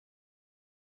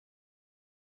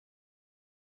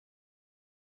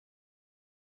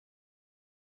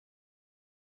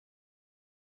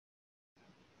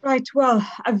Right, well,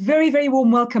 a very, very warm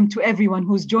welcome to everyone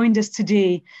who's joined us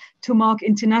today to mark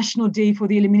International Day for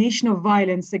the Elimination of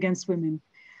Violence Against Women.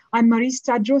 I'm Mariz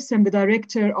Tadros, I'm the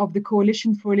Director of the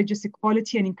Coalition for Religious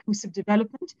Equality and Inclusive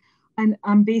Development, and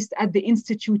I'm based at the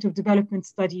Institute of Development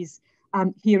Studies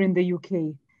here in the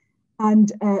UK.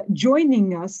 And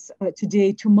joining us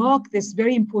today to mark this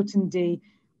very important day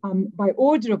by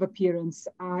order of appearance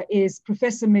is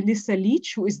Professor Melissa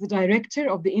Leach, who is the Director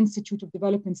of the Institute of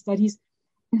Development Studies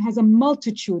and has a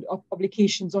multitude of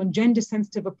publications on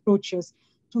gender-sensitive approaches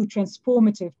to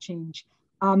transformative change.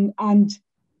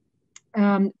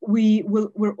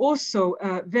 We're also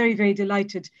very, very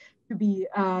delighted to be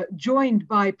joined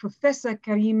by Professor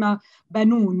Karima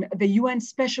Bennoune, the UN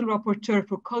Special Rapporteur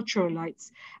for Cultural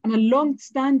Rights, and a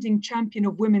long-standing champion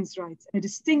of women's rights, and a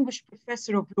distinguished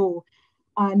professor of law,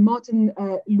 and Martin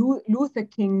Luther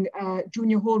King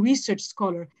Jr. Hall Research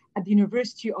Scholar at the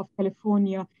University of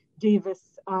California, Davis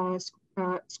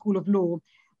School of Law,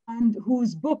 and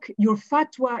whose book, Your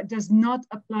Fatwa Does Not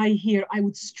Apply Here, I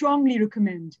would strongly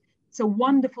recommend. It's a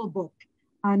wonderful book,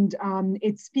 and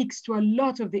it speaks to a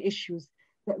lot of the issues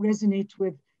that resonate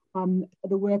with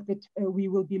the work that we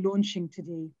will be launching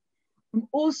today. I'm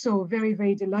also very,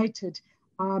 very delighted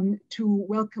to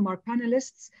welcome our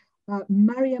panelists,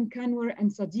 Maryam, Kanwer,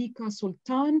 and Sadiqa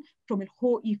Sultan from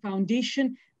Al-Khoei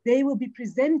Foundation. They will be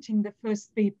presenting the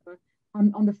first paper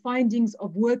on the findings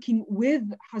of working with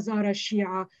Hazara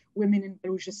Shia women in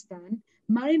Balochistan.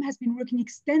 Maryam has been working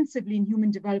extensively in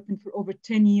human development for over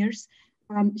 10 years.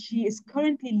 She is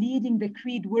currently leading the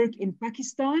CREID work in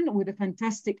Pakistan with a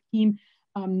fantastic team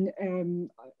in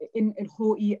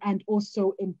Al-Khoei and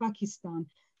also in Pakistan.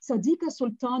 Sadiqa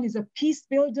Sultan is a peace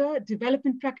builder,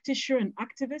 development practitioner, and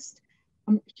activist.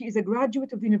 She is a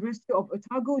graduate of the University of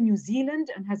Otago, New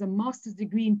Zealand, and has a master's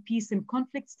degree in peace and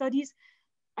conflict studies.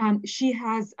 She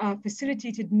has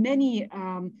facilitated many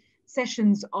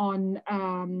sessions on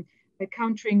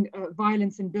countering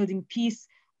violence and building peace.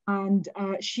 And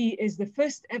she is the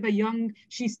first ever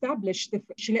she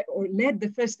led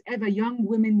the first ever Young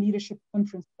Women Leadership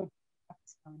Conference in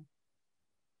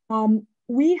Pakistan.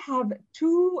 We have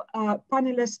two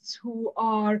panelists who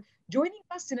are joining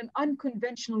us in an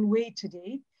unconventional way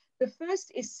today. The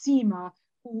first is Seema,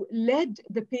 who led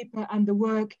the paper and the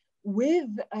work with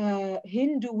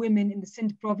Hindu women in the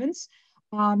Sindh province.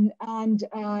 On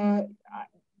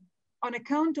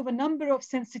account of a number of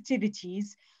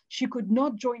sensitivities, she could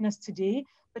not join us today,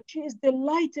 but she is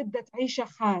delighted that Ayesha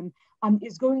Khan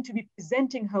is going to be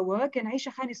presenting her work. And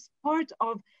Ayesha Khan is part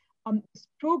of this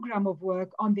program of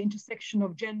work on the intersection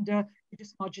of gender,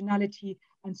 religious marginality,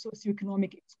 and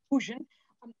socioeconomic exclusion.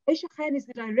 Ayesha Khan is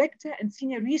the director and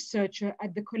senior researcher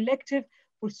at the Collective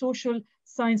for Social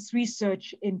Science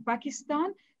Research in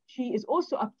Pakistan. She is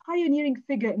also a pioneering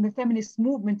figure in the feminist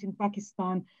movement in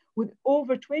Pakistan with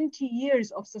over 20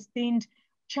 years of sustained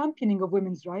championing of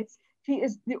women's rights. She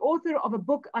is the author of a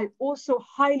book I also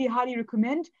highly, highly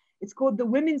recommend. It's called The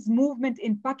Women's Movement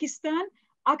in Pakistan,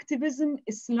 Activism,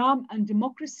 Islam, and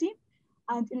Democracy.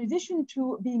 And in addition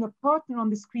to being a partner on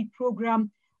the CREID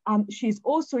program, she is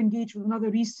also engaged with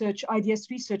another IDS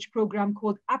research program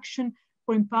called Action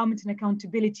for Empowerment and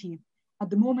Accountability. At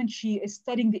the moment, she is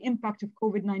studying the impact of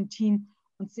COVID-19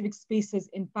 on civic spaces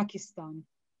in Pakistan.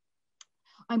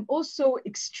 I'm also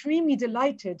extremely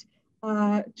delighted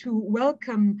to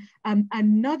welcome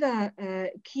another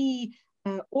key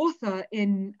author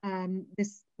in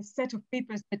this set of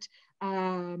papers that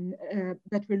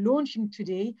we're launching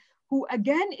today, who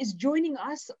again is joining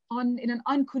us in an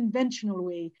unconventional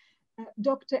way.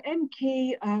 Dr.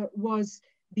 M.K. was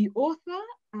the author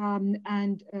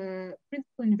and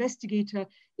principal investigator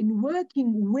in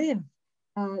working with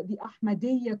the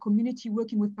Ahmaddiya community,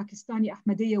 working with Pakistani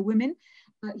Ahmaddiya women.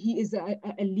 He is a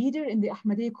leader in the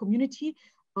Ahmaddiya community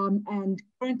and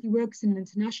currently works in an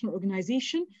international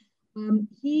organization.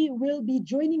 He will be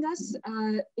joining us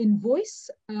in voice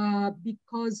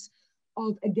because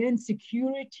of, again,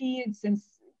 security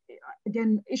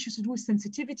and issues to do with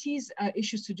sensitivities,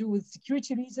 issues to do with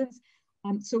security reasons.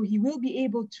 So he will be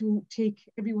able to take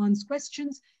everyone's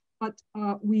questions, but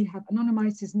we have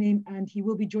anonymized his name and he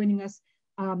will be joining us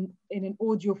in an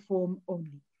audio form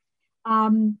only.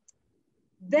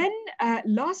 Then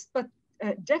last but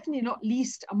definitely not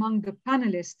least among the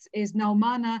panelists is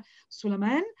Naumana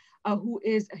Suleman, who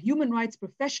is a human rights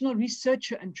professional,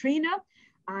 researcher, and trainer.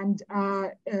 And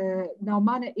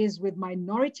Naumana is with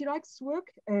Minority Rights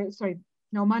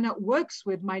Naumana works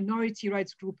with Minority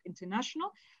Rights Group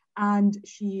International, and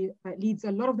she leads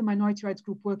a lot of the minority rights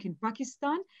group work in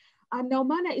Pakistan. And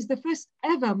Naumana is the first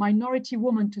ever minority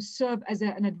woman to serve as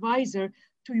an advisor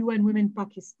to UN Women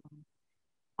Pakistan.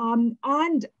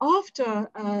 And after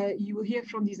you will hear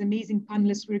from these amazing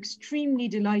panelists, we're extremely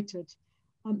delighted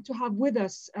to have with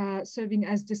us, serving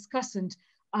as discussant,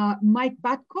 Mike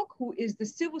Battcock, who is the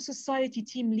Civil Society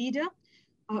Team Leader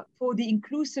for the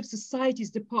Inclusive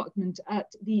Societies Department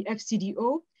at the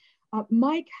FCDO.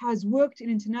 Mike has worked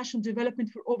in international development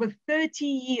for over 30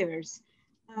 years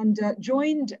and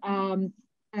joined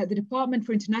the Department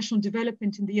for International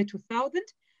Development in the year 2000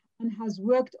 and has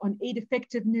worked on aid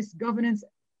effectiveness, governance,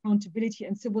 accountability,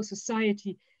 and civil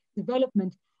society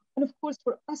development. And of course,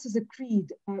 for us as a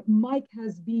CREID, Mike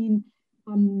has been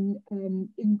an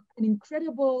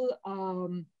incredible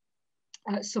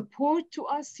support to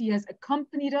us. He has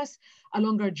accompanied us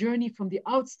along our journey from the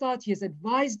outstart. He has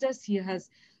advised us. He has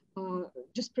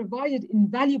just provided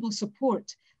invaluable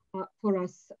support for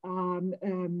us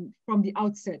from the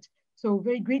outset. So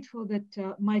very grateful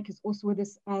that Mike is also with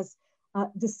us as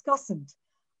discussant.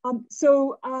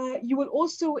 So you will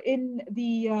also in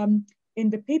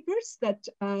the papers that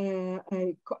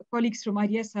colleagues from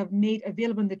IDS have made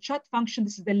available in the chat function,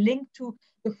 this is the link to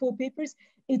the 4 papers.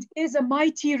 It is a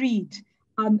mighty read.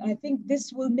 I think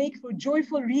this will make for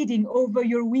joyful reading over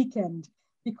your weekend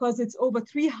because it's over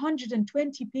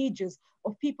 320 pages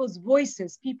of people's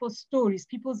voices, people's stories,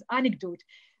 people's anecdote,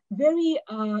 very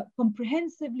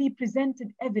comprehensively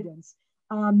presented evidence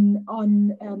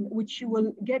on which you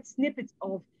will get snippets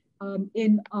of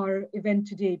in our event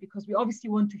today, because we obviously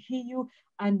want to hear you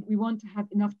and we want to have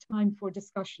enough time for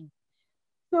discussion.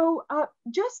 So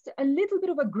just a little bit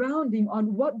of a grounding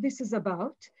on what this is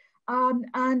about,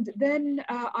 and then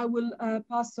I will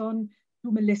pass on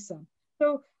to Melissa.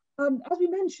 So as we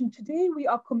mentioned, today we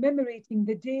are commemorating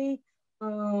the day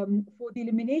for the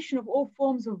elimination of all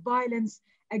forms of violence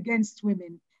against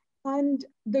women. And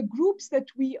the groups that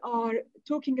we are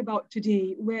talking about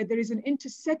today, where there is an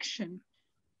intersection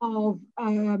of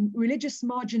religious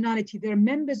marginality, they're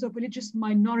members of religious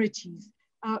minorities,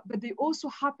 but they also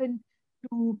happen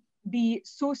to be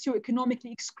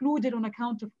socioeconomically excluded on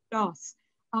account of class.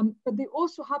 But they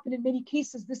also happen in many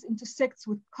cases, this intersects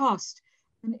with caste,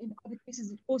 and in other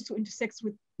cases it also intersects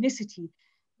with ethnicity,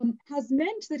 has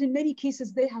meant that in many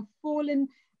cases they have fallen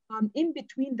in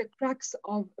between the cracks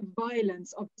of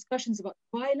violence, of discussions about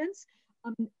violence,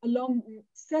 along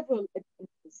several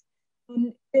agendas.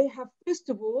 They have, first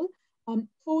of all,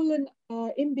 fallen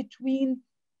in between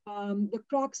the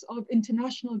cracks of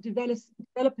international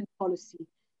development policy.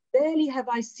 Rarely have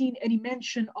I seen any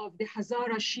mention of the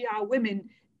Hazara Shia women in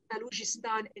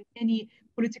Balochistan in any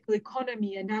political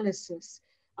economy analysis.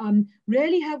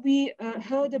 Rarely have we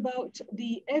heard about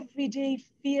the everyday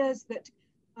fears that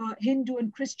Hindu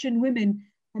and Christian women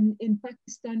in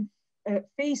Pakistan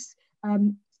face,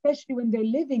 especially when they're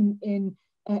living in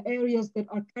areas that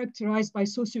are characterized by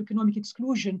socioeconomic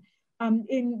exclusion.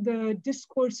 In the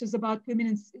discourses about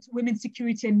women's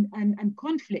security and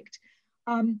conflict.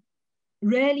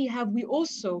 Rarely have we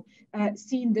also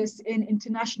seen this in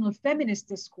international feminist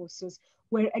discourses,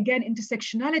 where again,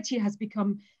 intersectionality has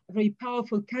become a very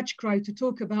powerful catch cry to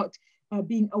talk about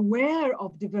being aware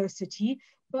of diversity,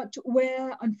 but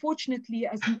where unfortunately,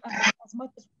 as much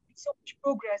as so much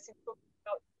progress in talking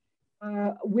about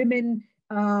women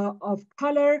of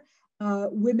color,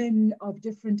 women of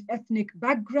different ethnic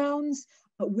backgrounds,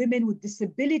 women with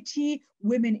disability,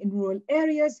 women in rural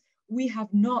areas, we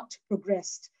have not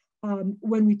progressed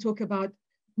when we talk about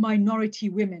minority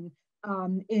women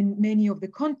in many of the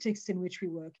contexts in which we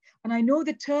work. And I know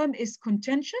the term is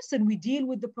contentious and we deal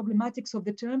with the problematics of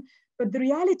the term, but the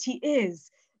reality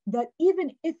is that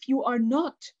even if you are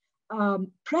not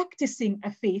practicing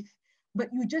a faith, but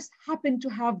you just happen to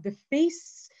have the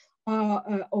face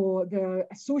or the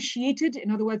associated,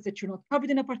 in other words, that you're not covered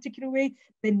in a particular way,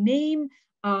 the name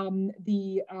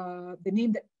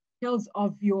that tells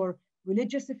of your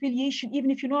religious affiliation, even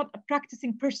if you're not a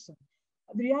practicing person.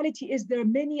 The reality is there are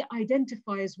many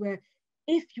identifiers where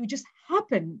if you just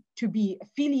happen to be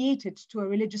affiliated to a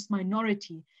religious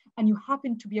minority and you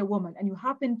happen to be a woman and you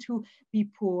happen to be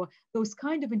poor, those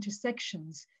kind of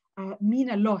intersections mean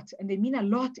a lot, and they mean a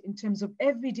lot in terms of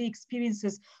everyday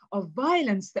experiences of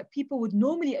violence that people would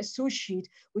normally associate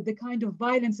with the kind of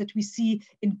violence that we see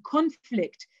in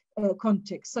conflict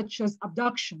contexts, such as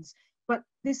abductions. But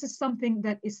this is something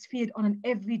that is feared on an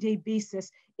everyday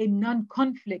basis in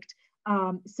non-conflict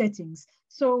settings.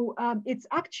 So it's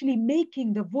actually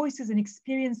making the voices and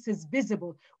experiences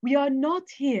visible. We are not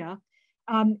here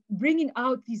bringing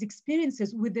out these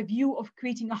experiences with the view of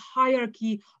creating a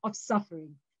hierarchy of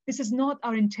suffering. This is not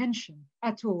our intention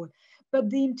at all.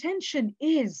 But the intention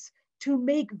is to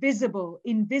make visible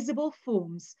invisible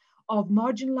forms of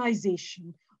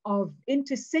marginalization, of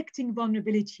intersecting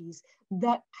vulnerabilities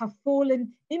that have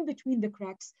fallen in between the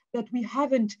cracks that we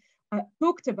haven't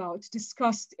talked about,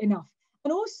 discussed enough.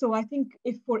 And also, I think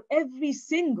if for every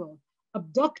single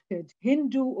abducted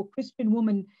Hindu or Christian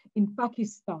woman in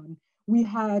Pakistan, we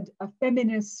had a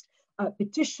feminist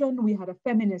petition, we had a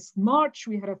feminist march,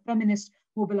 we had a feminist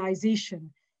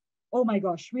mobilization, oh my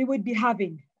gosh, we would be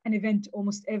having an event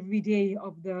almost every day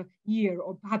of the year,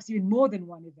 or perhaps even more than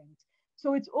one event.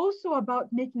 So it's also about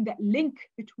making that link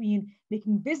between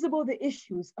making visible the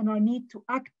issues and our need to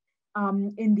act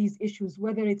in these issues,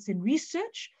 whether it's in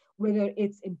research, whether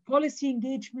it's in policy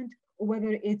engagement, or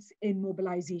whether it's in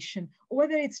mobilization, or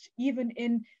whether it's even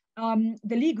in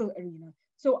the legal arena.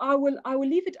 So I will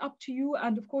leave it up to you.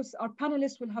 And of course, our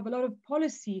panelists will have a lot of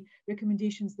policy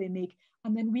recommendations they make.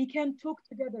 And then we can talk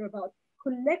together about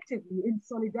collectively in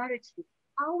solidarity,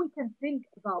 how we can think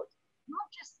about not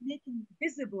just making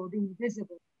visible the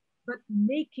invisible, but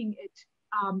making it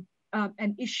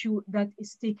an issue that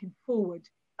is taken forward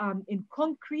in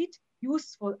concrete,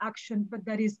 useful action, but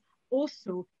that is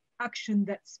also action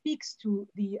that speaks to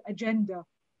the agenda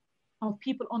of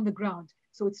people on the ground.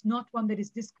 So it's not one that is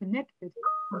disconnected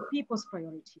from people's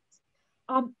priorities.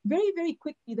 Very, very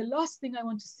quickly, the last thing I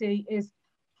want to say is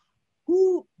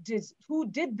who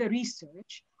did the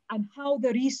research and how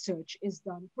the research is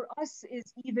done for us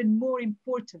is even more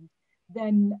important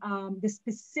than the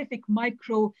specific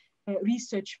micro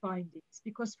research findings,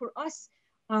 because for us,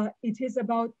 it is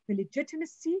about the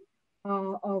legitimacy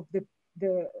of the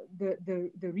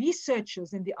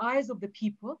researchers in the eyes of the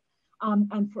people.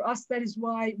 And for us, that is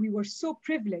why we were so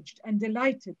privileged and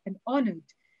delighted and honored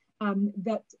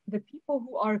that the people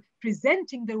who are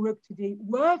presenting their work today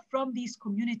were from these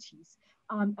communities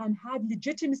and had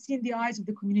legitimacy in the eyes of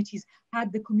the communities,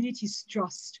 had the community's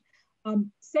trust.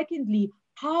 Secondly,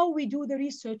 how we do the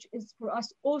research is for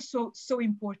us also so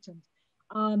important.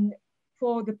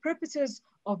 For the purposes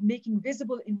of making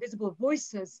visible invisible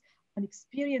voices and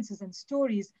experiences and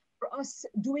stories, for us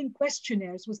doing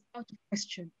questionnaires was out of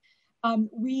question.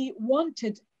 We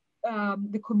wanted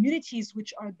the communities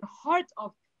which are at the heart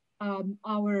of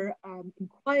our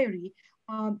inquiry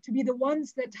to be the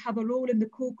ones that have a role in the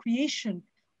co-creation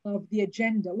of the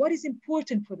agenda. What is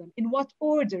important for them, in what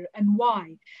order and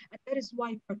why? And that is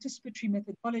why participatory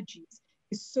methodologies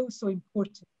is so, so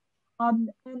important. And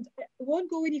I won't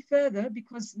go any further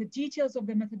because the details of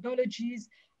the methodologies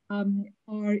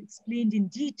are explained in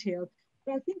detail,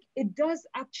 but I think it does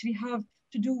actually have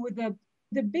to do with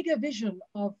the bigger vision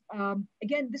of,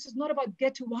 again, this is not about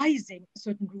ghettoizing a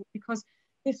certain group, because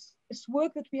this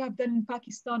work that we have done in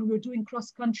Pakistan, we're doing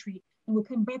cross-country, and we'll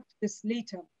come back to this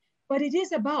later. But it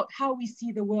is about how we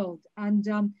see the world. And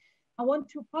I want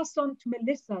to pass on to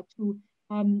Melissa to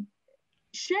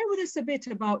share with us a bit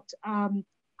about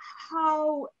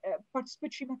how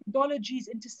participatory methodologies,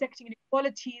 intersecting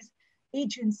inequalities,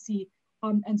 agency,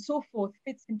 and so forth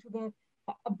fits into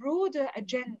a broader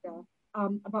agenda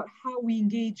about how we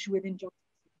engage with injustices.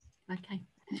 Okay.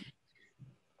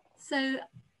 So,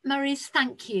 Mariz,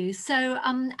 thank you. So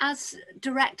as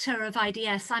director of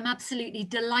IDS, I'm absolutely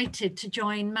delighted to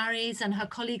join Mariz and her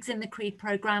colleagues in the CREID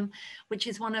programme, which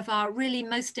is one of our really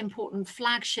most important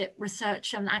flagship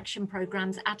research and action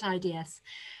programmes at IDS,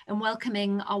 and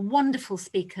welcoming our wonderful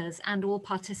speakers and all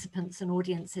participants and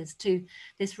audiences to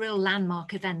this real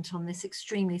landmark event on this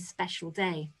extremely special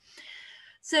day.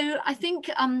 So I think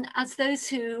as those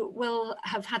who will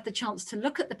have had the chance to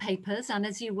look at the papers, and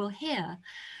as you will hear,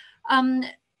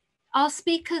 our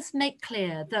speakers make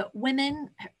clear that women,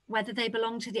 whether they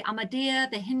belong to the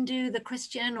Ahmadiyya, the Hindu, the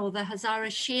Christian, or the Hazara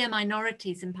Shia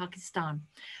minorities in Pakistan,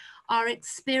 are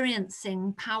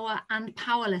experiencing power and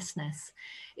powerlessness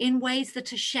in ways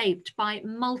that are shaped by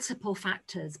multiple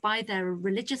factors, by their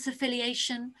religious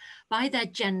affiliation, by their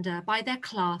gender, by their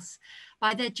class,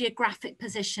 by their geographic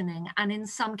positioning, and in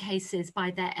some cases by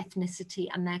their ethnicity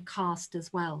and their caste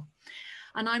as well.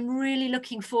 And I'm really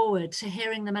looking forward to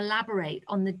hearing them elaborate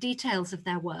on the details of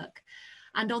their work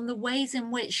and on the ways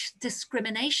in which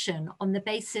discrimination on the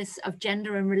basis of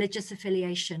gender and religious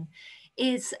affiliation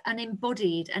is an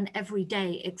embodied and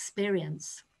everyday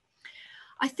experience.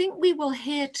 I think we will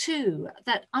hear too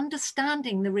that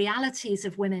understanding the realities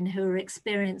of women who are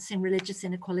experiencing religious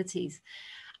inequalities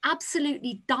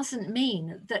absolutely doesn't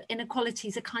mean that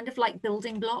inequalities are kind of like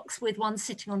building blocks with one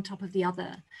sitting on top of the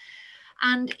other.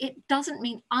 And it doesn't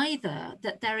mean either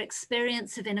that their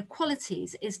experience of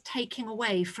inequalities is taking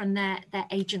away from their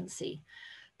agency,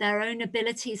 their own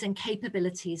abilities and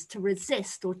capabilities to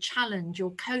resist or challenge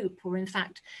or cope or in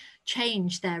fact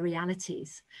change their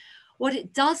realities. What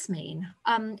it does mean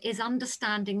is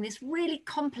understanding this really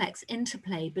complex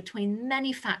interplay between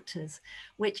many factors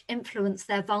which influence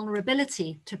their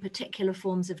vulnerability to particular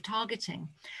forms of targeting,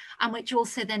 and which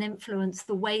also then influence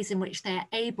the ways in which they are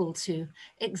able to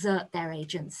exert their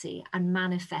agency and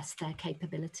manifest their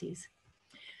capabilities.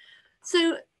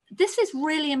 So this is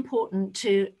really important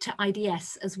to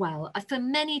IDS as well. For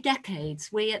many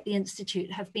decades, we at the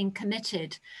Institute have been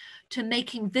committed to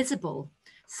making visible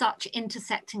such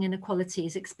intersecting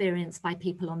inequalities experienced by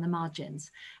people on the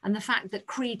margins. And the fact that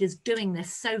CREID is doing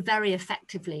this so very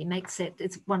effectively makes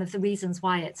it's one of the reasons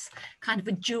why it's kind of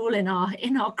a jewel in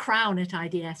our crown at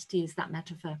IDS, to use that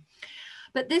metaphor.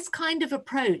 But this kind of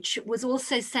approach was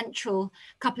also central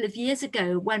a couple of years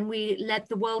ago when we led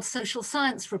the World Social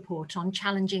Science Report on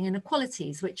challenging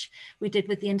inequalities, which we did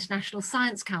with the International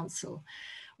Science Council,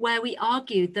 where we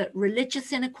argued that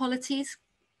religious inequalities,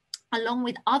 along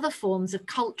with other forms of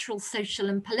cultural, social,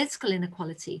 and political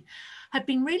inequality, had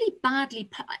been really badly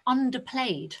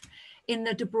underplayed in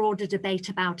the broader debate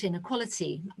about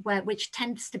inequality, which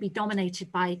tends to be dominated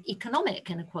by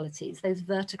economic inequalities, those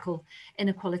vertical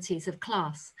inequalities of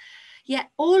class. Yet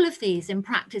all of these in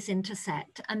practice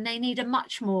intersect, and they need a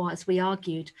much more, as we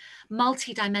argued,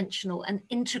 multidimensional and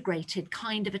integrated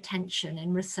kind of attention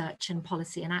in research and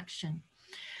policy and action.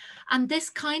 And this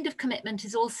kind of commitment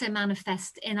is also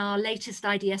manifest in our latest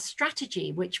IDS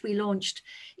strategy, which we launched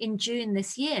in June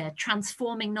this year,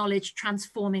 Transforming Knowledge,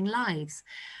 Transforming Lives,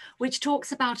 which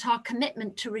talks about our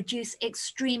commitment to reduce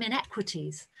extreme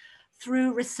inequities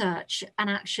through research and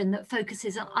action that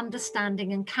focuses on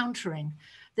understanding and countering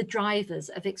the drivers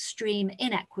of extreme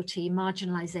inequity,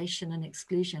 marginalization, and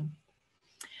exclusion.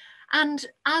 And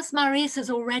as Mariz has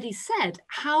already said,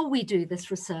 how we do this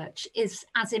research is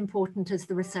as important as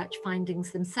the research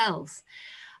findings themselves.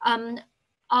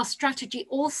 Our strategy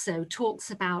also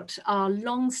talks about our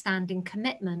long-standing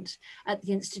commitment at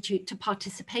the Institute to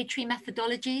participatory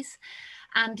methodologies,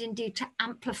 and indeed to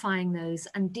amplifying those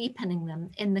and deepening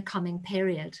them in the coming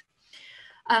period.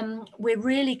 We're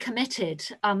really committed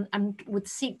and would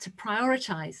seek to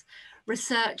prioritize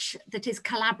research that is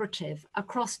collaborative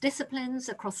across disciplines,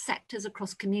 across sectors,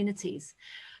 across communities,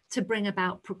 to bring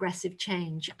about progressive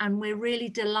change. And we're really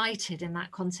delighted in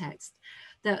that context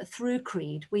that through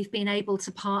CREID, we've been able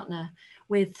to partner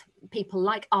with people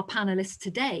like our panelists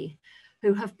today,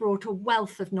 who have brought a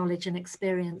wealth of knowledge and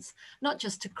experience, not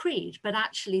just to CREID, but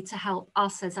actually to help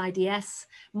us as IDS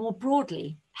more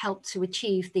broadly help to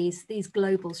achieve these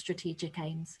global strategic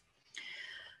aims.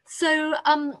 So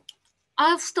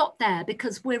I'll stop there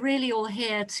because we're really all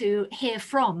here to hear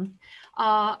from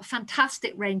our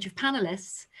fantastic range of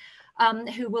panelists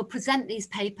who will present these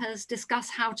papers,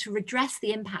 discuss how to redress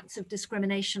the impacts of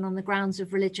discrimination on the grounds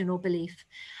of religion or belief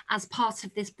as part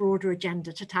of this broader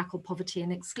agenda to tackle poverty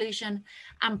and exclusion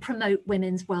and promote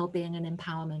women's well-being and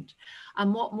empowerment.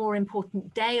 And what more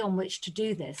important day on which to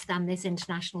do this than this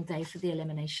International Day for the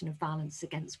Elimination of Violence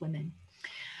Against Women.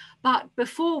 But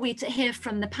before we hear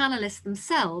from the panelists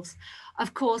themselves,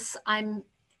 of course, I'm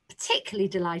particularly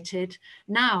delighted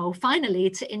now finally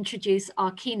to introduce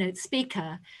our keynote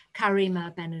speaker,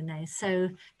 Karima Bennoune. So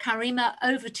Karima,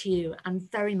 over to you, and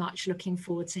very much looking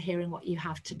forward to hearing what you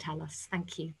have to tell us.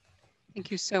 Thank you.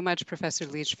 Thank you so much, Professor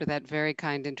Leach, for that very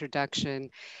kind introduction.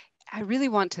 I really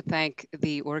want to thank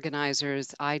the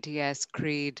organizers, IDS,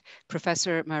 CREID,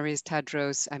 Professor Mariz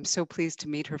Tadros. I'm so pleased to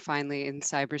meet her finally in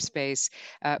cyberspace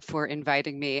for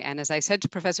inviting me. And as I said to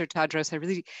Professor Tadros, I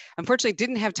really, unfortunately,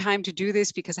 didn't have time to do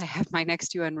this because I have my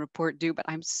next UN report due, but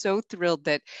I'm so thrilled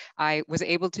that I was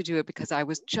able to do it because I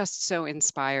was just so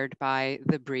inspired by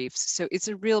the briefs. So it's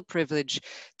a real privilege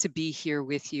to be here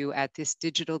with you at this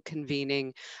digital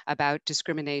convening about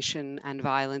discrimination and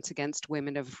violence against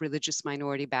women of religious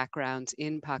minority backgrounds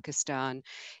in Pakistan.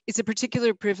 It's a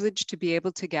particular privilege to be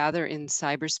able to gather in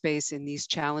cyberspace in these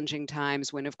challenging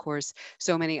times when, of course,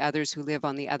 so many others who live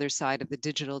on the other side of the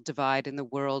digital divide in the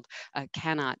world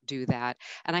cannot do that.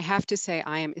 And I have to say,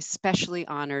 I am especially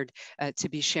honored to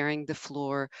be sharing the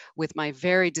floor with my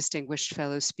very distinguished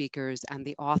fellow speakers and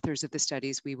the authors of the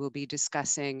studies we will be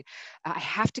discussing. I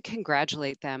have to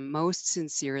congratulate them most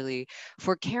sincerely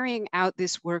for carrying out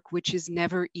this work, which is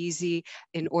never easy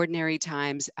in ordinary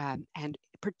times, and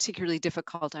particularly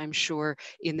difficult, I'm sure,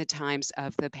 in the times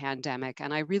of the pandemic.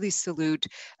 And I really salute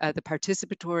the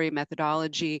participatory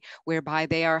methodology whereby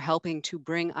they are helping to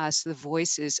bring us the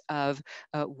voices of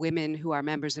women who are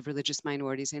members of religious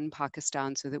minorities in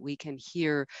Pakistan so that we can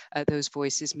hear those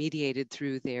voices mediated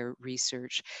through their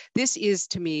research. This is,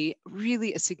 to me,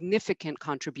 really a significant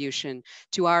contribution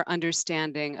to our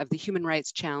understanding of the human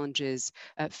rights challenges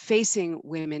facing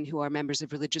women who are members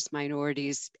of religious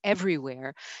minorities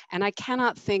everywhere. And I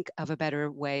cannot think of a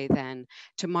better way than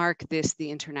to mark this, the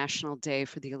International Day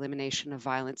for the Elimination of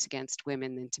Violence Against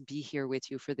Women, than to be here with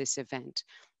you for this event.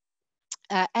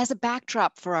 As a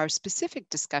backdrop for our specific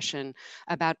discussion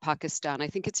about Pakistan, I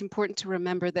think it's important to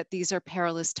remember that these are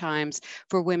perilous times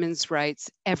for women's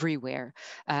rights everywhere,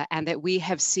 and that we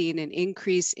have seen an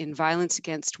increase in violence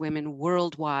against women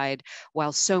worldwide,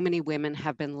 while so many women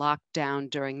have been locked down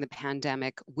during the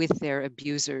pandemic with their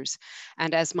abusers.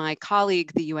 And as my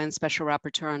colleague, the UN Special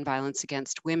Rapporteur on Violence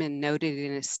Against Women, noted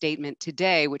in a statement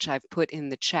today, which I've put in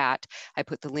the chat, I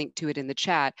put the link to it in the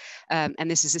chat,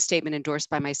 and this is a statement endorsed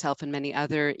by myself and many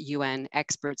other UN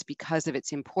experts because of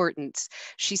its importance.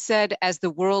 She said, as the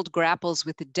world grapples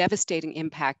with the devastating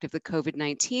impact of the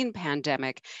COVID-19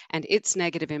 pandemic and its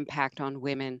negative impact on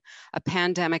women, a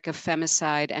pandemic of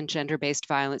femicide and gender-based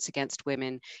violence against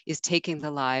women is taking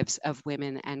the lives of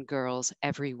women and girls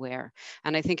everywhere.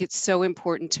 And I think it's so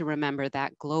important to remember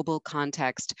that global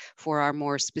context for our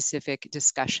more specific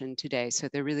discussion today. So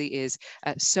there really is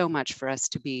so much for us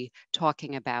to be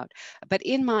talking about. But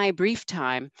in my brief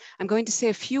time, I'm going to say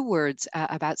a few words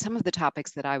about some of the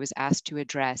topics that I was asked to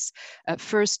address.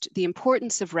 First, the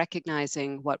importance of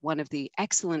recognizing what one of the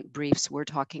excellent briefs we're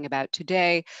talking about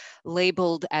today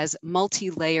labeled as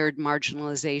multi-layered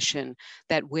marginalization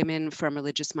that women from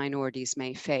religious minorities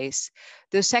may face.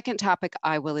 The second topic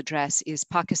I will address is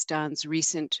Pakistan's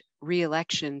recent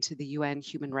re-election to the UN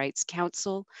Human Rights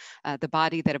Council, the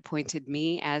body that appointed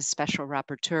me as Special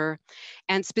Rapporteur,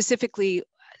 and specifically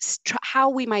how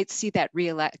we might see that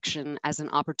re-election as an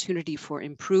opportunity for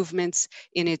improvements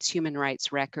in its human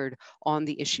rights record on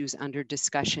the issues under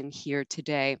discussion here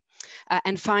today.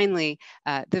 And finally,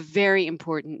 the very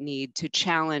important need to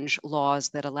challenge laws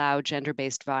that allow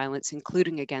gender-based violence,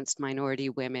 including against minority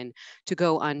women, to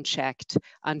go unchecked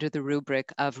under the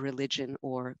rubric of religion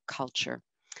or culture.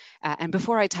 And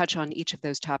before I touch on each of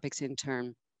those topics in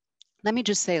turn, let me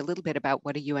just say a little bit about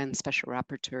what a UN Special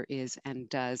Rapporteur is and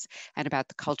does, and about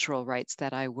the cultural rights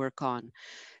that I work on.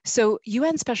 So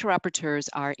UN Special Rapporteurs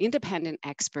are independent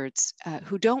experts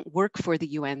who don't work for the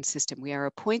UN system. We are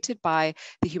appointed by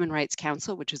the Human Rights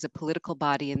Council, which is a political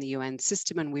body in the UN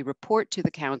system, and we report to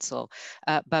the Council,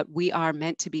 but we are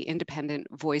meant to be independent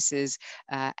voices,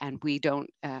 and we're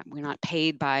not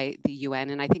paid by the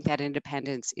UN, and I think that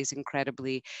independence is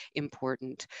incredibly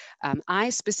important.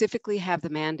 I specifically have the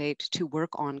mandate to work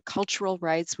on cultural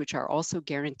rights, which are also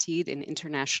guaranteed in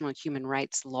international human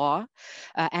rights law,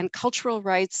 and cultural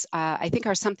rights I think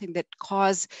are something that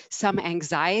cause some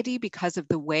anxiety because of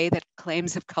the way that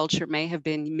claims of culture may have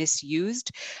been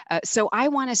misused. So I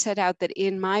want to set out that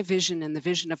in my vision and the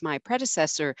vision of my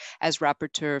predecessor as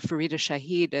rapporteur, Farida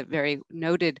Shahid, a very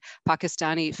noted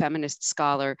Pakistani feminist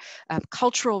scholar,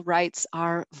 cultural rights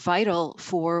are vital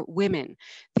for women.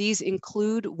 These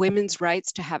include women's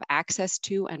rights to have access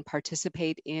to and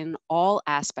participate in all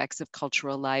aspects of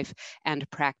cultural life and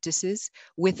practices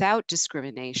without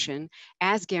discrimination,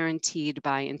 as guaranteed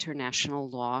by international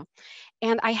law.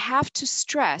 And I have to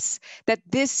stress that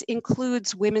this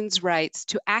includes women's rights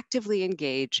to actively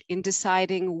engage in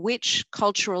deciding which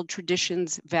cultural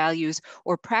traditions, values,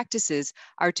 or practices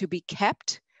are to be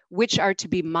kept, which are to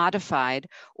be modified,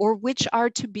 or which are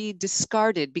to be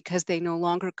discarded because they no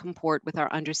longer comport with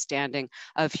our understanding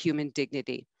of human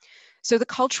dignity. So the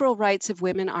cultural rights of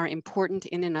women are important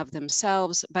in and of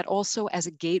themselves, but also as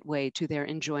a gateway to their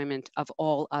enjoyment of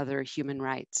all other human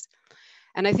rights.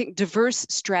 And I think diverse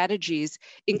strategies,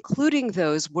 including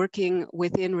those working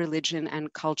within religion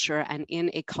and culture and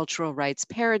in a cultural rights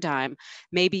paradigm,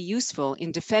 may be useful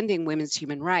in defending women's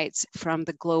human rights from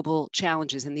the global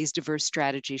challenges, and these diverse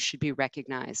strategies should be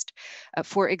recognized.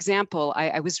 For example,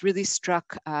 I was really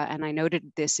struck, and I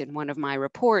noted this in one of my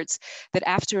reports, that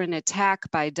after an attack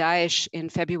by Daesh in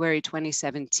February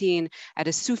 2017 at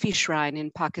a Sufi shrine in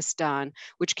Pakistan,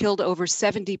 which killed over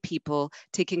 70 people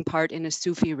taking part in a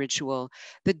Sufi ritual,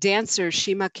 the dancer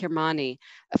Shima Kirmani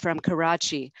from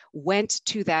Karachi went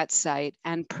to that site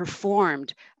and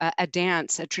performed a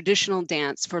dance, a traditional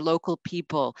dance for local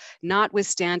people,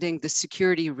 notwithstanding the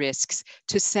security risks,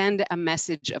 to send a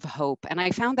message of hope. And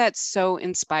I found that so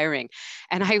inspiring.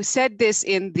 And I said this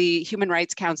in the Human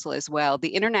Rights Council as well.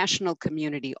 The international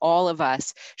community, all of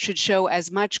us, should show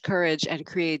as much courage and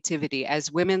creativity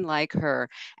as women like her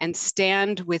and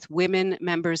stand with women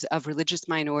members of religious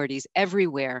minorities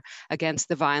everywhere against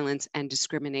the violence and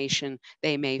discrimination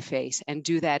they may face, and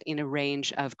do that in a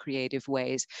range of creative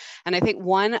ways. And I think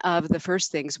one of the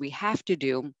first things we have to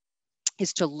do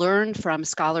is to learn from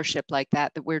scholarship like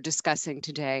that we're discussing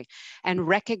today and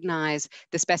recognize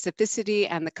the specificity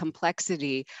and the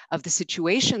complexity of the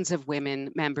situations of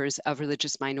women members of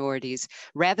religious minorities,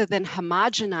 rather than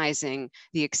homogenizing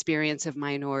the experience of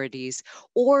minorities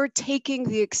or taking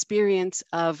the experience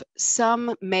of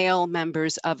some male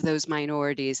members of those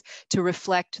minorities to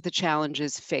reflect the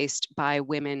challenges faced by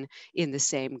women in the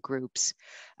same groups.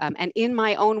 And in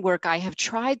my own work, I have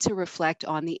tried to reflect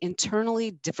on the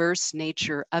internally diverse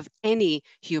nature of any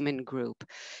human group.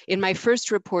 In my first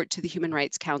report to the Human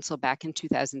Rights Council back in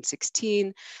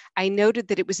 2016, I noted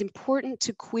that it was important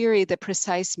to query the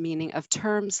precise meaning of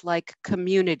terms like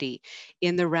community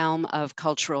in the realm of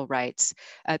cultural rights.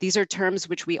 These are terms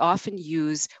which we often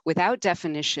use without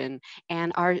definition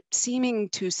and are seeming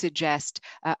to suggest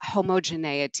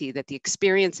homogeneity, that the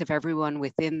experience of everyone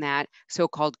within that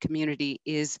so-called community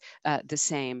is the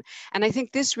same. And I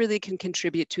think this really can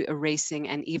contribute to erasing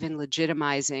and even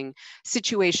legitimizing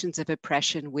situations of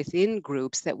oppression within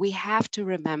groups that we have to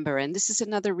remember. And this is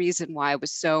another reason why I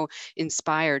was so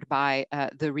inspired by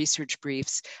the research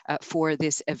briefs for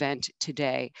this event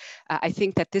today. I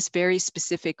think that this very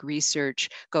specific research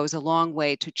goes a long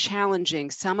way to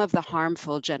challenging some of the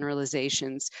harmful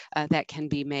generalizations that can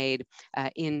be made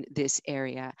in this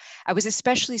area. I was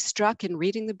especially struck in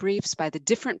reading the briefs by the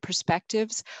different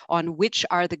perspectives on which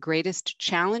are the greatest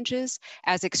challenges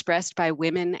as expressed by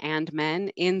women and men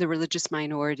in the religious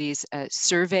minorities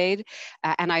surveyed.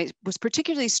 And I was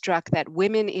particularly struck that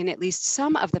women in at least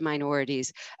some of the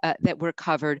minorities that were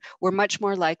covered were much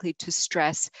more likely to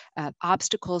stress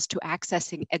obstacles to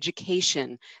accessing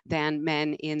education than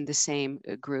men in the same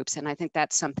groups. And I think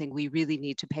that's something we really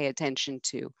need to pay attention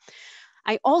to.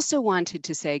 I also wanted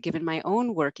to say, given my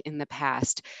own work in the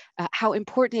past, how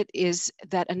important it is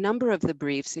that a number of the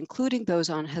briefs, including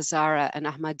those on Hazara and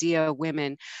Ahmadiyya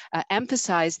women,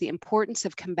 emphasize the importance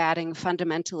of combating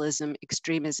fundamentalism,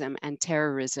 extremism, and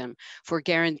terrorism for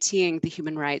guaranteeing the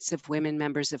human rights of women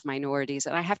members of minorities.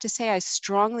 And I have to say, I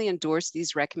strongly endorse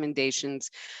these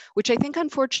recommendations, which I think,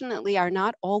 unfortunately, are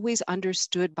not always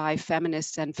understood by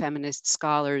feminists and feminist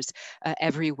scholars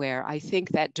everywhere. I think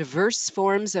that diverse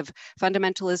forms of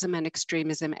fundamentalism and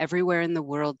extremism everywhere in the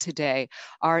world today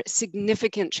are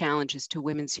significant challenges to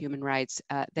women's human rights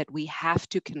that we have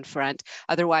to confront.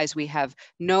 Otherwise, we have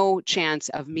no chance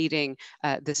of meeting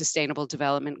the Sustainable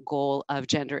Development Goal of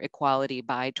gender equality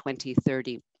by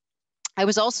 2030. I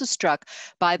was also struck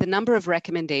by the number of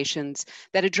recommendations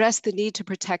that address the need to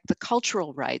protect the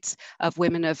cultural rights of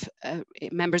women of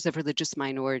members of religious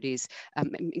minorities,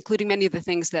 including many of the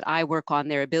things that I work on,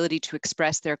 their ability to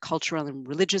express their cultural and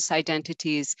religious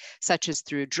identities, such as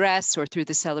through dress or through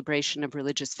the celebration of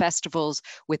religious festivals,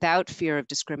 without fear of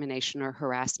discrimination or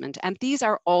harassment. And these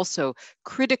are also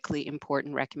critically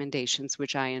important recommendations,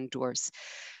 which I endorse.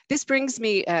 This brings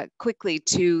me quickly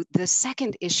to the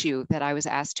second issue that I was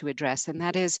asked to address, and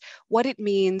that is what it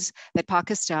means that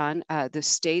Pakistan, the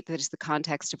state that is the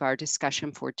context of our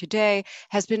discussion for today,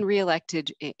 has been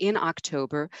re-elected in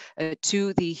October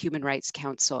to the Human Rights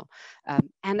Council.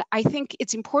 And I think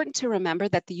it's important to remember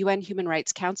that the UN Human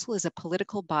Rights Council is a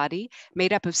political body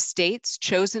made up of states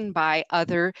chosen by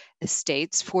other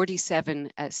states,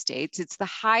 47 states. It's the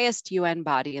highest UN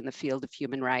body in the field of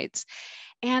human rights.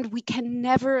 And we can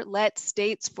never let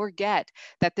states forget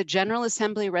that the General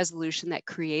Assembly resolution that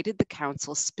created the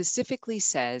Council specifically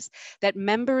says that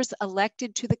members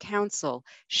elected to the Council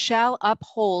shall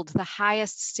uphold the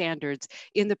highest standards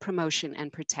in the promotion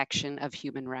and protection of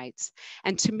human rights.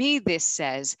 And to me, this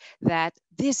says that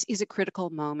this is a critical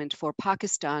moment for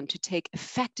Pakistan to take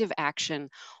effective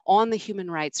action on the human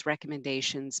rights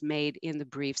recommendations made in the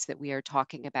briefs that we are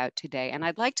talking about today. And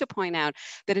I'd like to point out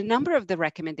that a number of the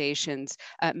recommendations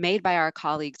made by our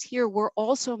colleagues here were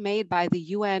also made by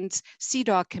the UN's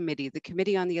CEDAW committee, the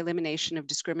Committee on the Elimination of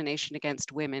Discrimination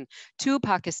Against Women, to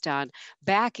Pakistan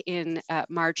back in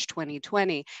March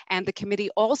 2020. And the committee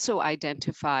also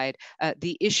identified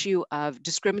the issue of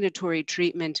discriminatory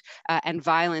treatment and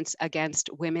violence against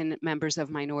women members of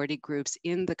minority groups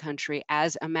in the country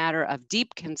as a matter of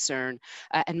deep concern,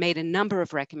 and made a number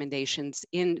of recommendations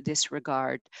in this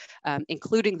regard,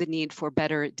 including the need for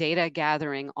better data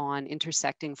gathering on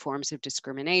intersecting forms of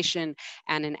discrimination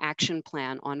and an action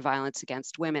plan on violence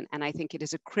against women. And I think it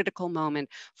is a critical moment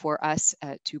for us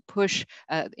to push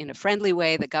in a friendly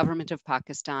way the government of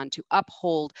Pakistan to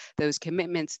uphold those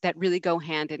commitments that really go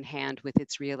hand in hand with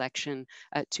its re-election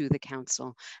to the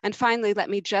council. And finally, let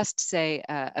me just say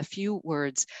a few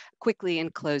words quickly in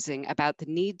closing about the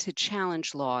need to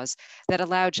challenge laws that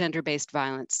allow gender-based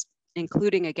violence,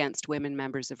 including against women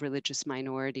members of religious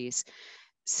minorities.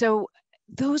 So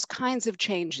those kinds of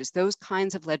changes, those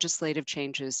kinds of legislative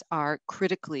changes are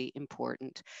critically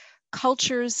important.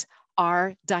 Cultures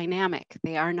are dynamic.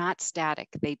 They are not static.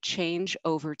 They change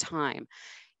over time.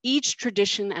 Each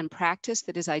tradition and practice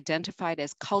that is identified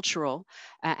as cultural,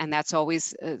 and that's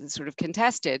always sort of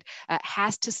contested,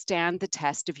 has to stand the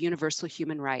test of universal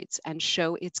human rights and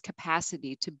show its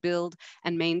capacity to build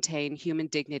and maintain human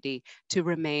dignity to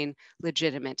remain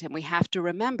legitimate. And we have to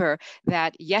remember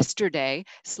that yesterday,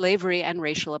 slavery and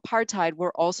racial apartheid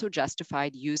were also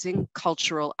justified using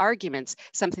cultural arguments,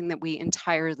 something that we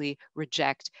entirely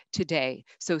reject today.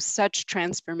 So such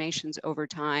transformations over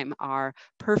time are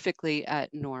perfectly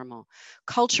normal.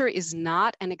 Culture is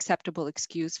not an acceptable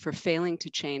excuse for failing to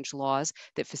change laws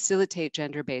that facilitate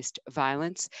gender-based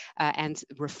violence, and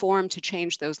reform to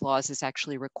change those laws is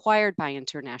actually required by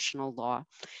international law.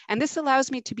 And this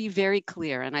allows me to be very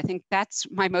clear, and I think that's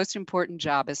my most important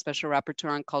job as Special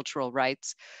Rapporteur on Cultural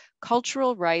Rights.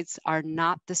 Cultural rights are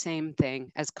not the same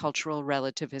thing as cultural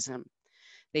relativism.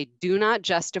 They do not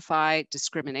justify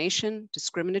discrimination,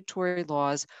 discriminatory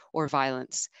laws, or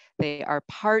violence. They are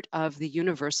part of the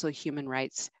universal human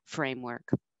rights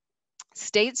framework.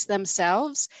 States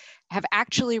themselves have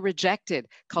actually rejected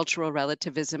cultural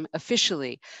relativism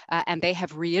officially, and they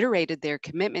have reiterated their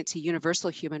commitment to universal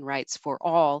human rights for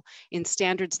all in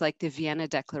standards like the Vienna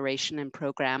Declaration and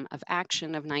Program of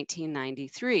Action of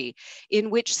 1993, in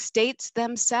which states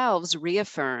themselves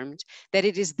reaffirmed that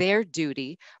it is their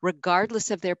duty,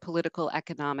 regardless of their political,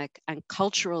 economic, and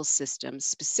cultural systems,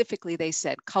 specifically they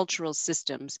said cultural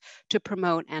systems, to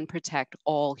promote and protect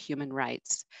all human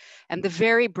rights. And the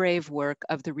very brave work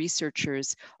of the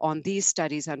researchers on these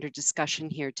studies under discussion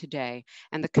here today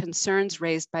and the concerns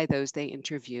raised by those they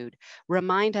interviewed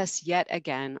remind us yet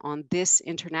again on this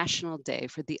International Day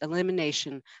for the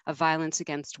Elimination of Violence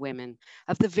Against Women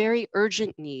of the very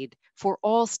urgent need for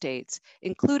all states,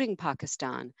 including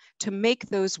Pakistan, to make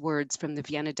those words from the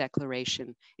Vienna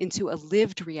Declaration into a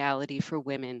lived reality for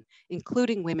women,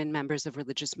 including women members of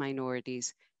religious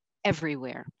minorities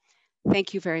everywhere.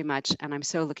 Thank you very much, and I'm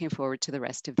so looking forward to the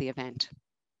rest of the event.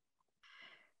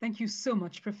 Thank you so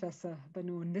much, Professor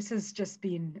Bennoune. This has just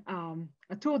been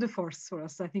a tour de force for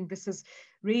us. I think this is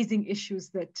raising issues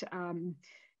that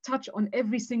touch on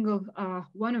every single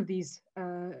one of these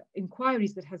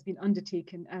inquiries that has been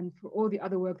undertaken, and for all the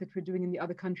other work that we're doing in the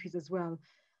other countries as well.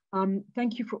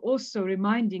 Thank you for also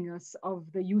reminding us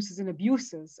of the uses and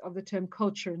abuses of the term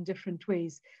culture in different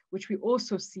ways, which we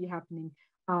also see happening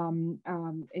in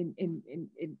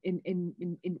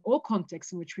all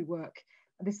contexts in which we work.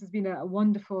 This has been a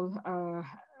wonderful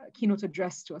keynote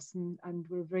address to us, and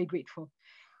we're very grateful.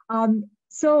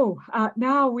 So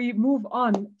now we move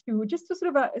on to just to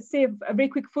sort of say a very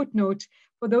quick footnote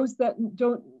for those that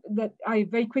I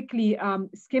very quickly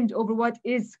skimmed over. What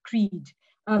is CREID?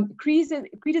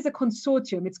 CREID is a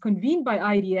consortium. It's convened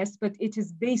by IDS, but it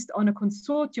is based on a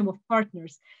consortium of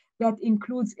partners that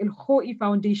includes Al-Khoei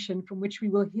Foundation, from which we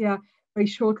will hear very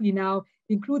shortly now.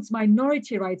 It includes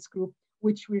Minority Rights Group,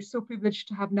 which we're so privileged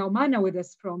to have Naumana with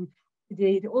us from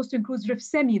today. It also includes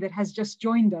RIFSEMI that has just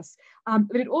joined us.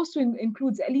 But it also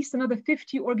includes at least another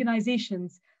 50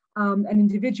 organizations and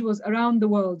individuals around the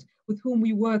world with whom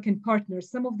we work and partner.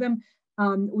 Some of them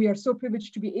we are so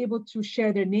privileged to be able to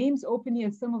share their names openly,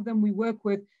 and some of them we work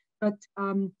with, but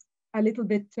a little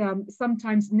bit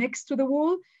sometimes next to the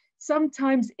wall,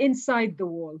 sometimes inside the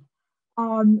wall.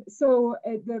 It's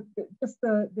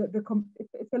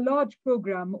a large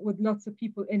program with lots of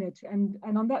people in it. And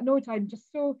on that note, I'm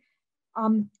just so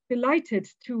delighted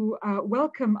to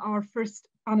welcome our first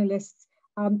panelists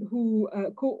who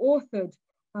co-authored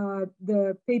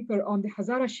the paper on the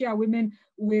Hazara Shia women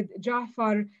with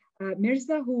Ja'far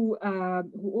Mirza, who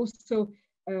also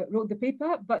wrote the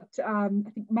paper, but I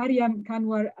think Maryam,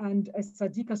 Kanwer, and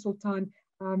Sadiqa Sultan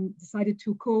decided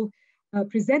to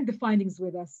present the findings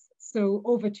with us. So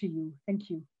over to you. Thank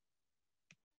you.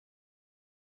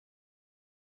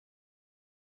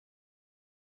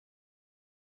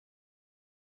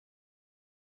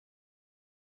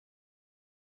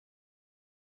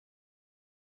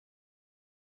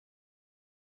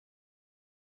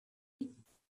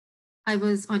 I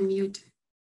was on mute.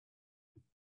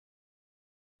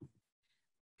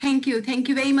 Thank you. Thank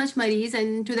you very much, Mariz,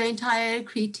 and to the entire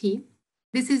CREID team.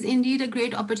 This is indeed a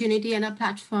great opportunity and a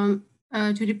platform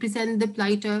to represent the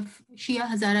plight of Shia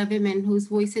Hazara women whose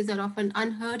voices are often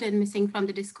unheard and missing from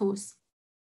the discourse.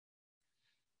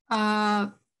 I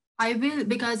will,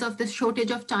 because of the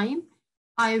shortage of time,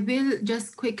 I will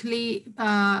just quickly,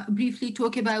 briefly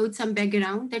talk about some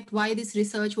background that why this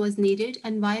research was needed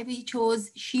and why we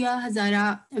chose Shia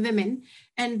Hazara women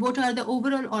and what are the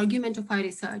overall argument of our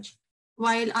research.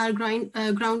 While our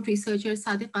ground researcher,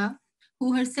 Sadiqa,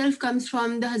 who herself comes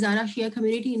from the Hazara Shia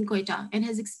community in Quetta and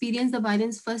has experienced the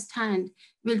violence firsthand,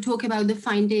 will talk about the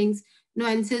findings,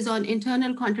 nuances on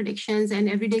internal contradictions and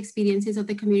everyday experiences of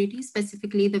the community,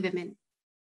 specifically the women.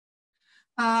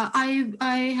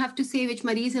 I have to say, which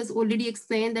Mariz has already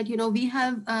explained, that we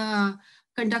have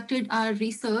conducted our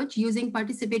research using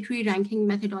participatory ranking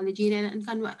methodology in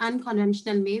an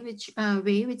unconventional way, which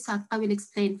Sadiqa will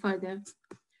explain further.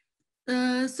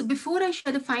 So before I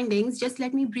share the findings, just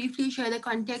let me briefly share the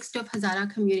context of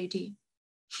Hazara community.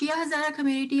 Shia Hazara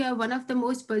community are one of the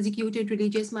most persecuted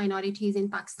religious minorities in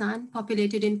Pakistan,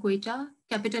 populated in Quetta,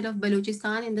 capital of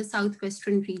Balochistan in the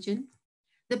southwestern region.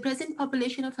 The present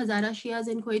population of Hazara Shias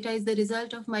in Quetta is the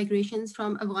result of migrations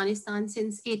from Afghanistan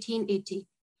since 1880.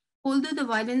 Although the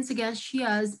violence against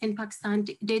Shias in Pakistan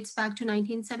dates back to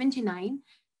 1979,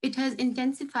 it has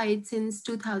intensified since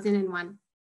 2001.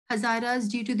 Hazaras,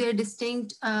 due to their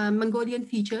distinct Mongolian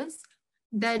features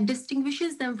that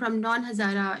distinguishes them from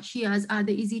non-Hazara Shias, are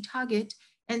the easy target.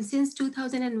 And since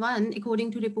 2001,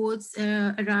 according to reports,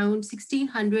 around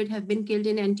 1,600 have been killed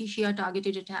in anti-Shia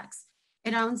targeted attacks.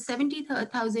 Around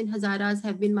 70,000 Hazaras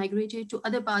have been migrated to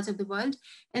other parts of the world,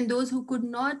 and those who could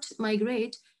not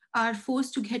migrate are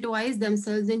forced to ghettoize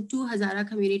themselves in two Hazara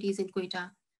communities in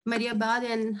Quetta, Mariabad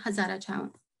and Hazara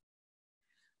Town.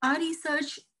 Our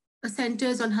research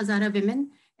centers on Hazara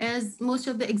women, as most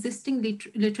of the existing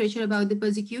literature about the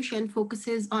persecution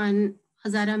focuses on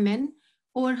Hazara men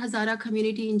or Hazara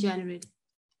community in general.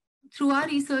 Through our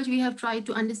research, we have tried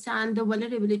to understand the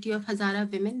vulnerability of Hazara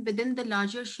women within the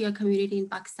larger Shia community in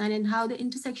Pakistan and how the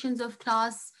intersections of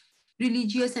class,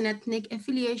 religious and ethnic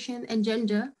affiliation, and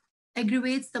gender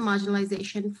aggravates the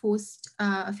marginalization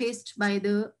faced by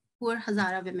the poor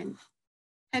Hazara women.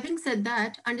 Having said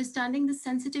that, understanding the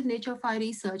sensitive nature of our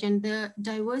research and the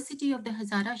diversity of the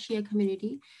Hazara Shia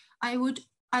community, I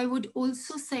would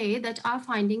also say that our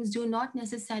findings do not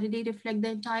necessarily reflect the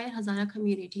entire Hazara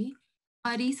community.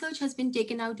 Our research has been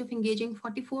taken out of engaging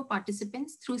 44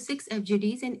 participants through 6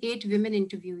 FGDs and 8 women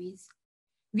interviewees.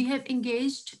 We have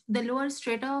engaged the lower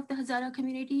strata of the Hazara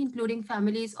community, including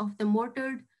families of the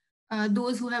martyred,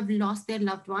 those who have lost their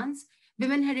loved ones,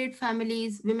 women-headed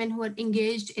families, women who are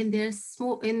engaged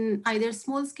in either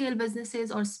small-scale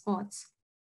businesses or sports.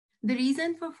 The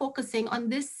reason for focusing on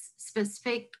this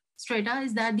specific strata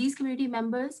is that these community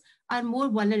members are more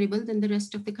vulnerable than the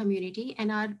rest of the community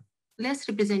and are less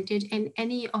represented in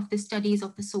any of the studies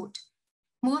of the sort.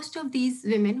 Most of these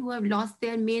women who have lost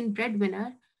their main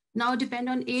breadwinner now depend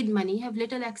on aid money, have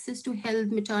little access to health,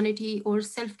 maternity, or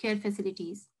self-care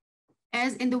facilities.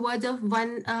 As in the words of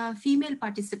one female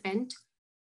participant,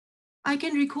 I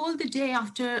can recall the day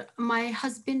after my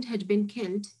husband had been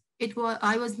killed.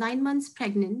 I was 9 months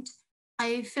pregnant.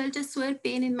 I felt a sore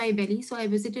pain in my belly, so I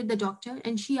visited the doctor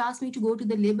and she asked me to go to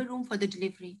the labor room for the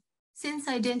delivery. Since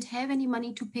I didn't have any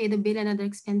money to pay the bill and other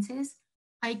expenses,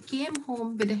 I came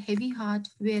home with a heavy heart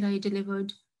where I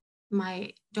delivered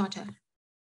my daughter.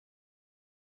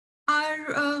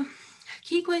 Our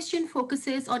key question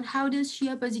focuses on how does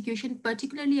Shia persecution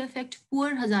particularly affect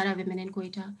poor Hazara women in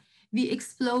Quetta. We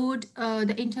explored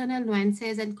the internal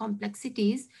nuances and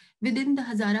complexities within the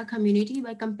Hazara community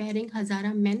by comparing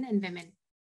Hazara men and women.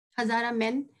 Hazara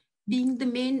men, being the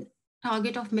main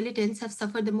target of militants, have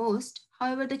suffered the most.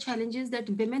 However, the challenges that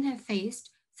women have faced,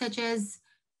 such as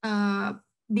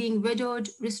being widowed,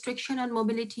 restriction on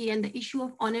mobility, and the issue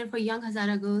of honor for young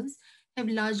Hazara girls have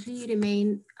largely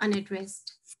remained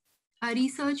unaddressed. Our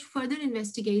research further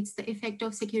investigates the effect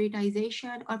of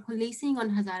securitization or policing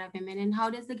on Hazara women and how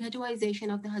does the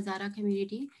ghettoization of the Hazara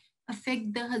community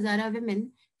affect the Hazara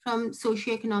women from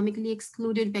socioeconomically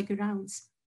excluded backgrounds.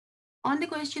 On the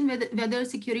question whether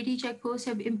security checkposts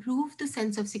have improved the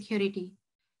sense of security,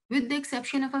 with the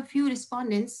exception of a few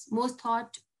respondents, most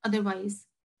thought otherwise.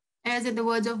 As in the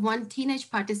words of one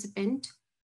teenage participant,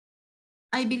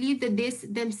 I believe that they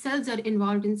themselves are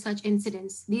involved in such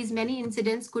incidents. These many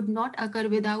incidents could not occur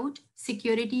without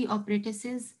security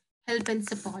operatives' help and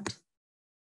support.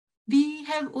 We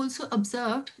have also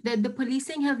observed that the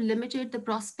policing have limited the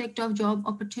prospect of job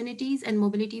opportunities and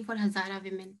mobility for Hazara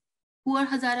women. Poor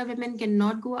Hazara women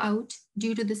cannot go out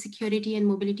due to the security and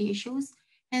mobility issues,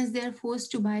 hence they are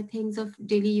forced to buy things of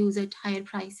daily use at higher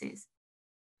prices.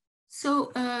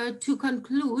 So to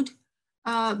conclude,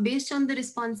 based on the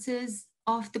responses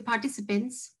of the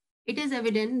participants, it is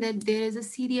evident that there is a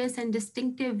serious and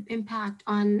distinctive impact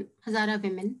on Hazara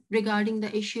women regarding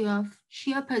the issue of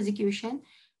Shia persecution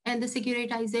and the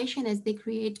securitization as they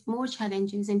create more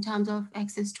challenges in terms of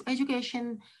access to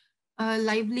education,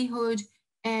 livelihood,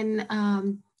 and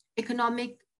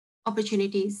economic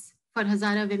opportunities for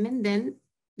Hazara women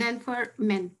than for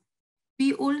men.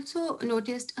 We also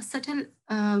noticed a subtle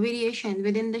variation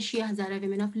within the Shia Hazara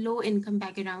women of low-income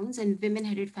backgrounds and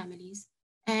women-headed families.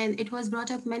 And it was brought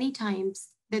up many times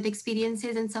that the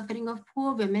experiences and suffering of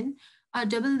poor women are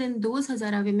double than those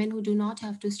Hazara women who do not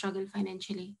have to struggle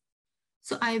financially.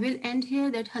 So I will end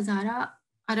here that Hazara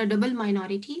are a double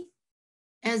minority,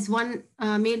 as one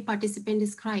male participant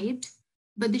described,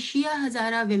 but the Shia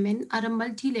Hazara women are a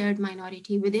multi-layered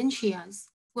minority within Shias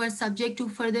who are subject to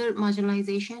further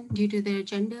marginalization due to their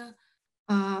gender,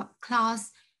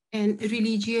 class, and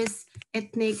religious,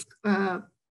 ethnic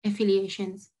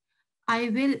affiliations. I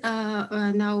will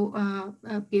now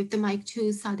give the mic to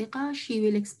Sadiqa. She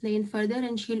will explain further,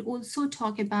 and she'll also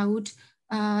talk about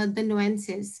the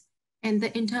nuances and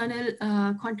the internal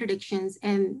contradictions.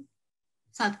 And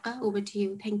Sadiqa, over to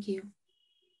you. Thank you.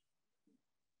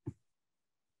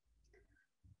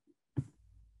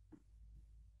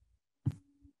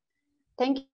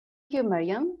 Thank you,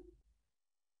 Maryam.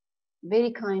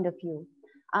 Very kind of you.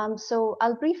 So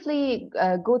I'll briefly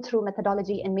go through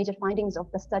methodology and major findings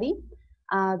of the study.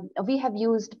 We have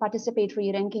used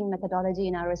participatory ranking methodology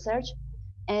in our research.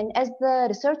 And as the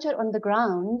researcher on the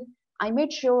ground, I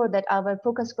made sure that our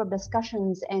focus group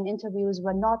discussions and interviews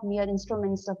were not mere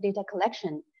instruments of data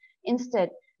collection. Instead,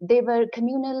 they were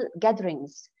communal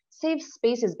gatherings, safe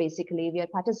spaces basically, where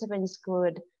participants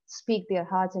could speak their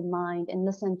hearts and mind and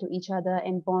listen to each other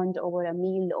and bond over a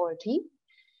meal or tea.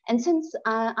 And since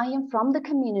I am from the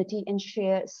community and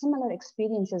share similar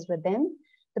experiences with them,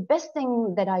 the best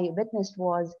thing that I witnessed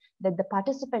was that the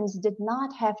participants did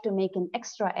not have to make an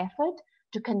extra effort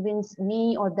to convince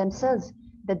me or themselves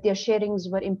that their sharings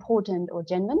were important or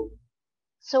genuine.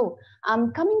 So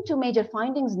coming to major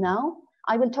findings now,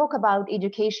 I will talk about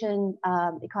education,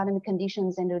 economic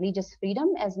conditions, and religious freedom,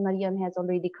 as Maryam has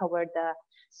already covered the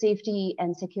safety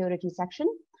and security section.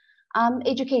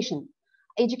 Education.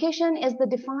 Education is the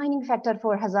defining factor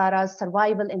for Hazara's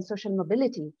survival and social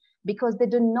mobility because they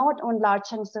do not own large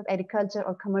chunks of agriculture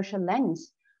or commercial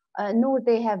lands, nor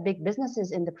they have big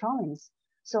businesses in the province.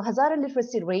 So Hazara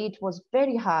literacy rate was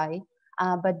very high,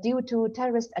 but due to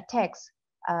terrorist attacks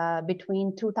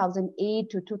between 2008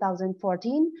 to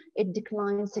 2014, it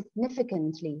declined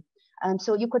significantly.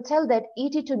 So you could tell that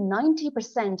 80 to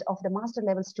 90% of the master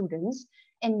level students,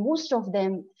 and most of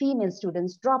them female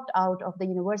students, dropped out of the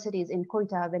universities in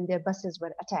Quetta when their buses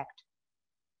were attacked.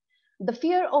 The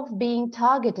fear of being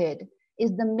targeted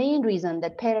is the main reason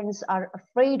that parents are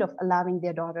afraid of allowing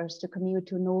their daughters to commute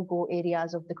to no-go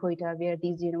areas of the Quetta where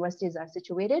these universities are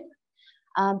situated.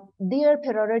 Their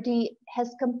priority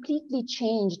has completely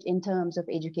changed in terms of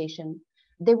education.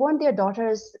 They want their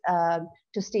daughters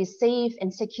to stay safe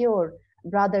and secure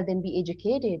rather than be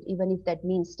educated, even if that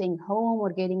means staying home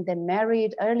or getting them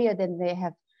married earlier than they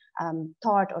have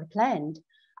thought or planned.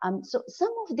 So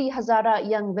some of the Hazara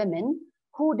young women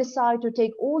who decide to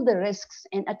take all the risks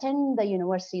and attend the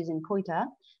universities in Quetta,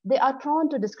 they are prone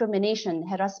to discrimination,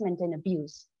 harassment, and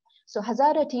abuse. So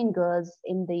Hazara teen girls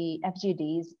in the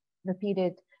FGDs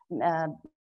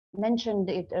mentioned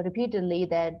it repeatedly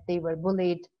that they were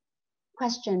bullied,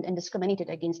 questioned, and discriminated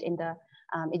against in the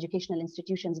educational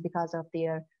institutions because of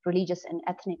their religious and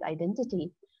ethnic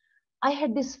identity. I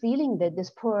had this feeling that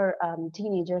these poor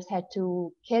teenagers had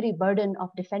to carry burden of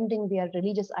defending their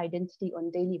religious identity on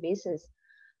a daily basis.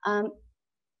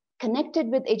 Connected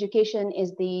with education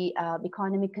is the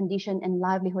economic condition and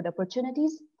livelihood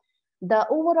opportunities. The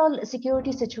overall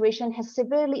security situation has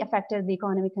severely affected the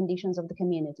economic conditions of the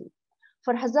community.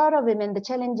 For Hazara women, the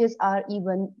challenges are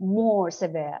even more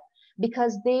severe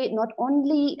because they not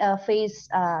only face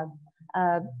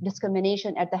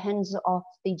discrimination at the hands of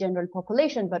the general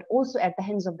population, but also at the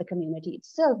hands of the community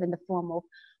itself in the form of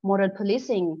moral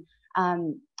policing.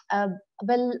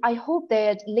 Well, I hope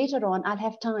that later on I'll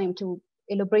have time to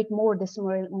elaborate more this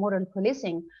moral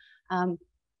policing.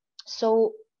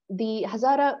 So the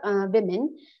Hazara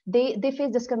women, they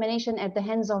face discrimination at the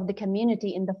hands of the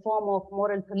community in the form of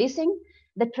moral policing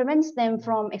that prevents them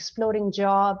from exploring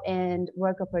job and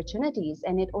work opportunities.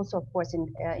 And it also, of course,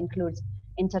 includes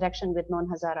interaction with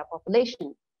non-Hazara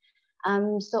population.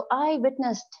 So I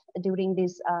witnessed during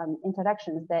these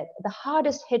interactions that the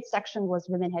hardest hit section was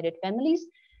women-headed families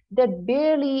that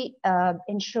barely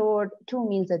ensured 2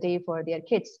 meals a day for their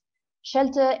kids.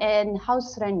 Shelter and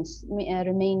house rents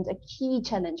remained a key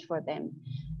challenge for them.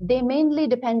 They mainly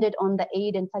depended on the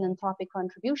aid and philanthropic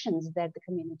contributions that the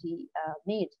community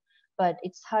made, but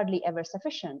it's hardly ever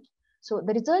sufficient. So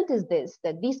the result is this,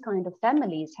 that these kind of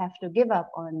families have to give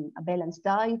up on a balanced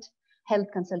diet, health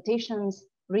consultations,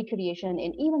 recreation,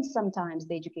 and even sometimes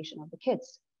the education of the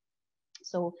kids.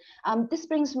 So this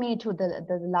brings me to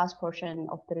the last portion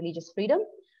of the religious freedom.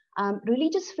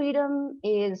 Religious freedom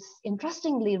is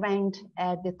interestingly ranked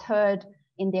at the 3rd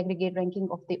in the aggregate ranking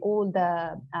of all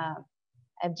the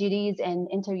FGDs and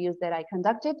interviews that I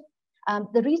conducted.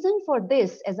 The reason for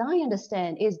this, as I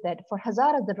understand, is that for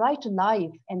Hazara, the right to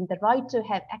life and the right to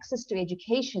have access to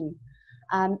education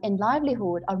and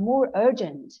livelihood are more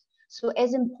urgent. So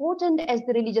as important as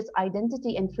the religious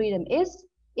identity and freedom is,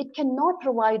 it cannot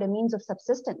provide a means of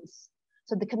subsistence.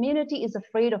 So the community is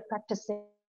afraid of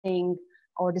practicing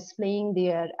or displaying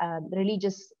their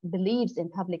religious beliefs in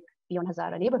public beyond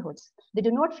Hazara neighborhoods. They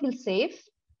do not feel safe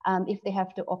if they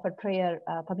have to offer prayer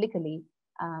publicly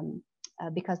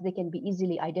because they can be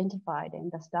easily identified and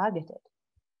thus targeted.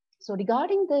 So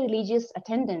regarding the religious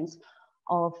attendance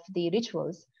of the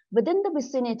rituals, within the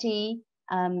vicinity,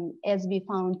 as we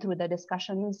found through the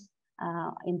discussions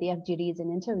in the FGDs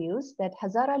and interviews, that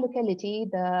Hazara locality,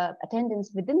 the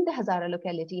attendance within the Hazara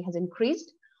locality has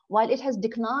increased, while it has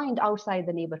declined outside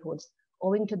the neighborhoods,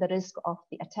 owing to the risk of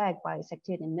the attack by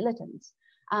sectarian militants.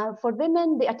 For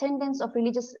women, the attendance of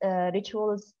religious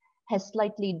rituals has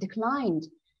slightly declined.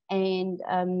 And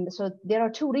so there are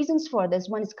 2 reasons for this.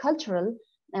 One is cultural,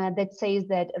 that says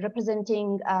that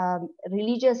representing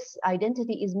religious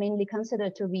identity is mainly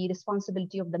considered to be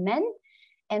responsibility of the men.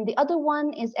 And the other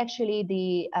one is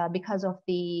actually because of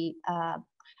the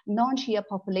non-Shia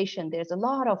population. There's a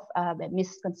lot of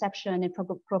misconception and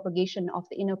propagation of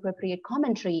the inappropriate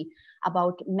commentary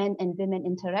about men and women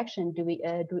interaction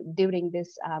during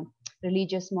this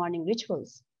religious morning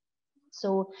rituals.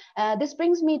 So this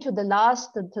brings me to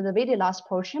the very last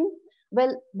portion.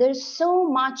 Well, there's so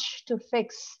much to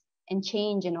fix and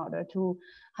change in order to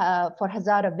for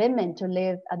Hazara women to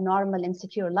live a normal and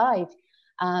secure life.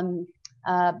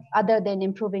 Other than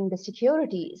improving the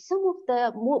security, some of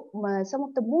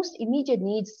the most immediate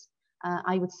needs,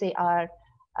 I would say, are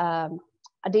a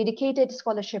dedicated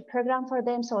scholarship program for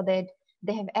them, so that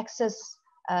they have access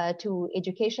to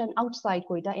education outside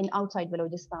Quetta and outside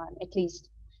Balochistan, at least.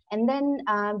 And then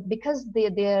because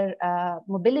their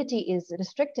mobility is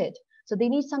restricted, so they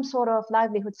need some sort of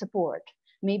livelihood support,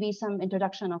 maybe some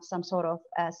introduction of some sort of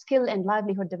skill and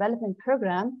livelihood development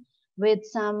program with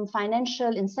some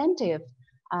financial incentive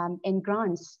and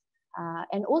grants.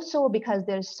 And also because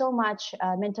there's so much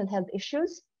mental health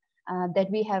issues that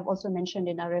we have also mentioned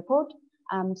in our report.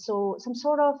 So some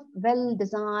sort of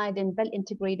well-designed and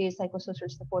well-integrated psychosocial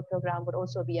support program would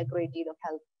also be a great deal of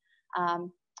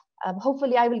help.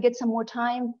 Hopefully I will get some more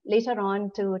time later on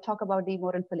to talk about the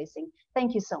moral policing.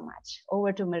 Thank you so much.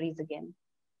 Over to Mariz again.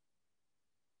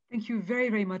 Thank you very,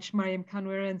 very much, Maryam,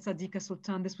 Kanwer, and Sadiqa,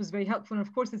 Sultan. This was very helpful. And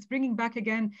of course, it's bringing back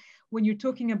again, when you're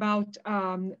talking about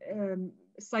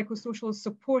psychosocial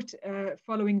support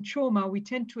following trauma, we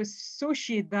tend to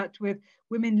associate that with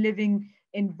women living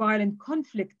in violent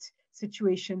conflict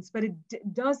situations, but it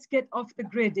does get off the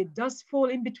grid. It does fall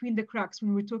in between the cracks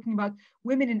when we're talking about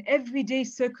women in everyday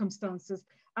circumstances,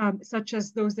 such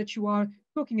as those that you are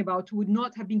talking about, who would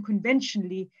not have been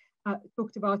conventionally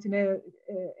talked about in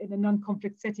a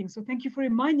non-conflict setting. So thank you for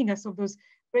reminding us of those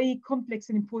very complex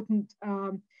and important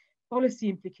policy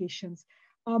implications.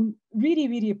 Really,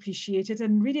 really appreciate it,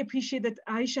 and really appreciate that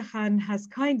Ayesha Khan has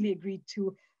kindly agreed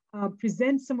to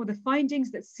present some of the findings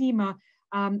that SEMA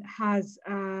has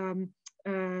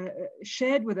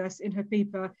shared with us in her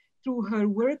paper through her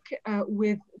work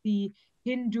with the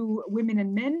Hindu women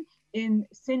and men in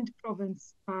Sindh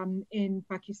province in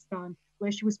Pakistan,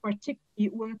 where she was particularly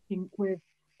working with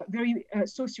very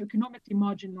socioeconomically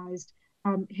marginalized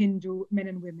Hindu men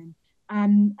and women.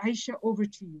 Ayesha, over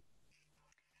to you.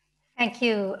 Thank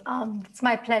you. It's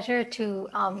my pleasure to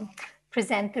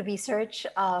present the research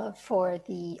for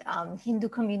the Hindu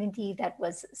community that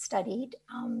was studied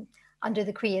under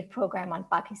the CREID program on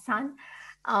Pakistan.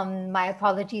 My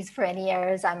apologies for any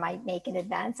errors I might make in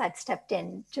advance. I'd stepped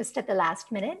in just at the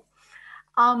last minute.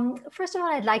 First of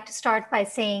all, I'd like to start by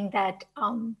saying that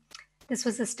this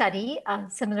was a study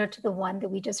similar to the one that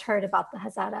we just heard about the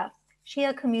Hazara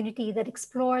Shia community that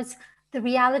explores the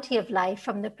reality of life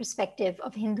from the perspective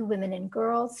of Hindu women and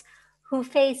girls who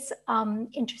face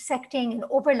intersecting and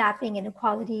overlapping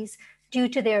inequalities due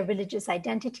to their religious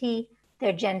identity,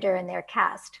 their gender, and their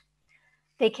caste.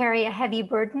 They carry a heavy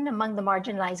burden among the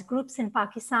marginalized groups in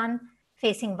Pakistan,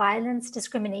 facing violence,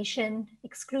 discrimination,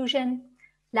 exclusion,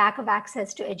 lack of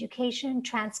access to education,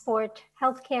 transport,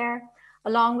 healthcare,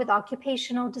 along with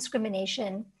occupational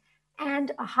discrimination,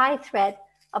 and a high threat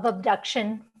of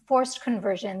abduction, forced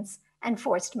conversions, and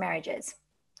forced marriages.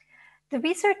 The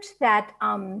research that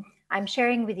I'm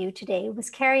sharing with you today was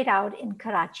carried out in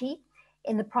Karachi,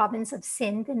 in the province of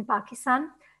Sindh in Pakistan,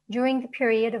 during the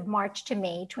period of March to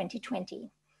May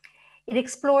 2020. It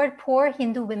explored poor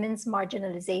Hindu women's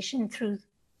marginalization through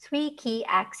three key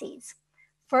axes.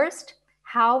 First,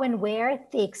 how and where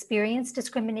they experience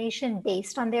discrimination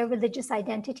based on their religious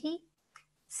identity.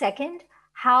 Second,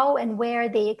 how and where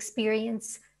they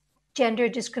experience gender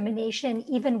discrimination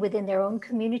even within their own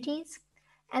communities.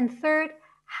 And third,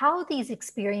 how these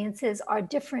experiences are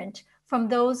different from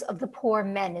those of the poor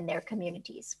men in their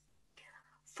communities.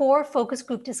 4 focus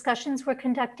group discussions were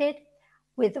conducted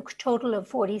with a total of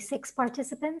 46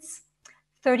 participants.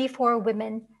 34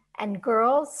 women and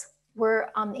girls were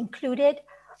included,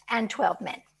 and 12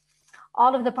 men.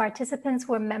 All of the participants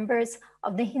were members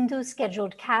of the Hindu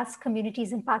scheduled caste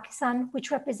communities in Pakistan, which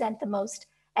represent the most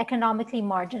economically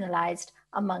marginalized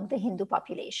among the Hindu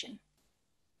population.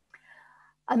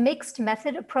 A mixed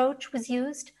method approach was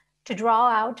used to draw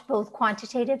out both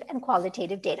quantitative and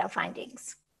qualitative data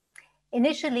findings.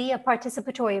 Initially, a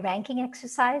participatory ranking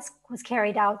exercise was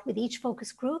carried out with each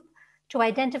focus group to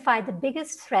identify the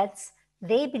biggest threats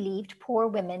they believed poor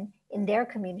women in their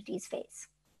communities face.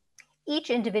 Each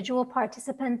individual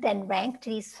participant then ranked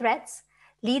these threats,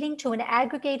 leading to an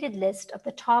aggregated list of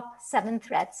the top 7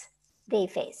 threats they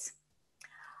face.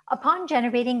 Upon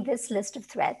generating this list of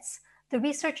threats, the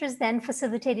researchers then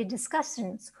facilitated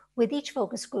discussions with each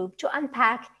focus group to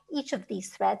unpack each of these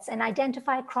threats and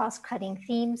identify cross-cutting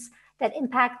themes that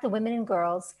impact the women and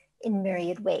girls in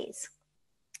myriad ways.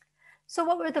 So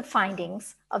what were the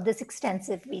findings of this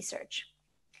extensive research?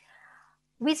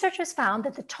 Researchers found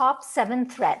that the top 7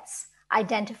 threats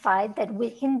identified that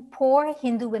poor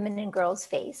Hindu women and girls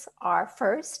face are: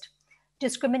 first,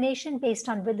 discrimination based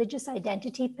on religious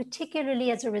identity,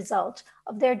 particularly as a result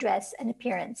of their dress and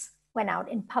appearance when out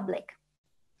in public.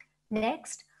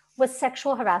 Next was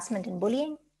sexual harassment and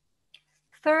bullying.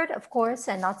 Third, of course,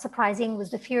 and not surprising,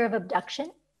 was the fear of abduction.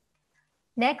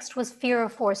 Next was fear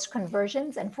of forced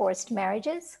conversions and forced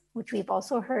marriages, which we've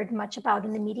also heard much about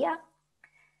in the media.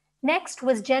 Next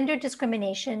was gender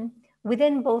discrimination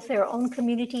within both their own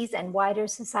communities and wider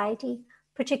society,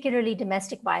 particularly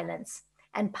domestic violence,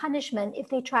 and punishment if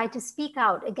they try to speak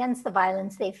out against the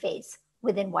violence they face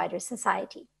within wider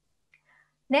society.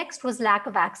 Next was lack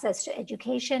of access to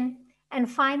education. And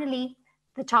finally,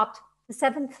 the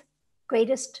 7th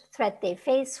greatest threat they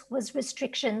face was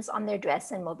restrictions on their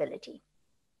dress and mobility.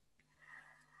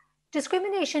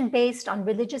 Discrimination based on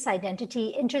religious identity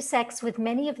intersects with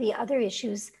many of the other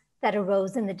issues that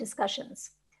arose in the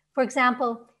discussions. For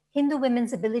example, Hindu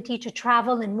women's ability to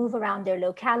travel and move around their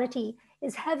locality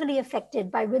is heavily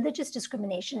affected by religious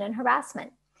discrimination and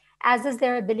harassment, as is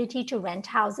their ability to rent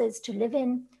houses to live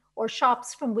in or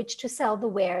shops from which to sell the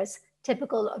wares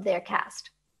typical of their caste.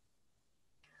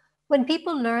 When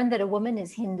people learn that a woman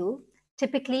is Hindu,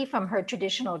 typically from her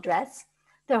traditional dress,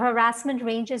 the harassment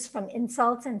ranges from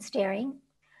insults and staring,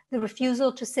 the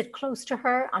refusal to sit close to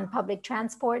her on public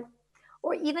transport,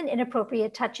 or even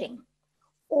inappropriate touching,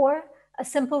 or a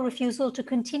simple refusal to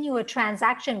continue a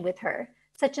transaction with her,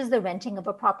 such as the renting of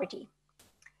a property.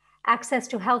 Access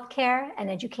to healthcare and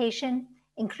education,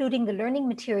 including the learning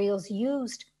materials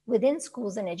used within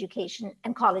schools and education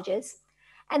and colleges,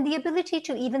 and the ability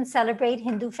to even celebrate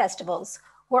Hindu festivals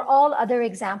were all other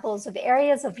examples of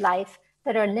areas of life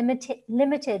that are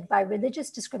limited by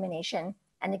religious discrimination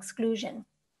and exclusion.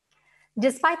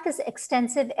 Despite this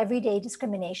extensive everyday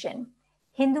discrimination,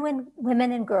 Hindu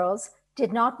women and girls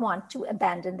did not want to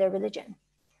abandon their religion.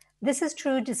 This is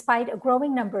true despite a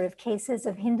growing number of cases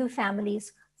of Hindu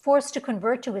families forced to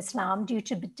convert to Islam due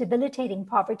to debilitating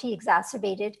poverty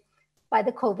exacerbated by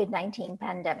the COVID-19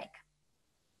 pandemic.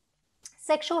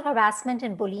 Sexual harassment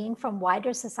and bullying from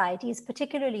wider society is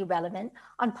particularly relevant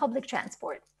on public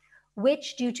transport,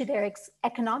 which, due to their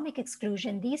economic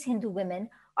exclusion, these Hindu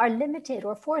women are limited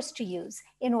or forced to use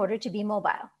in order to be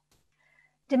mobile.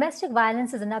 Domestic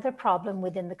violence is another problem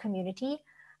within the community,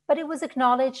 but it was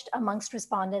acknowledged amongst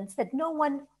respondents that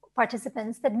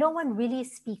participants that no one really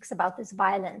speaks about this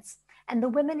violence, and the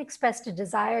women expressed a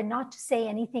desire not to say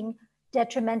anything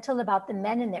detrimental about the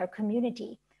men in their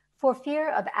community for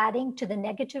fear of adding to the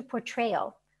negative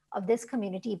portrayal of this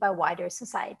community by wider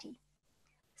society.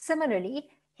 Similarly,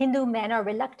 Hindu men are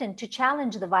reluctant to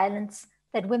challenge the violence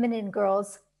that women and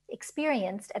girls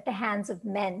experienced at the hands of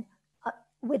men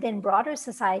within broader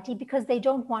society because they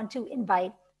don't want to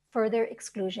invite further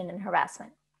exclusion and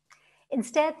harassment.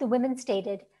 Instead, the women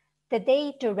stated that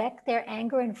they direct their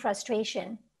anger and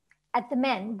frustration at the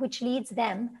men, which leads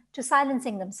them to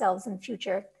silencing themselves in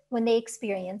future when they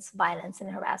experience violence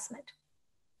and harassment.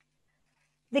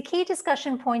 The key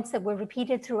discussion points that were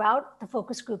repeated throughout the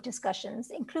focus group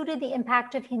discussions included the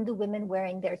impact of Hindu women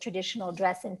wearing their traditional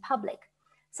dress in public,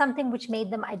 something which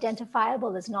made them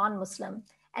identifiable as non-Muslim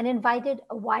and invited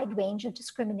a wide range of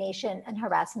discrimination and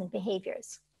harassment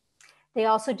behaviors. They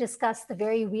also discussed the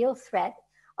very real threat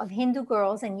of Hindu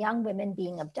girls and young women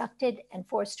being abducted and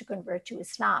forced to convert to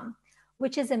Islam,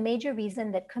 which is a major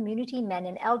reason that community men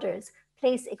and elders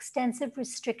place extensive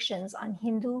restrictions on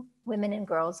Hindu women and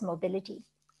girls' mobility.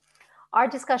 Our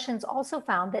discussions also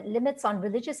found that limits on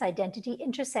religious identity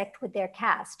intersect with their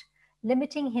caste,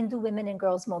 limiting Hindu women and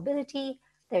girls' mobility,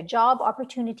 their job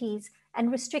opportunities,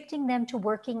 and restricting them to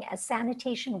working as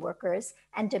sanitation workers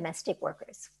and domestic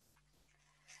workers.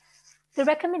 The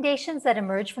recommendations that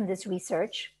emerged from this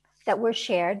research that were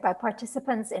shared by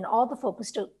participants in all the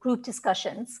focus group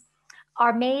discussions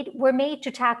were made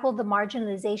to tackle the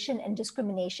marginalization and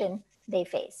discrimination they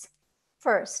face.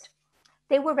 First,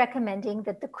 they were recommending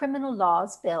that the criminal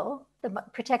laws bill, the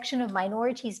Protection of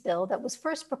Minorities bill that was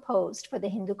first proposed for the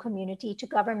Hindu community to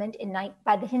government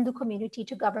by the Hindu community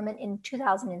to government in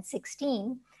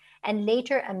 2016 and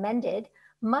later amended,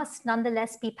 must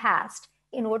nonetheless be passed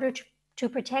in order to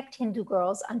protect Hindu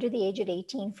girls under the age of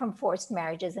 18 from forced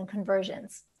marriages and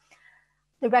conversions.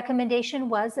 The recommendation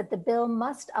was that the bill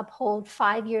must uphold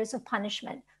 5 years of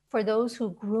punishment for those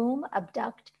who groom,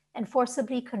 abduct, and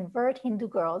forcibly convert Hindu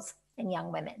girls and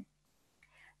young women.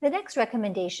 The next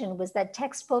recommendation was that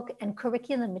textbook and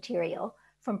curriculum material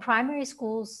from primary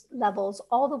schools levels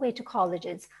all the way to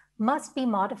colleges must be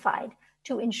modified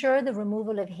to ensure the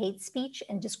removal of hate speech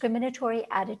and discriminatory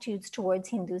attitudes towards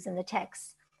Hindus in the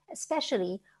texts,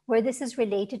 especially where this is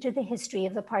related to the history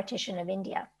of the partition of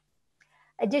India.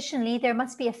 Additionally, there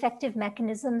must be effective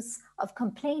mechanisms of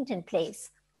complaint in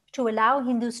place to allow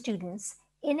Hindu students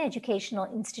in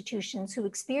educational institutions who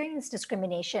experience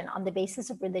discrimination on the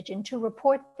basis of religion to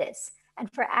report this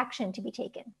and for action to be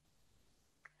taken.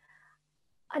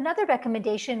 Another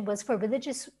recommendation was for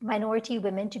religious minority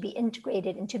women to be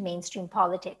integrated into mainstream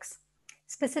politics.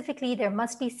 Specifically, there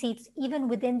must be seats even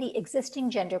within the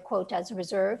existing gender quotas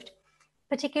reserved,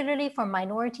 particularly for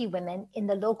minority women in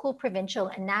the local, provincial,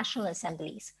 and national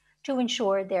assemblies to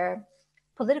ensure their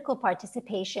political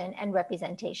participation and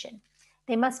representation.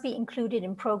 They must be included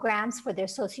in programs for their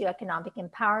socioeconomic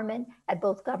empowerment at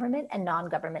both government and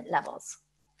non-government levels.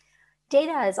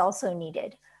 Data is also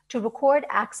needed to record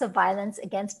acts of violence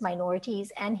against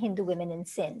minorities and Hindu women in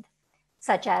Sindh,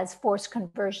 such as forced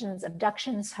conversions,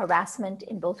 abductions, harassment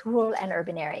in both rural and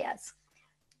urban areas.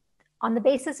 On the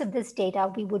basis of this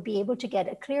data, we would be able to get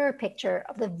a clearer picture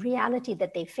of the reality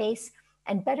that they face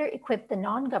and better equip the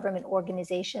non-government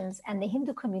organizations and the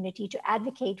Hindu community to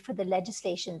advocate for the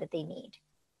legislation that they need.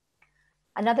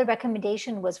 Another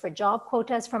recommendation was for job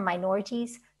quotas for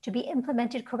minorities to be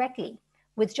implemented correctly,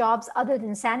 with jobs other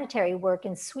than sanitary work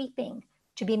and sweeping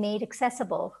to be made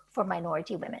accessible for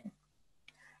minority women.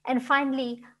 And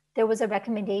finally, there was a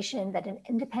recommendation that an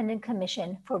independent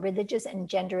commission for religious and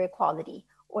gender equality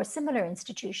or similar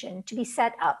institution to be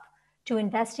set up to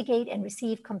investigate and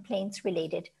receive complaints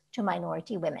related to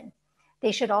minority women.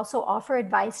 They should also offer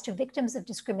advice to victims of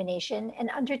discrimination and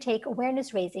undertake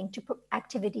awareness raising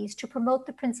activities to promote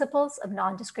the principles of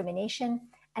non-discrimination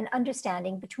and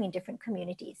understanding between different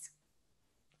communities.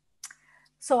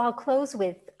 So I'll close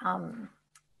with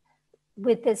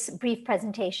this brief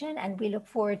presentation, and we look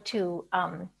forward to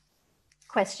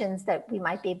questions that we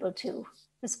might be able to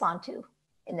respond to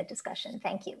in the discussion.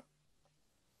 Thank you.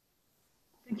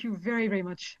 Thank you very, very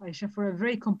much, Ayesha, for a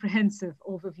very comprehensive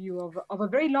overview of a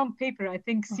very long paper. I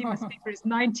think Seema's paper is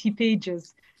 90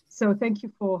 pages. So thank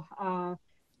you for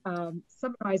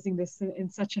summarizing this in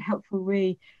such a helpful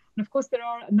way. And of course, there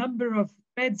are a number of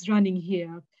threads running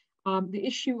here. the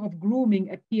issue of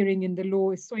grooming appearing in the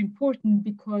law is so important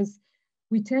because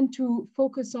we tend to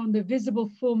focus on the visible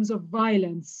forms of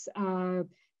violence,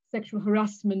 sexual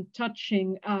harassment,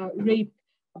 touching, rape,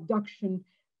 abduction.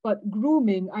 But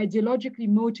grooming, ideologically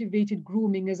motivated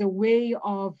grooming, is a way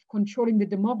of controlling the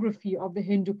demography of the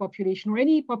Hindu population or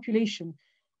any population.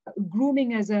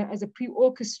 Grooming as a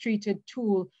pre-orchestrated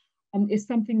tool is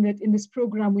something that in this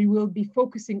program we will be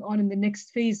focusing on in the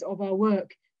next phase of our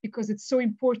work, because it's so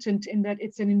important in that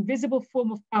it's an invisible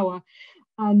form of power.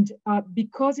 And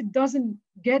because it doesn't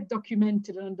get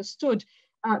documented and understood,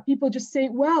 people just say,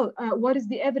 well, what is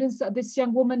the evidence that this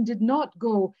young woman did not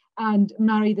go and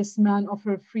marry this man of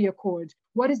her free accord?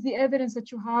 What is the evidence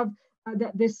that you have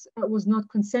that this was not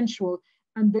consensual?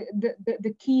 And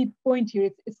the key point here,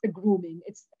 it's the grooming.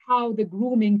 It's how the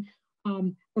grooming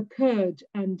occurred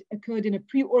in a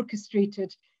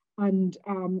pre-orchestrated and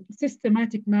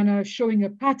systematic manner, showing a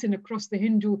pattern across the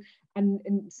Hindu and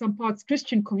in some parts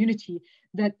Christian community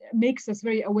that makes us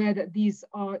very aware that these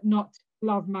are not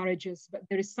love marriages, but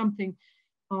there is something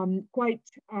quite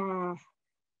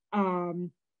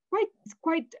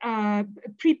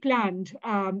pre-planned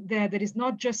there that is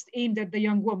not just aimed at the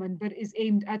young woman, but is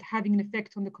aimed at having an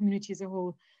effect on the community as a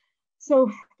whole. So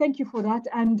thank you for that.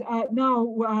 And now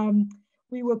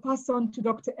we will pass on to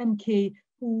Dr. MK,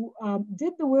 who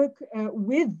did the work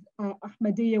with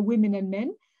Ahmadiyya women and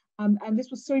men. And this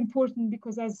was so important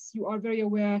because, as you are very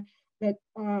aware, that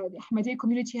the Ahmadiyya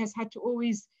community has had to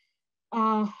always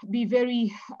be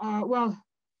very,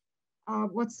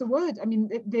 what's the word? I mean,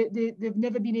 they've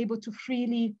never been able to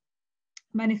freely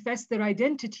manifest their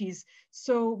identities.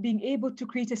 So being able to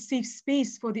create a safe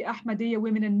space for the Ahmadiyya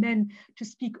women and men to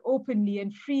speak openly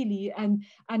and freely, and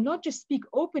not just speak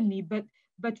openly, but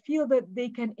feel that they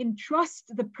can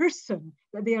entrust the person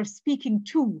that they are speaking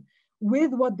to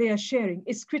with what they are sharing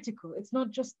is critical. It's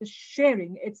not just the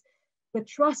sharing, it's the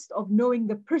trust of knowing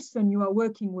the person you are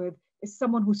working with is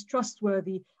someone who's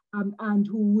trustworthy and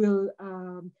who will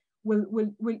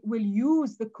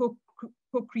use the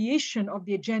co-creation of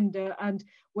the agenda and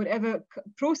whatever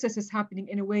process is happening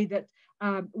in a way that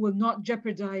will not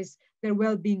jeopardize their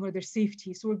well-being or their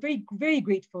safety. So we're very, very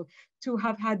grateful to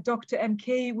have had Dr.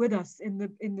 MK with us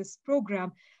in this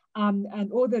program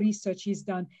and all the research he's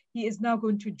done. He is now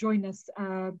going to join us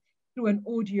through an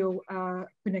audio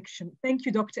connection. Thank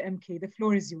you, Dr. MK. The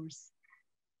floor is yours.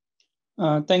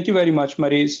 Thank you very much,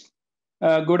 Mariz.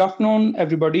 Good afternoon,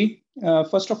 everybody.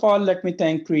 First of all, let me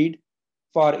thank CREID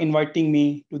for inviting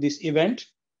me to this event.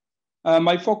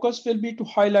 My focus will be to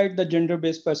highlight the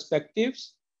gender-based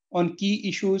perspectives on key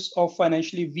issues of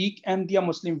financially weak Ahmadiyya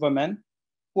Muslim women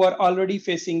who are already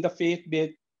facing the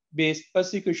faith-based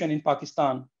persecution in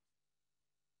Pakistan.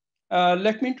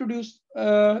 Let me introduce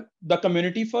the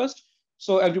community first,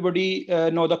 so everybody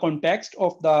know the context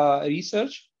of the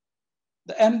research.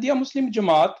 The Ahmadiyya Muslim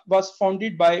Jamaat was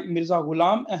founded by Mirza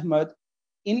Ghulam Ahmad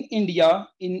in India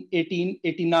in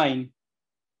 1889.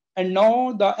 And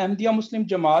now the Ahmadiyya Muslim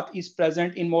Jamaat is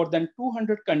present in more than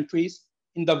 200 countries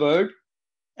in the world.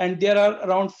 And there are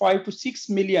around 5 to 6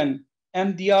 million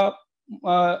Ahmadiyya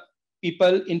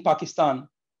people in Pakistan.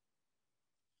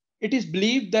 It is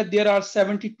believed that there are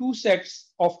 72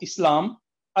 sects of Islam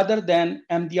other than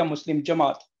Ahmadiyya Muslim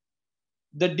Jamaat.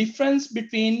 The difference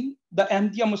between the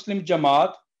Ahmadiyya Muslim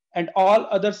Jamaat and all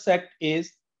other sects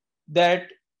is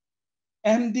that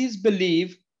Ahmadis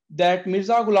believe that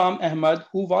Mirza Ghulam Ahmad,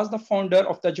 who was the founder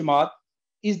of the Jamaat,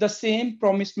 is the same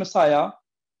promised Messiah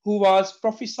who was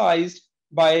prophesied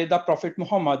by the Prophet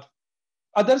Muhammad.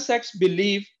 Other sects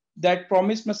believe that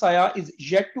promised Messiah is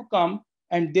yet to come,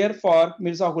 and therefore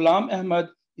Mirza Ghulam Ahmad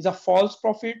is a false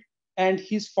prophet and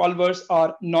his followers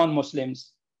are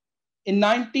non-Muslims. In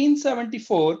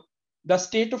 1974, the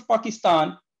state of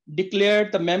Pakistan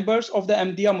declared the members of the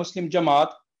Ahmadiyya Muslim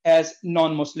Jamaat as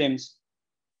non-Muslims.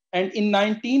 And in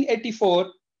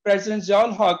 1984, President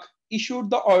Ziaul Haq issued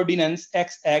the Ordinance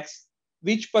XX,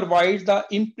 which provides the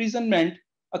imprisonment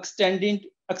extending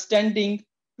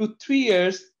to 3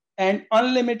 years and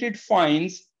unlimited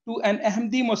fines to an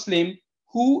Ahmadi Muslim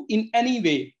who in any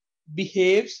way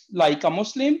behaves like a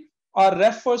Muslim or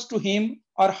refers to him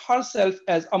or herself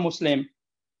as a Muslim.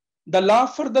 The law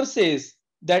further says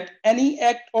that any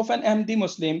act of an Ahmadi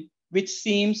Muslim which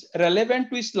seems relevant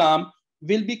to Islam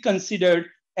will be considered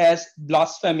as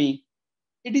blasphemy.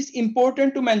 It is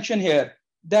important to mention here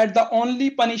that the only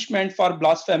punishment for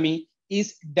blasphemy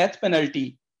is death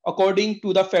penalty, according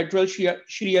to the Federal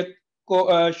Sharia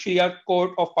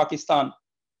Code of Pakistan.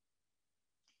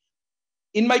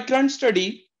 In my current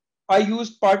study, I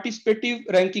used participative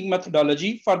ranking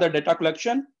methodology for the data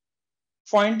collection.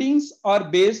 Findings are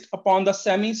based upon the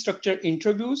semi-structured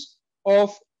interviews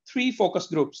of 3 focus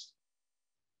groups,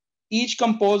 each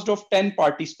composed of 10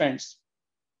 participants.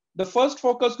 The first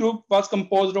focus group was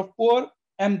composed of poor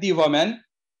Ahmadi women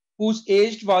whose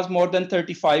age was more than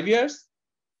 35 years.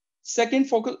 Second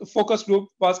focus group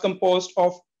was composed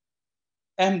of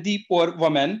Ahmadi poor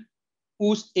women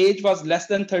whose age was less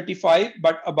than 35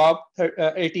 but above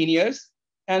 18 years.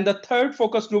 And the third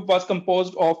focus group was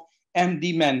composed of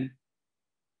Ahmadi men.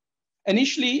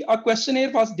 Initially, a questionnaire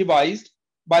was devised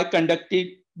by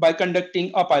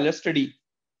conducting a pilot study.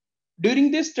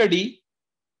 During this study,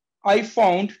 I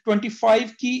found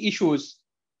 25 key issues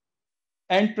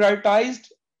and prioritized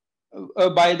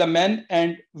by the men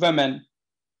and women.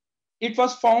 It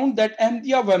was found that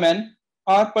Ahmadiyya women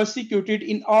are persecuted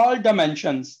in all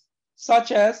dimensions,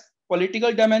 such as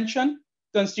political dimension,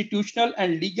 constitutional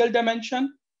and legal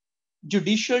dimension,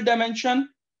 judicial dimension,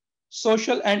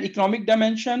 social and economic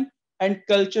dimension, and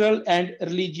cultural and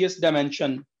religious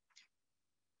dimension.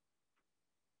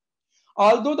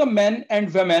 Although the men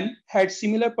and women had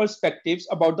similar perspectives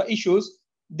about the issues,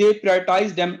 they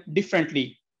prioritized them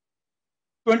differently.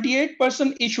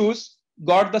 28% issues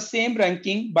got the same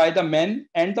ranking by the men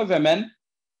and the women.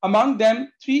 Among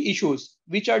them, 3 issues,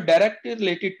 which are directly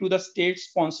related to the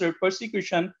state-sponsored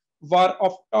persecution, were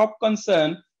of top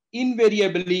concern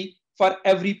invariably for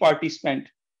every participant.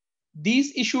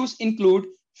 These issues include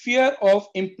fear of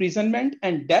imprisonment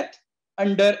and death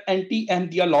under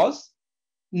anti-Ahmadiyya laws,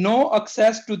 no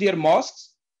access to their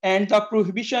mosques, and the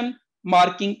prohibition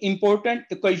marking important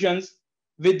occasions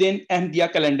within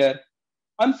Ahmadiyya calendar.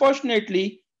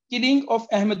 Unfortunately, killing of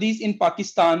Ahmadis in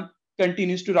Pakistan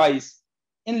continues to rise.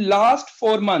 In last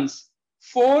 4 months,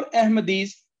 4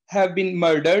 Ahmadis have been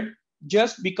murdered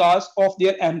just because of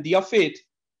their Ahmadiyya faith.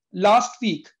 Last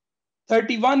week,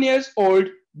 31 years old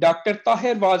Dr.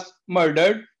 Tahir was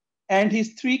murdered and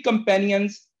his 3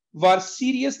 companions were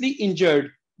seriously injured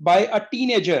by a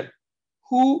teenager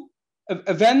who,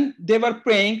 when they were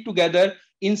praying together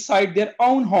inside their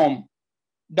own home.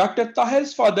 Dr.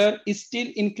 Tahir's father is still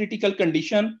in critical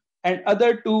condition and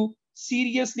other 2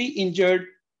 seriously injured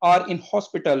are in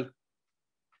hospital.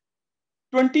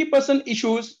 20%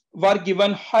 issues were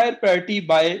given higher priority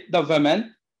by the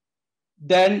women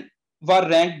than were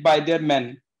ranked by their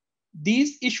men.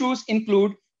 These issues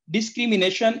include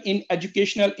discrimination in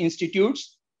educational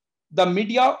institutes, the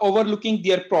media overlooking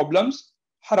their problems,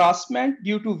 harassment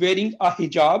due to wearing a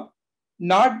hijab,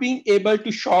 not being able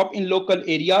to shop in local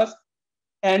areas,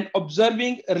 and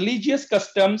observing religious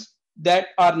customs that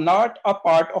are not a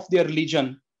part of their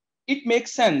religion. It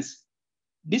makes sense.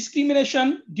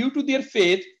 Discrimination due to their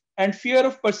faith and fear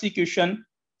of persecution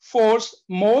force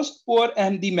most poor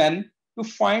Ahmadi men to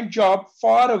find job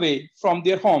far away from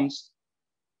their homes,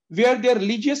 where their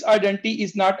religious identity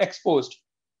is not exposed.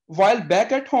 While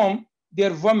back at home,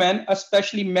 their women,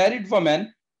 especially married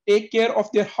women, take care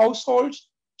of their households,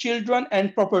 children,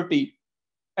 and property.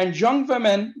 And young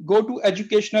women go to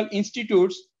educational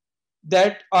institutes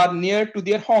that are near to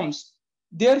their homes.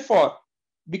 Therefore,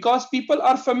 because people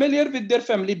are familiar with their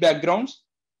family backgrounds,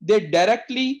 they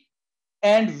directly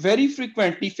and very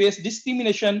frequently face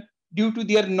discrimination due to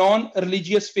their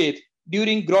non-religious faith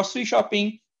during grocery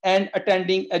shopping and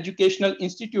attending educational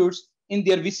institutes in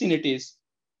their vicinities.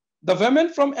 The women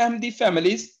from Ahmadi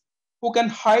families who can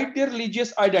hide their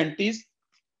religious identities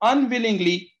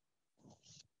unwillingly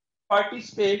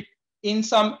participate in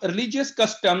some religious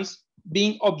customs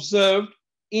being observed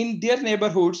in their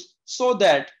neighborhoods so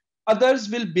that others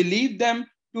will believe them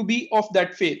to be of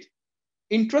that faith.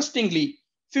 Interestingly,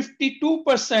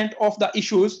 52% of the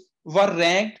issues were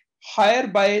ranked higher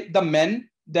by the men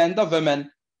than the women.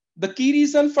 The key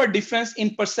reason for difference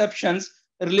in perceptions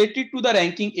related to the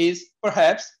ranking is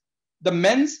perhaps the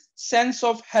men's sense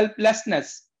of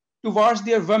helplessness towards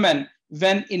their women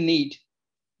when in need.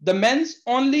 The men's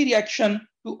only reaction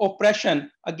to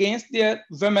oppression against their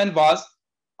women was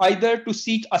either to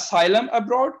seek asylum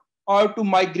abroad or to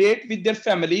migrate with their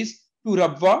families to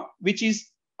Rabwa, which is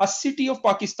a city of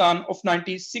Pakistan of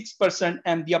 96%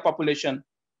 Ahmadiyya population.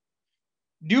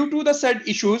 Due to the said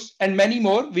issues and many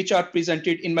more, which are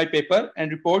presented in my paper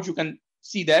and report, you can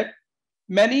see that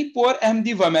many poor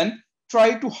Ahmadi women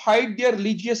try to hide their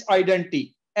religious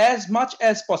identity as much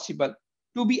as possible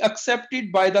to be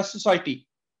accepted by the society.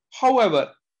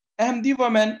 However, Ahmadi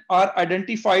women are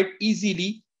identified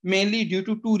easily mainly due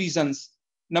to 2 reasons.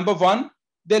 Number 1,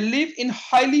 they live in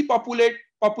highly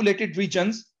populated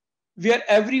regions where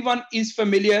everyone is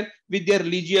familiar with their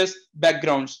religious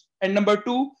backgrounds. And number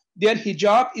 2, their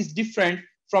hijab is different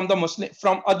from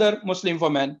other Muslim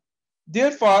women.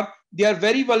 Therefore, they are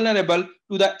very vulnerable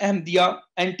to the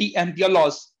anti-Ahmadiyya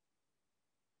laws.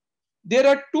 There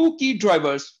are two key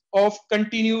drivers of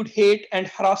continued hate and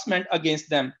harassment against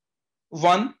them.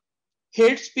 One,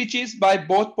 hate speeches by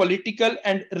both political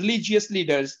and religious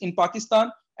leaders in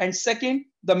Pakistan. And second,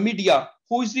 the media,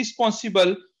 who is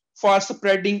responsible for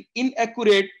spreading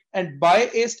inaccurate and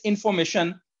biased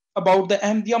information about the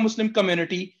Ahmadiyya Muslim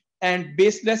community and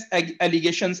baseless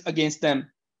allegations against them.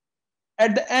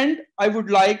 At the end, I would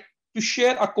like to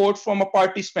share a quote from a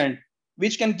participant,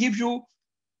 which can give you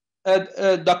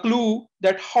the clue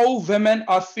that how women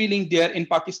are feeling there in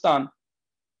Pakistan.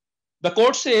 The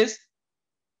quote says,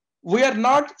 "We are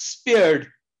not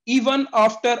spared even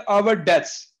after our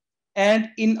deaths and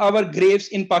in our graves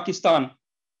in Pakistan.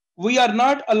 We are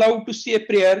not allowed to say a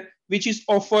prayer which is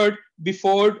offered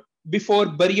before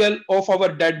burial of our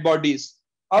dead bodies.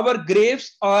 Our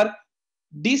graves are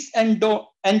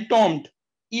disentombed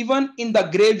even in the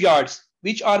graveyards,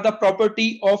 which are the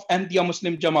property of Ahmadiyya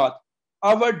Muslim Jamaat.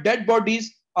 Our dead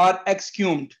bodies are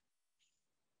exhumed."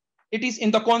 It is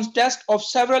in the context of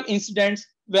several incidents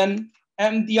when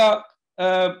Ahmadiyya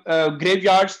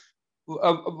graveyards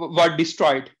were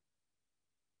destroyed.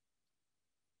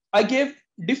 I gave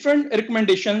different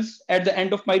recommendations at the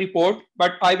end of my report,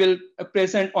 but I will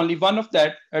present only one of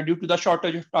that due to the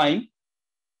shortage of time.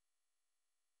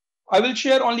 I will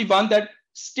share only one, that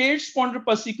state-sponsored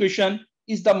persecution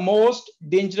is the most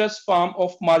dangerous form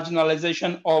of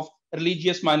marginalization of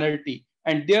religious minority,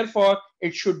 and therefore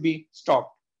it should be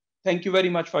stopped. Thank you very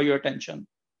much for your attention.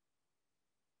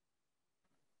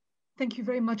 Thank you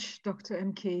very much, Dr.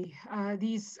 MK. I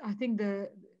think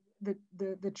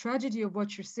the tragedy of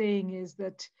what you're saying is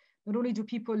that not only do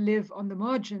people live on the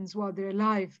margins while they're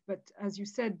alive, but as you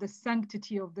said, the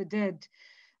sanctity of the dead,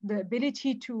 the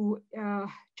ability to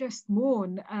just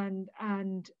mourn and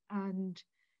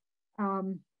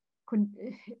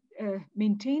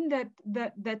maintain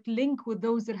that link with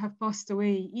those that have passed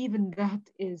away, even that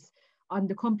is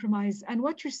under compromise. And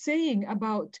what you're saying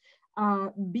about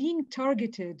being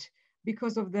targeted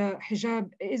because of the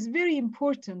hijab is very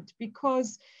important,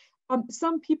 because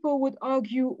some people would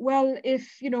argue, well,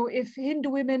 if Hindu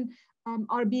women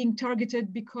are being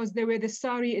targeted because they wear the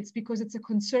sari, it's because it's a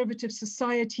conservative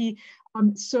society,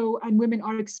 and women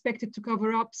are expected to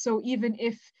cover up. So even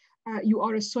if you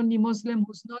are a Sunni Muslim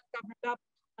who's not covered up,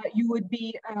 you would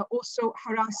be also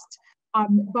harassed.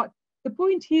 But the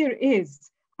point here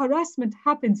is harassment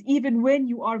happens even when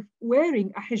you are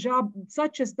wearing a hijab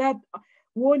such as that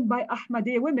worn by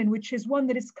Ahmadiyya women, which is one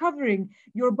that is covering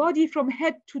your body from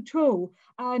head to toe,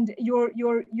 and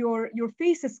your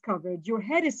face is covered, your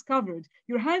head is covered,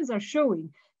 your hands are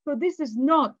showing. So this is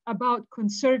not about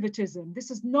conservatism. This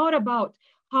is not about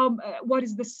what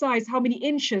is the size, how many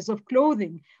inches of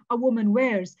clothing a woman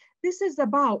wears. This is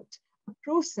about a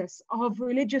process of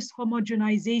religious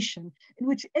homogenization in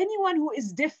which anyone who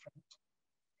is different,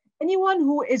 anyone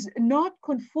who is not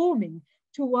conforming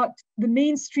to what the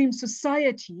mainstream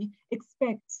society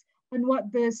expects and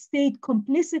what the state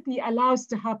complicitly allows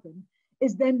to happen,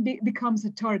 is then becomes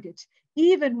a target,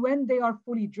 even when they are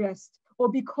fully dressed or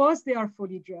because they are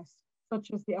fully dressed,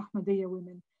 such as the Ahmadiyya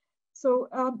women. So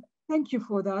thank you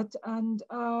for that. And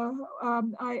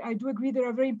I do agree there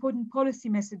are very important policy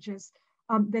messages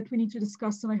that we need to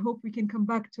discuss, and I hope we can come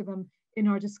back to them in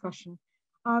our discussion.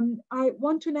 I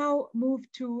want to now move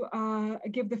to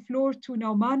give the floor to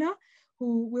Naumana,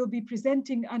 who will be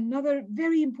presenting another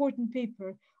very important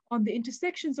paper on the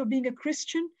intersections of being a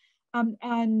Christian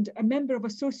and a member of a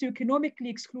socioeconomically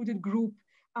excluded group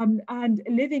and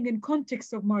living in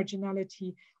contexts of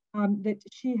marginality that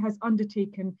she has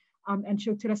undertaken, and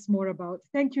she'll tell us more about.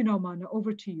 Thank you, Naumana.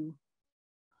 Over to you.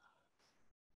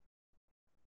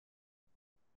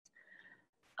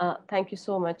 Thank you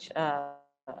so much,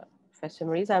 Professor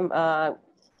Mariz.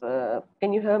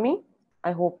 Can you hear me?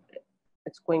 I hope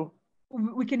it's going.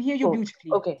 We can hear you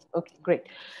beautifully. Okay, great.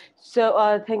 So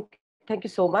thank you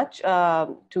so much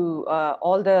to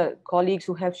all the colleagues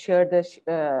who have shared this,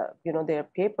 their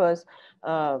papers,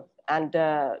 and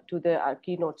to our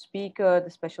keynote speaker,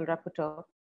 the special rapporteur,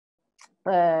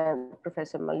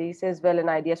 Professor Mariz, as well, and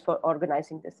ideas for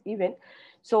organizing this event.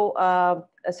 So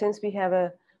since we have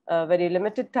a very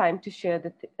limited time to share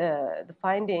the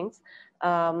findings,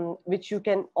 which you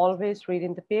can always read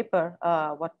in the paper,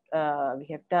 what we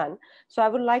have done. So I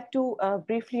would like to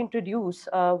briefly introduce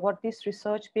what this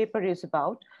research paper is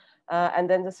about, and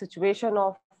then the situation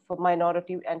of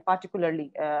minority and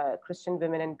particularly Christian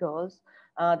women and girls,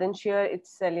 then share its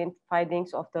salient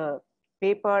findings of the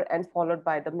paper and followed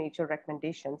by the major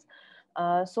recommendations.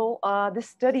 So this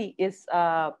study is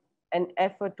an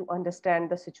effort to understand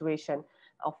the situation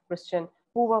of Christian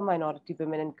poor minority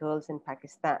women and girls in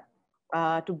Pakistan,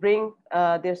 to bring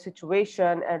their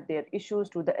situation and their issues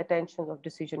to the attention of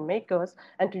decision makers,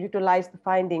 and to utilize the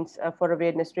findings for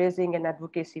awareness raising and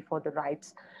advocacy for the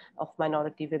rights of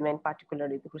minority women,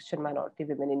 particularly the Christian minority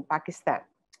women in Pakistan.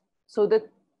 So the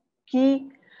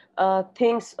key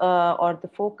things or the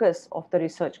focus of the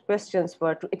research questions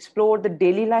were to explore the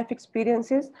daily life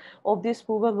experiences of these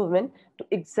poor women, to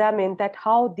examine that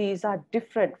how these are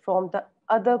different from the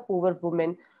other poor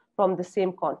women from the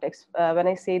same context. When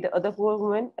I say the other poor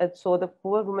women, so the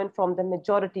poor women from the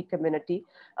majority community,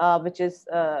 which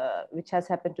has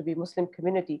happened to be Muslim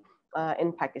community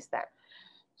in Pakistan.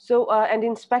 So, and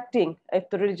inspecting if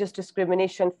the religious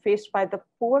discrimination faced by the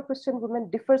poor Christian women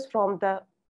differs from the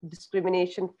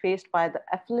discrimination faced by the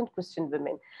affluent Christian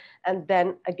women. And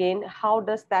then again, how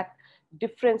does that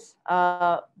difference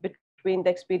between the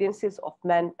experiences of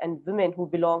men and women who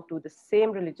belong to the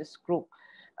same religious group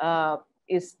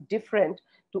is different,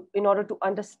 in order to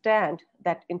understand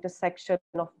that intersection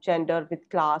of gender with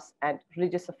class and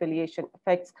religious affiliation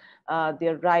affects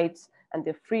their rights and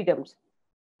their freedoms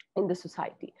in the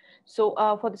society. So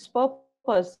for this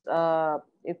purpose,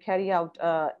 you carry out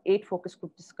 8 focus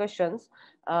group discussions,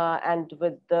 and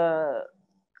with the,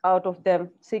 out of them,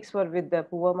 6 were with the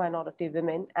poor minority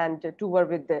women and 2 were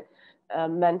with the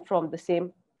men from the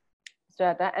same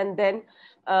strata. And then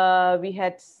we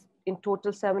had in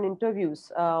total 7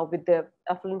 interviews with the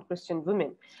affluent Christian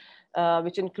women,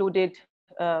 which included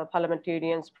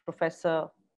parliamentarians, professor,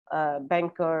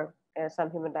 banker,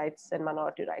 some human rights and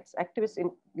minority rights activists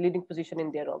in leading position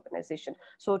in their organization.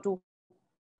 So to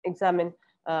examine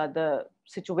the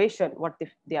situation, what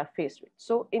they are faced with.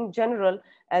 So in general,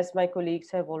 as my colleagues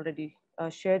have already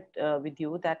shared with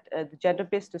you, that the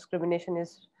gender-based discrimination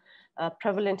is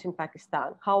prevalent in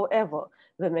Pakistan. However,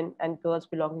 women and girls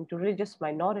belonging to religious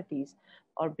minorities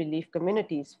or belief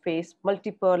communities face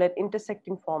multiple and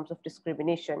intersecting forms of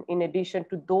discrimination, in addition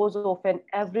to those of an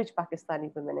average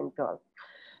Pakistani woman and girl.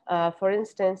 For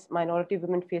instance, minority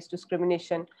women face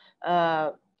discrimination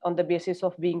on the basis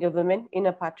of being a woman in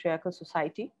a patriarchal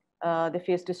society. They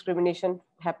face discrimination,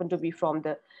 happen to be from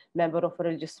the member of a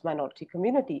religious minority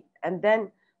community. And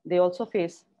then they also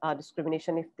face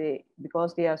discrimination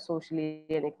because they are socially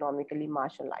and economically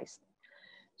marginalized.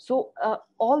 So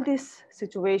all this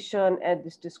situation and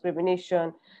this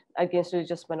discrimination against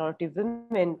religious minority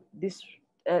women, this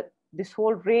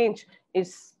whole range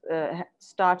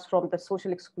starts from the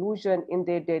social exclusion in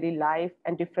their daily life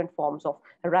and different forms of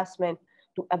harassment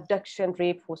to abduction,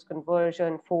 rape, forced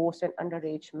conversion, forced and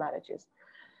underage marriages.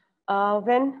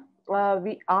 When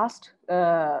we asked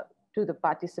to the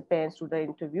participants, to the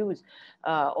interviews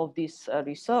of this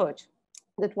research,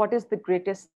 that what is the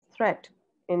greatest threat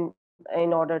in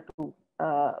order to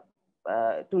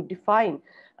define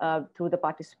through the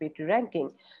participatory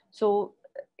ranking. So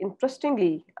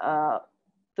interestingly,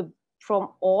 from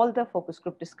all the focus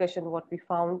group discussion, what we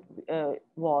found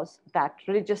was that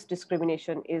religious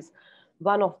discrimination is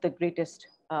one of the greatest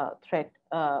threat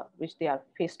which they are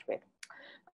faced with.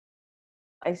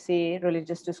 I say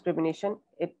religious discrimination,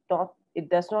 it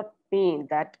does not mean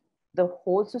that the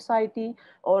whole society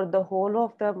or the whole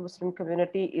of the Muslim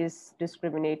community is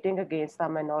discriminating against the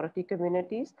minority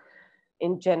communities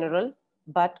in general.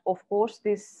 But of course,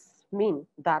 this means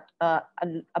that a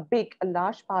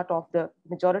large part of the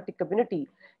majority community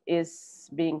is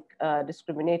being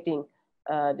discriminated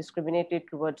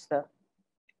towards the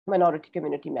minority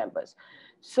community members.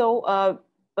 So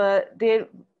there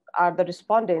are the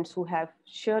respondents who have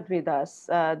shared with us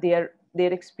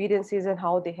their experiences and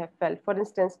how they have felt. For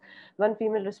instance, one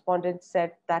female respondent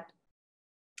said that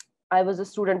I was a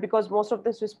student, because most of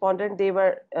this respondent,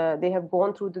 they have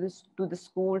gone through to the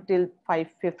school till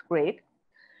 5th grade.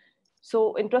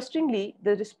 So interestingly,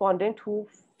 the respondent who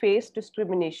faced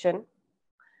discrimination,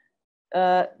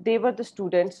 they were the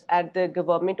students at the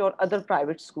government or other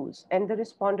private schools. And the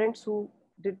respondents who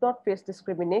did not face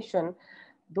discrimination,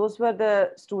 those were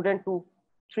the students who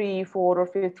 3, 4, or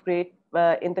 5th grade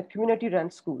in the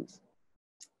community-run schools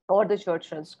or the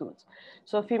church-run schools.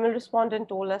 So a female respondent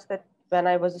told us that when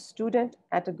I was a student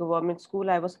at a government school,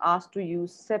 I was asked to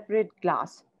use separate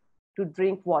glass to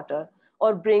drink water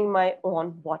or bring my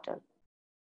own water.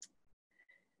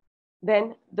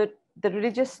 Then the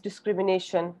religious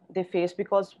discrimination they faced,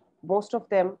 because most of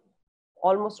them,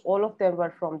 almost all of them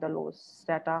were from the low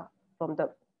strata, from the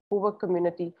poor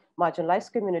community,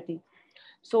 marginalized community.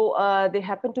 So they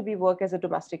happen to be work as a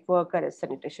domestic worker, as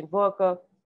sanitation worker,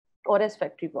 or as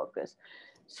factory workers.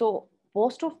 So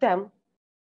most of them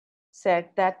said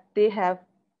that they have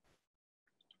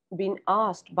been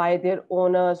asked by their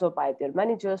owners or by their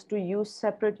managers to use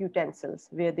separate utensils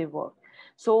where they work.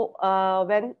 So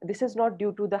when this is not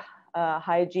due to the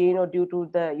hygiene or due to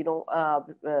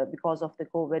the, because of the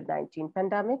COVID-19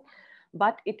 pandemic,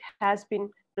 but it has been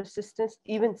persistent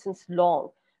even since long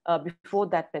before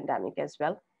that pandemic as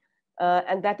well.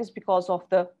 And that is because of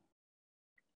the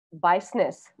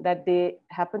biasness that they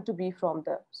happen to be from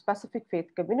the specific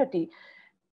faith community,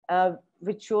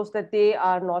 which shows that they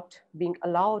are not being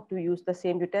allowed to use the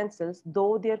same utensils,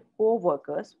 though their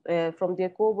co-workers, from their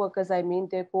co-workers, I mean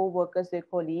their co-workers, their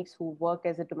colleagues who work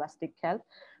as a domestic help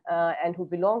and who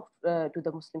belong to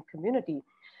the Muslim community,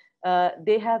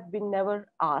 they have been never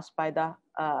asked by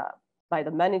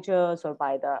the managers or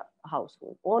by the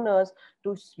household owners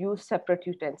to use separate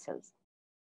utensils.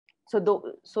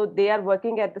 So they are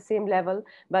working at the same level,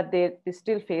 but they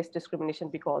still face discrimination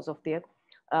because of their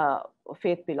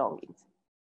faith belongings.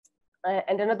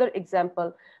 And another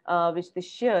example which they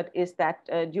shared is that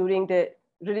during the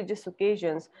religious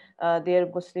occasions, their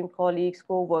Muslim colleagues,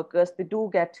 co-workers, they do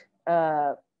get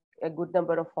a good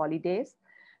number of holidays.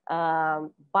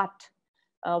 But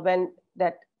when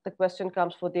the question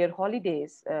comes for their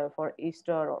holidays for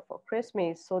Easter or for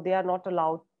Christmas, so they are not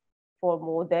allowed for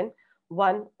more than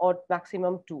 1 or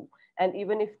maximum 2. And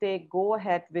even if they go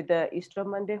ahead with the Easter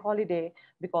Monday holiday,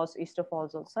 because Easter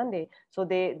falls on Sunday, so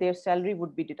their salary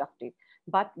would be deducted.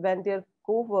 But when their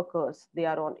co-workers, they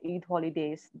are on Eid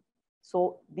holidays,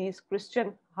 so these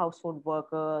Christian household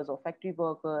workers or factory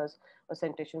workers or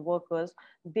sanitation workers,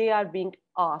 they are being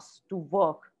asked to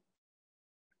work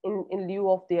in lieu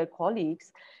of their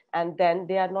colleagues, and then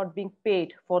they are not being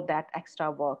paid for that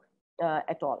extra work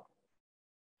at all.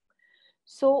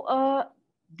 So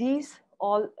these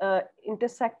all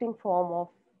intersecting form of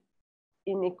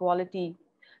inequality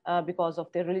because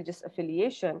of their religious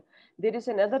affiliation. There is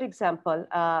another example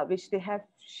which they have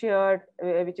shared,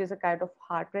 which is a kind of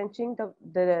heart-wrenching,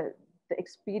 the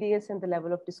experience and the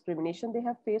level of discrimination they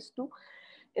have faced to,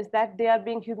 is that they are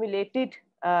being humiliated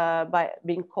by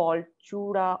being called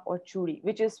chura or churi,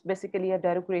 which is basically a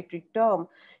derogatory term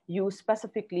used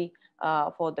specifically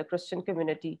for the Christian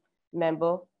community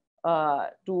member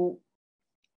to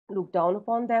look down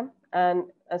upon them, and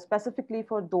specifically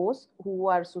for those who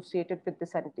are associated with the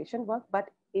sanitation work, but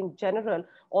in general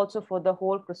also for the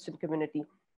whole Christian community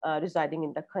residing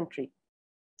in the country.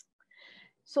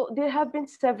 So there have been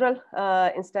several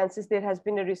instances. There has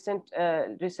been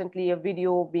a recently a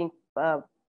video being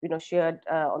shared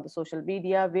on the social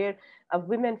media where a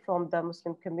woman from the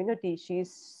Muslim community,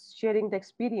 she's sharing the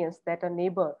experience that a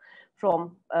neighbor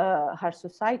from her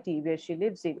society where she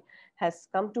lives in has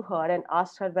come to her and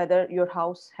asked her whether your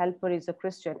house helper is a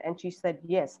Christian, and she said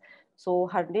yes. So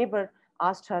her neighbor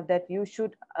asked her that you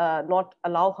should not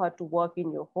allow her to work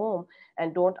in your home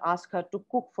and don't ask her to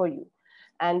cook for you.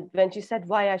 And when she said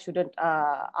why I shouldn't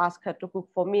ask her to cook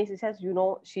for me, she says,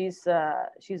 she's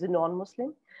a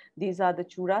non-Muslim. These are the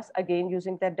churas, again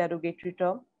using that derogatory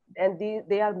term, and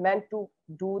they are meant to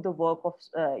do the work of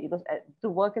to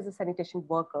work as a sanitation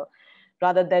worker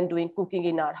rather than doing cooking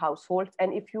in our households.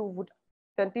 And if you would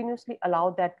continuously allow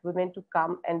that women to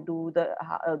come and do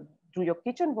your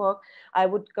kitchen work, I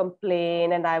would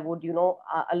complain and I would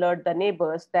alert the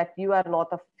neighbors that you are not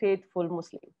a faithful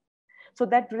Muslim. So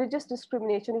that religious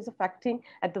discrimination is affecting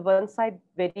at the one side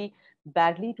very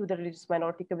badly to the religious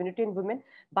minority community and women,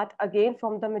 but again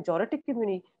from the majority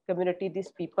community,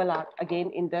 these people are again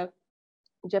in the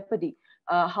jeopardy,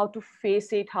 how to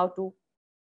face it, how to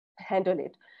handle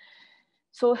it.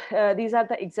 So these are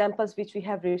the examples which we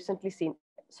have recently seen.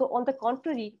 So on the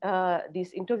contrary,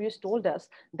 these interviews told us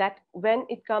that when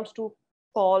it comes to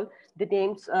call the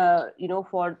names,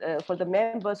 for the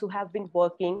members who have been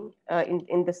working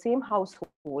in the same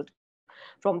household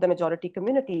from the majority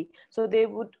community, so they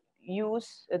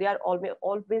are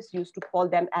always used to call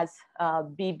them as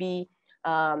Bibi,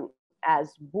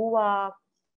 as Bua,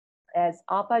 as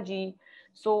Apaji.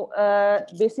 So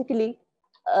basically,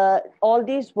 all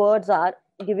these words are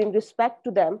giving respect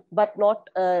to them, but not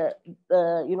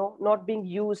not being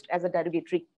used as a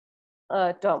derogatory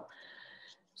term.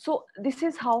 So this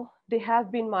is how they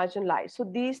have been marginalized. So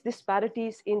these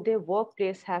disparities in their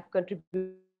workplace have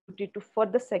contributed to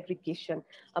further segregation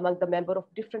among the members of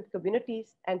different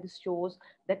communities, and this shows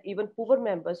that even poor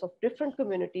members of different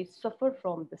communities suffer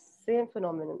from the same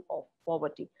phenomenon of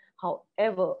poverty.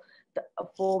 However, the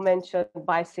aforementioned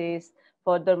biases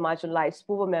further marginalize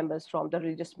poor members from the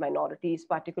religious minorities,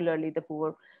 particularly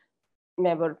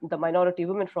the minority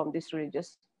women from these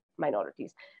religious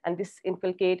minorities. And this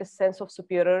inculcates a sense of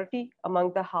superiority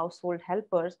among the household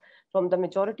helpers from the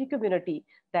majority community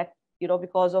that,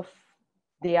 because of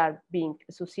they are being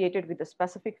associated with a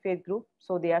specific faith group,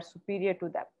 so they are superior to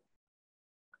them.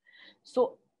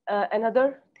 So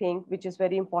another thing which is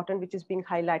very important, which is being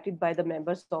highlighted by the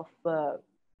members of the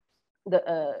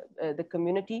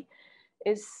community,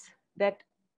 is that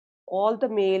all the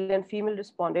male and female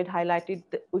respondents highlighted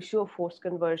the issue of forced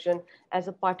conversion as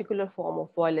a particular form of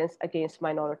violence against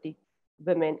minority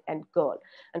women and girls.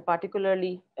 And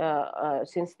particularly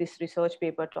since this research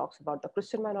paper talks about the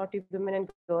Christian minority women and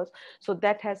girls, so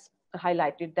that has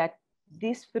highlighted that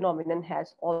this phenomenon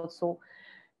has also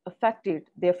affected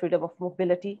their freedom of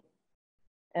mobility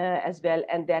as well,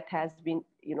 and that has been,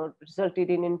 resulted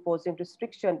in imposing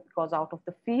restriction, because out of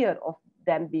the fear of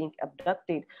them being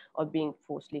abducted or being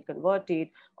forcibly converted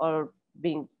or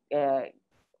being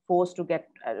forced to get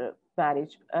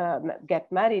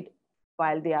married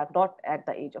while they are not at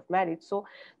the age of marriage. So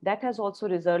that has also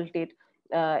resulted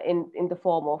in the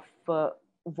form of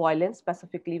violence,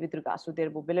 specifically with regards to their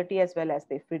mobility as well as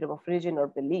their freedom of religion or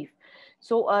belief.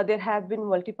 So there have been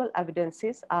multiple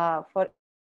evidences for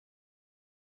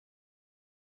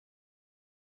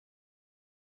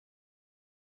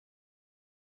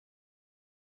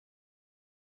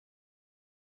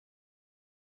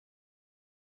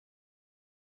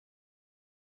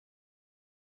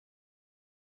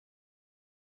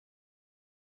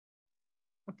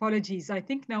Apologies. I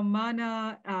think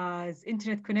Naumana's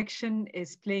internet connection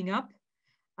is playing up.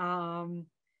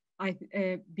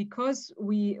 Because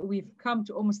we've come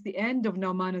to almost the end of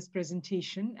Naumana's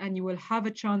presentation, and you will have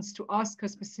a chance to ask her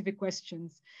specific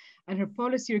questions, and her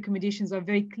policy recommendations are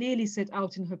very clearly set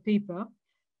out in her paper.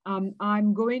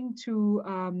 I'm going to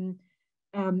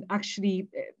actually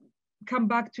come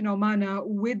back to Naumana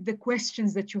with the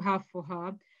questions that you have for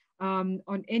her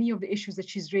on any of the issues that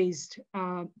she's raised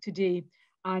today,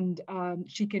 and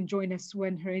she can join us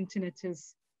when her internet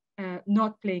is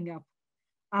not playing up.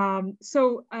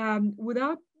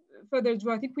 Without further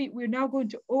ado, I think we're now going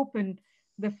to open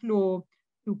the floor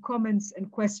to comments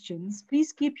and questions.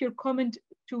 Please keep your comment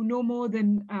to no more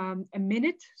than a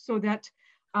minute, so that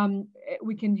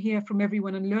we can hear from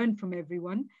everyone and learn from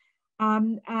everyone.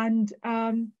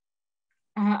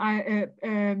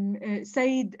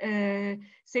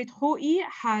 Said Khoei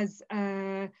has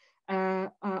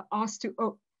asked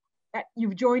to,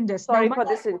 you've joined us. Sorry now, for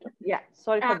this. Yeah,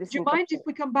 sorry for this. Do you mind if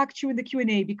we come back to you in the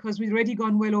Q&A, because we've already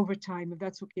gone well over time, if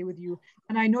that's okay with you?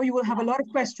 And I know you will have a lot of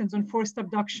questions on forced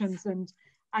abductions and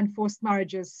forced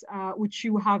marriages, which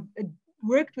you have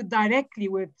worked with directly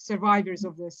with survivors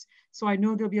of this. So I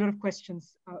know there'll be a lot of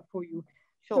questions for you.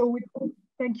 Sure. So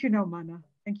thank you, Naumana.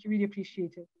 Thank you, really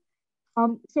appreciate it.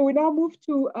 So we now move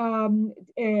to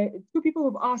two people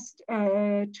who've asked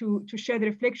to share their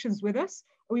reflections with us.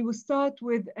 We will start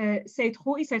with Said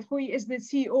Khoei. Said Khoei is the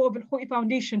CEO of Al-Khoei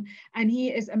Foundation, and he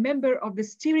is a member of the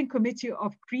steering committee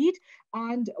of CREID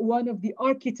and one of the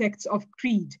architects of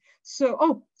CREID.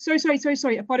 So,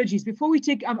 sorry, apologies. Before we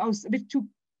take, I was a bit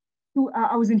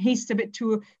I was in haste a bit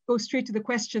to go straight to the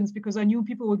questions, because I knew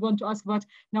people would want to ask about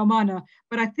Naumana.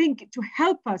 But I think to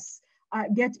help us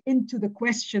get into the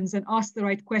questions and ask the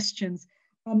right questions,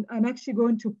 I'm actually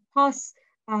going to pass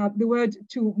the word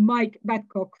to Mike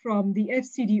Battcock from the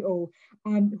FCDO,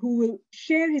 who will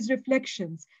share his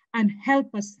reflections and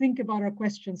help us think about our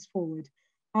questions forward.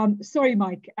 Sorry,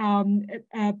 Mike,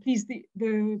 please, the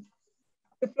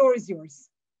floor is yours.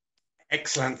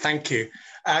 Excellent, thank you.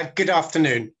 Good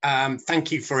afternoon.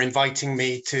 Thank you for inviting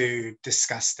me to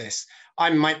discuss this.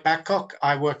 I'm Mike Battcock.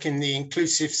 I work in the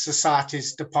Inclusive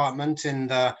Societies Department in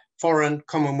the Foreign,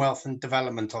 Commonwealth and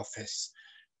Development Office.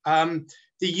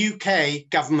 The UK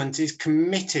government is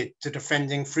committed to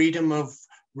defending freedom of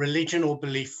religion or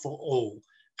belief for all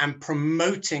and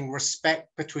promoting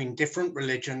respect between different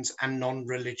religions and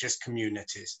non-religious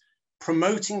communities.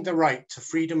 Promoting the right to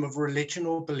freedom of religion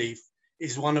or belief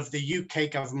is one of the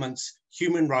UK government's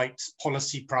human rights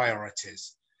policy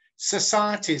priorities.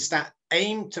 Societies that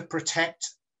aim to protect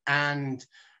and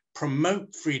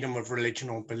promote freedom of religion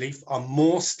or belief are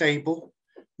more stable,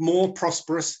 more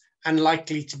prosperous, and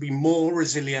likely to be more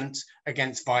resilient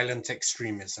against violent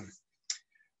extremism.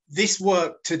 This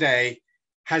work today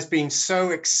has been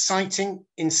so exciting,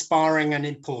 inspiring, and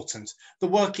important. The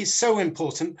work is so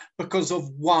important because of,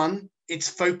 one, its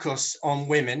focus on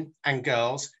women and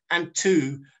girls, and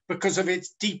two, because of its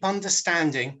deep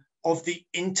understanding of the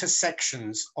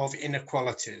intersections of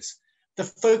inequalities. The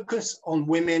focus on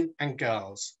women and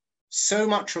girls. So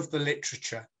much of the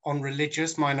literature on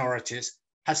religious minorities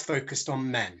has focused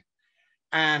on men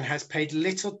and has paid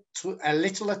little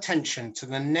attention to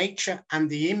the nature and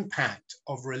the impact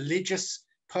of religious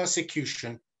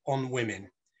persecution on women.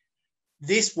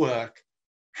 This work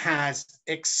has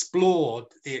explored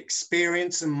the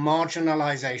experience and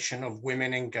marginalization of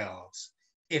women and girls.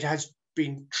 It has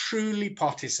been truly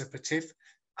participative,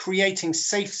 creating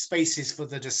safe spaces for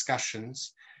the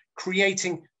discussions,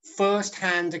 creating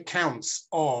first-hand accounts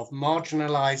of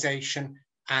marginalization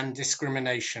and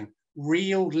discrimination,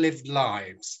 real lived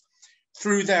lives.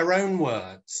 Through their own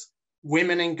words,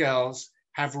 women and girls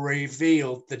have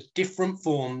revealed the different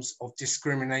forms of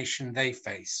discrimination they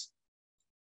face.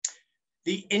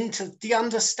 The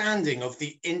understanding of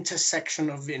the intersection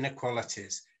of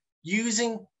inequalities,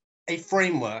 using a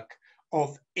framework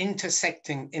of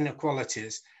intersecting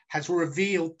inequalities, has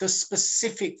revealed the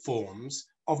specific forms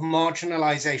of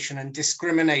marginalization and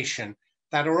discrimination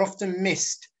that are often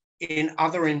missed in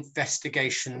other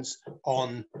investigations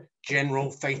on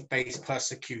general faith-based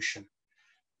persecution.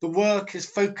 The work is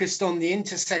focused on the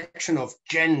intersection of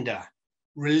gender,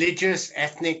 religious,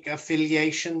 ethnic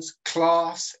affiliations,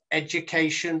 class,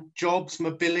 education, jobs,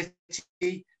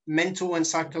 mobility, mental and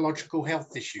psychological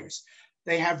health issues.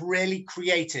 They have really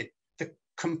created the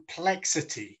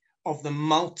complexity of the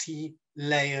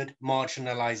multi-layered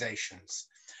marginalizations.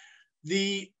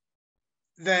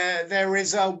 There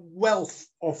is a wealth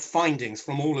of findings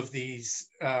from all of these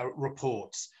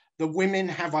reports. The women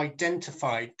have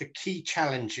identified the key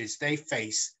challenges they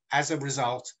face as a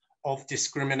result of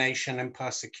discrimination and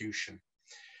persecution.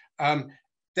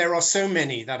 There are so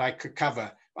many that I could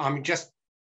cover. Just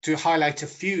to highlight a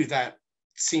few that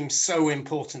seem so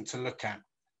important to look at: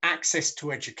 access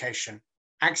to education,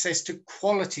 access to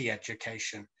quality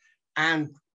education,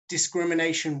 and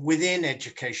discrimination within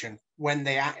education when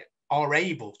they are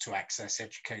able to access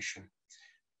education,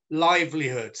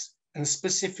 livelihoods, and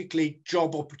specifically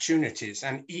job opportunities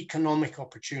and economic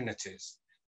opportunities.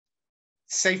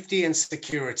 Safety and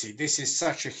security, this is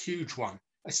such a huge one,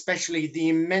 especially the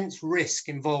immense risk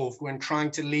involved when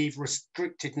trying to leave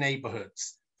restricted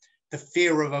neighborhoods, the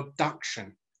fear of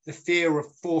abduction, the fear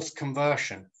of forced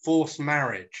conversion, forced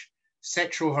marriage,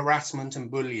 sexual harassment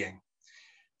and bullying.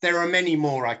 There are many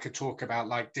more I could talk about,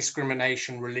 like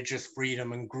discrimination, religious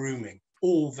freedom, and grooming,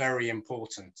 all very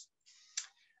important.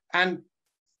 And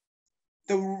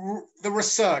the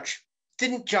research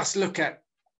didn't just look at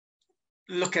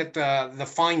the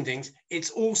findings,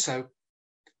 it's also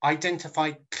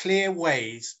identified clear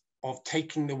ways of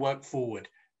taking the work forward.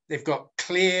 They've got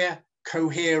clear,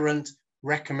 coherent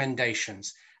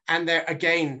recommendations. And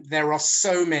there are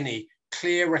so many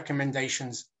clear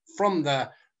recommendations from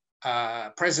the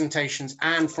presentations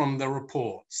and from the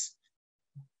reports.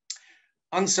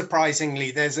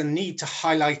 Unsurprisingly, there's a need to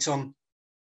highlight on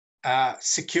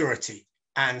security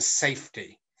and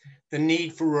safety, the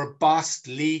need for robust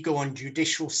legal and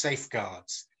judicial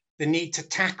safeguards, the need to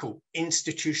tackle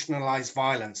institutionalized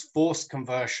violence, forced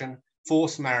conversion,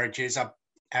 forced marriages,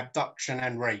 abduction,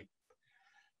 and rape.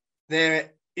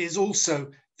 There is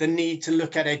also the need to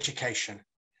look at education,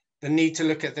 the need to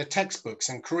look at the textbooks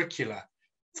and curricula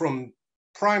from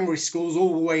primary schools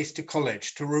all the way to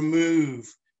college to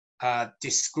remove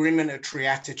discriminatory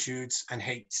attitudes and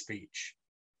hate speech.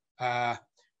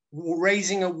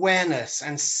 Raising awareness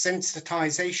and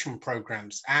sensitization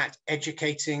programs at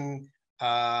educating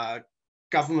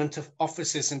government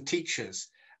officers and teachers,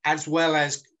 as well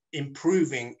as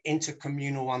improving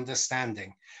intercommunal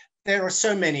understanding. There are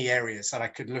so many areas that I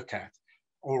could look at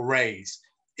or raise.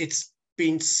 It's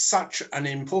been such an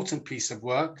important piece of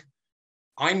work.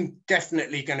 I'm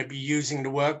definitely going to be using the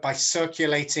work by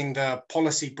circulating the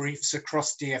policy briefs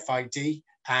across DFID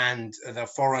and the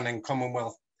Foreign and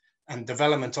Commonwealth and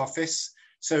Development Office.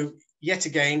 So yet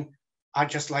again, I'd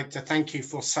just like to thank you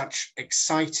for such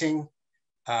exciting,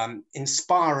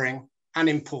 inspiring, and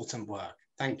important work.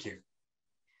 Thank you.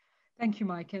 Thank you,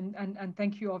 Mike, and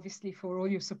thank you obviously for all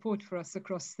your support for us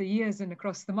across the years and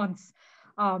across the months.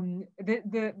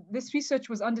 This research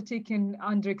was undertaken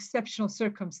under exceptional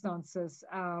circumstances,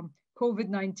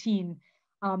 COVID-19,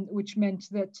 which meant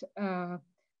that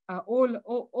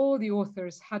all the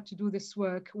authors had to do this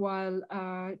work while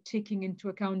taking into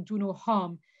account do no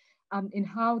harm in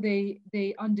how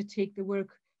they undertake the work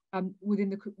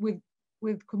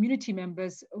with community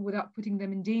members without putting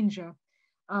them in danger.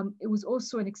 It was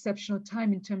also an exceptional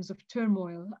time in terms of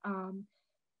turmoil.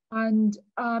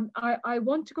 I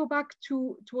want to go back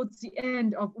towards the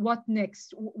end of what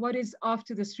next, what is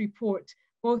after this report,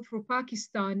 both for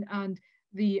Pakistan and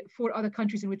the 4 other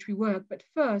countries in which we work. But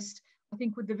first, I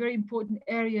think with the very important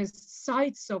areas,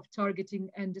 sites of targeting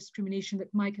and discrimination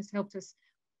that Mike has helped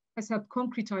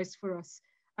concretize for us,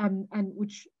 and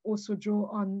which also draw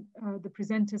on the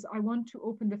presenters, I want to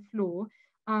open the floor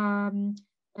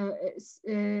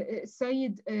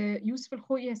Sayyid Yusuf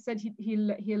Al-Khoei has said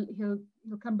he'll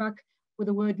come back with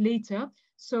a word later.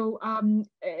 So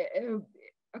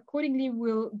accordingly,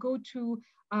 we'll go to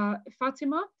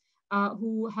Fatima,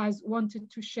 who has wanted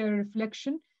to share a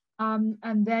reflection,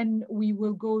 and then we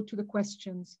will go to the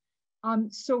questions.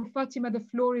 So Fatima, the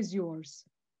floor is yours.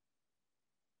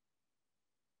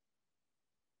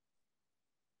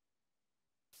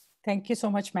 Thank you so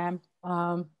much, ma'am.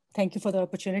 Thank you for the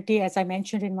opportunity. As I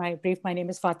mentioned in my brief, my name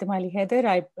is Fatima Ali Haider.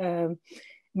 I'm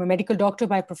a medical doctor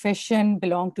by profession,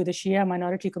 belong to the Shia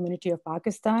minority community of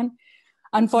Pakistan.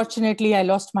 Unfortunately, I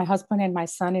lost my husband and my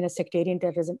son in a sectarian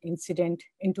terrorism incident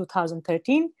in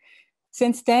 2013.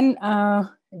 Since then,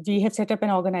 we have set up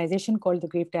an organization called the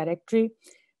Grief Directory,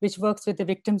 which works with the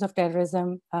victims of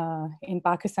terrorism in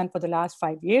Pakistan for the last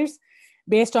 5 years.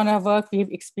 Based on our work,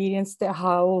 we've experienced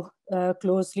how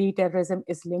closely terrorism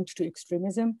is linked to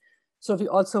extremism. So we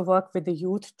also work with the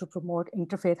youth to promote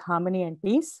interfaith harmony and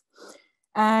peace.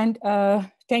 And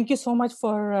thank you so much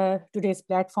for today's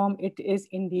platform. It is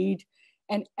indeed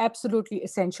an absolutely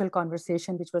essential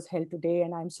conversation which was held today.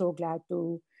 And I'm so glad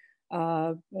to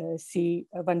see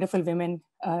wonderful women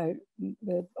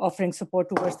offering support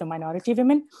towards the minority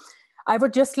women. I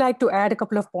would just like to add a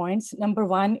couple of points. Number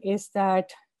one is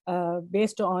that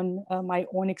based on my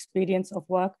own experience of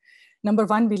work, number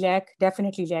one, we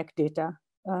definitely lack data.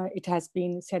 It has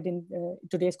been said in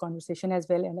today's conversation as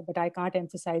well, but I can't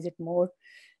emphasize it more,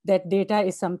 that data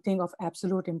is something of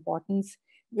absolute importance.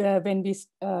 When we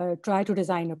try to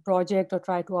design a project or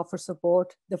try to offer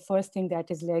support, the first thing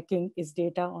that is lacking is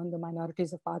data on the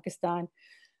minorities of Pakistan,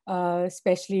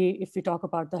 especially if we talk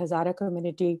about the Hazara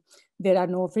community. There are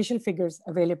no official figures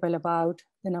available about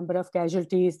the number of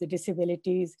casualties, the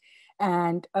disabilities,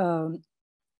 and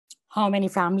how many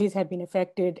families have been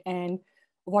affected and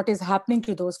what is happening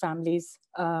to those families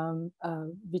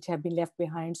which have been left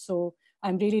behind. So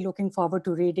I'm really looking forward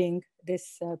to reading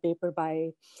this paper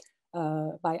by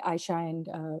Ayesha and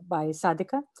by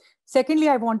Sadiqa. Secondly,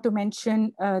 I want to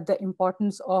mention the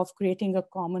importance of creating a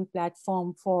common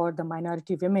platform for the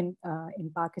minority women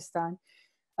in Pakistan,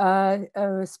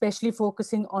 especially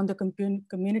focusing on the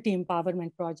community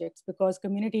empowerment projects, because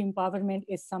community empowerment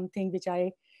is something which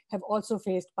I have also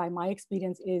faced by my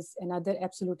experience is another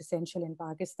absolute essential in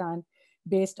Pakistan,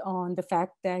 based on the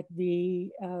fact that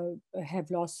we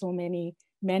have lost so many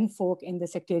men folk in the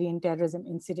sectarian terrorism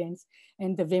incidents,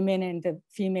 and the women and the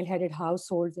female-headed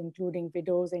households, including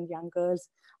widows and young girls,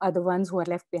 are the ones who are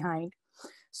left behind.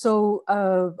 So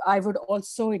I would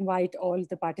also invite all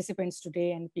the participants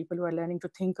today and people who are learning to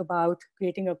think about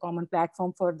creating a common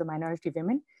platform for the minority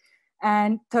women.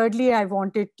 And thirdly, I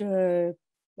wanted to,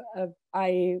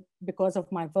 because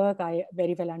of my work, I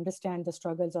very well understand the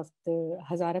struggles of the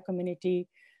Hazara community.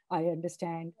 I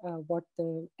understand what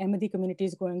the Ahmadiyya community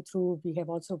is going through. We have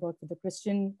also worked with the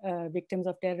Christian victims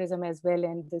of terrorism as well,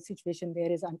 and the situation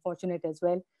there is unfortunate as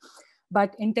well.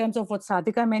 But in terms of what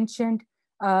Sadiqa mentioned,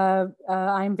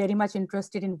 I'm very much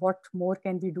interested in what more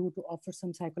can we do to offer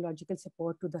some psychological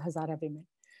support to the Hazara women.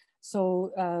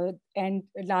 So, and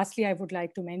lastly, I would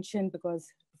like to mention,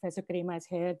 because Professor Karima is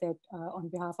here, that on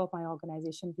behalf of my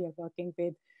organization, we are working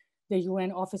with the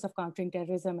UN Office of Countering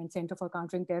Terrorism and Center for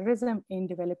Countering Terrorism in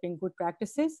developing good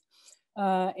practices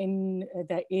in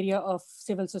the area of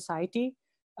civil society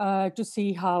to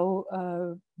see how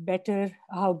better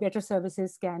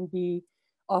services can be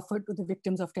offered to the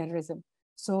victims of terrorism.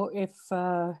 So if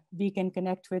we can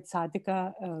connect with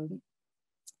Sadiqa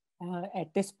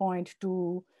at this point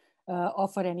to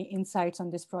offer any insights on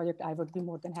this project, I would be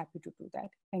more than happy to do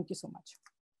that. Thank you so much.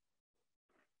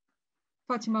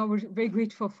 Fatima, we're very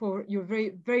grateful for your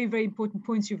very important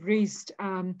points you've raised,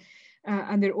 and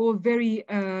they're all very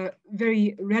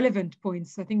relevant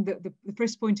points. I think the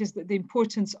first point is that the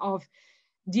importance of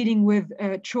dealing with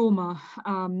trauma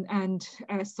and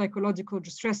psychological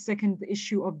distress. Second, the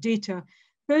issue of data.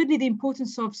 Thirdly, the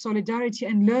importance of solidarity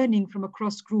and learning from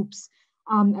across groups.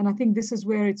 And I think this is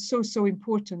where it's so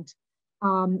important,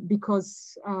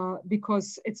 because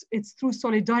it's through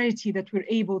solidarity that we're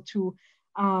able to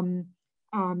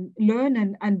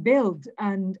learn and build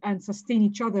and sustain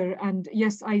each other. And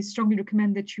yes, I strongly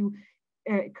recommend that you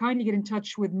kindly get in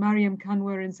touch with Maryam,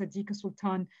 Kanwer, and Sadiqa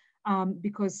Sultan,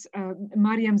 because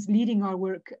Maryam's leading our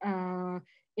work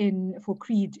for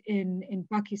CREID in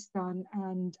Pakistan,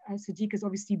 and Sadiqa is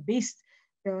obviously based,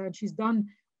 she's done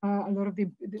a lot of the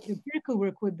empirical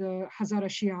work with the Hazara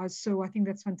Shias, so I think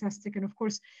that's fantastic. And of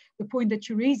course, the point that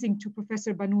you're raising to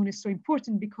Professor Bennoune is so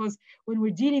important, because when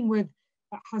we're dealing with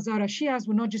Hazara Shias,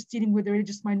 we're not just dealing with a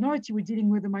religious minority, we're dealing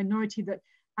with a minority that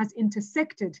has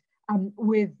intersected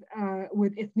with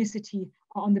ethnicity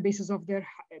on the basis of their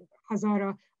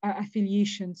Hazara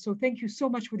affiliation. So thank you so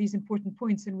much for these important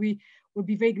points, and we will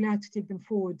be very glad to take them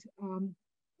forward.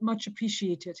 Much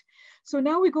appreciated. So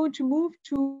now we're going to move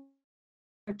to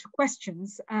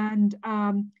questions, and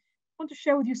I want to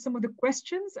share with you some of the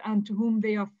questions and to whom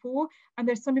they are for. And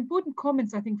there's some important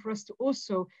comments, I think, for us to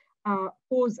also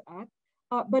pause at.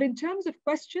 But in terms of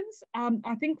questions,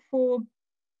 I think for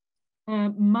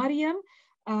Maryam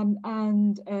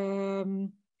and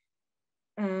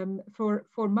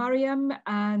for Maryam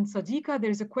and Sadiqa,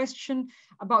 there's a question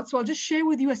about, so I'll just share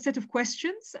with you a set of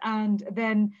questions, and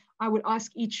then I will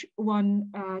ask each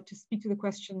one to speak to the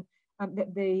question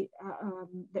that they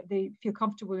feel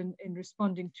comfortable in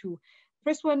responding to.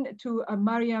 First one to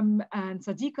Maryam and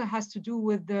Sadiqa has to do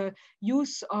with the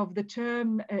use of the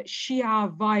term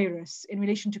Shia virus in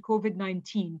relation to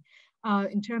COVID-19,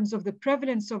 in terms of the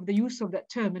prevalence of the use of that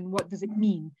term and what does it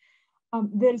mean.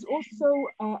 There is also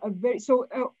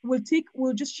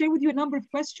we'll just share with you a number of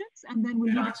questions, and then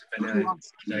we'll leave it to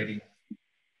ask.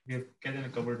 We have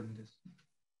covered in this.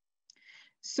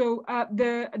 So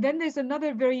then there's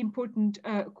another very important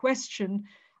question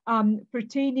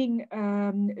pertaining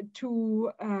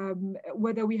to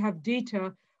whether we have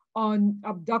data on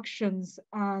abductions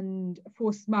and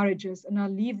forced marriages, and I'll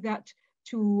leave that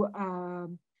to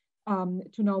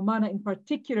Naumana in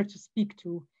particular to speak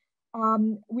to.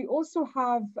 We also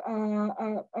have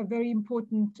a very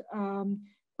important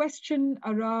question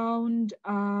around,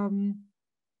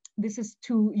 this is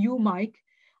to you, Mike,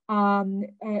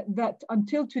 that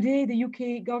until today, the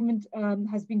UK government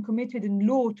has been committed in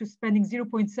law to spending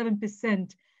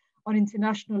 0.7% on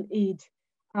international aid.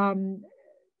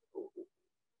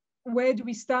 Where do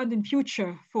we stand in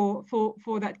future for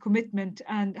that commitment,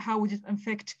 and how would it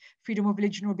affect freedom of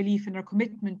religion or belief and our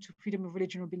commitment to freedom of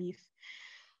religion or belief?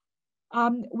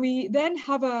 We then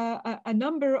have a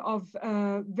number of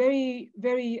very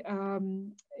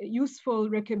useful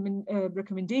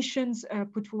recommendations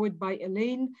put forward by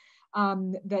Elaine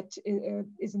that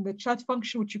is in the chat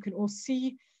function, which you can all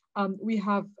see. We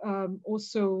have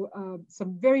also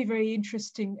some very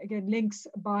interesting, again, links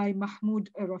by Mahmoud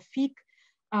Rafiq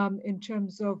in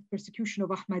terms of persecution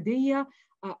of Ahmadiyya,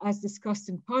 as discussed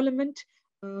in Parliament.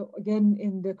 Again,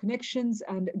 in the connections,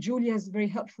 and Julia is very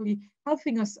helpfully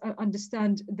helping us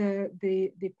understand the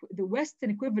Western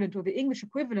equivalent or the English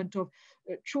equivalent of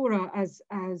chura, as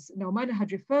Naumana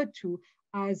had referred to,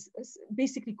 as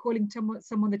basically calling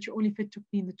someone that you're only fit to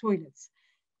clean the toilets.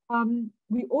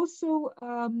 We also,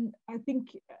 I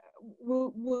think,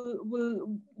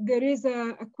 there is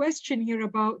a question here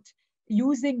about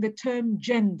using the term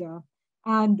gender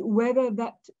and whether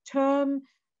that term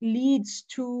leads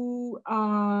to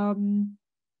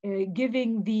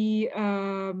giving the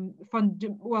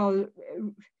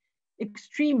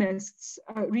extremists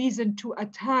reason to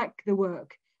attack the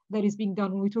work that is being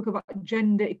done when we talk about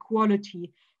gender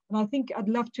equality. And I think I'd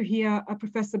love to hear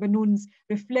Professor Bennoune's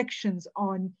reflections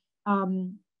on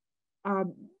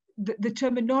the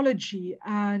terminology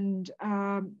and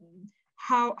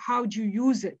how do you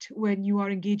use it when you are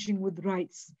engaging with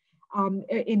rights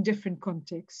in different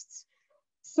contexts.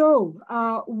 So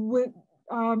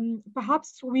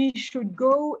perhaps we should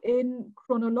go in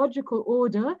chronological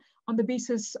order on the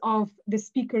basis of the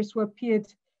speakers who appeared,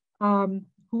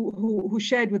 who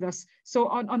shared with us. So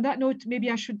on that note, maybe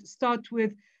I should start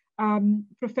with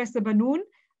Professor Bennoune,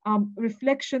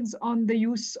 reflections on the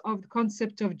use of the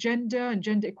concept of gender and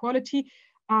gender equality.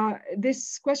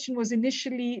 This question was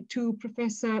initially to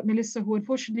Professor Melissa, who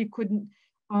unfortunately couldn't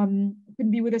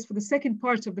be with us for the second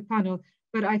part of the panel.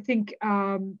 But I think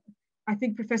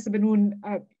Professor Bennoune,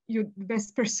 you're the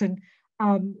best person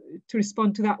to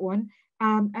respond to that one.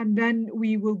 And then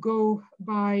we will go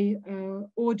by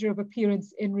order of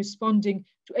appearance in responding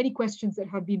to any questions that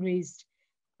have been raised.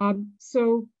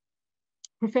 So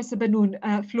Professor Bennoune,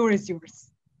 floor is yours.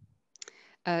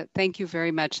 Thank you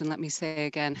very much. And let me say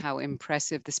again how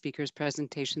impressive the speakers'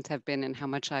 presentations have been and how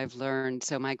much I've learned.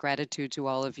 So my gratitude to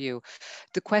all of you.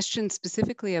 The question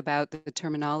specifically about the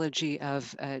terminology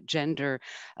of gender,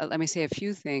 let me say a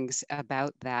few things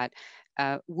about that.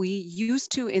 We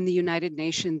used to, in the United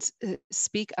Nations,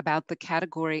 speak about the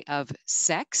category of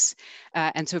sex.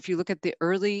 And so if you look at the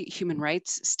early human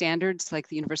rights standards, like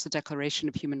the Universal Declaration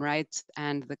of Human Rights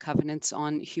and the Covenants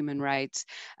on Human Rights,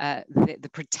 the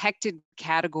protected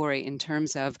category in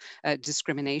terms of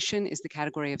discrimination is the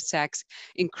category of sex.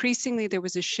 Increasingly, there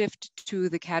was a shift to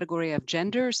the category of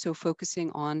gender, so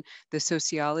focusing on the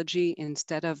sociology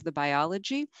instead of the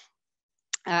biology.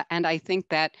 And I think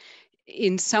that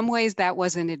in some ways that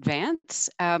was an advance,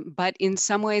 but in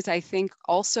some ways I think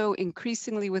also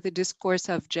increasingly with the discourse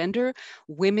of gender,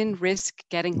 women risk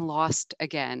getting lost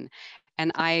again.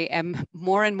 And I am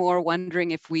more and more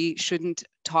wondering if we shouldn't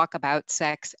talk about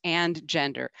sex and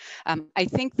gender. I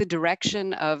think the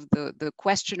direction of the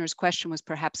questioner's question was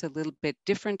perhaps a little bit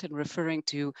different and referring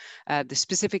to the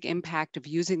specific impact of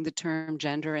using the term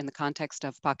gender in the context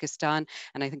of Pakistan.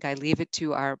 And I think I leave it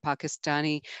to our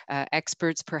Pakistani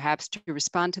experts perhaps to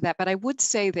respond to that. But I would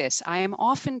say this, I am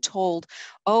often told,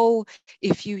 oh,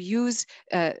 if you use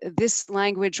this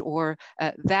language or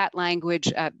that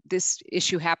language, this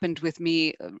issue happened with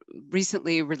me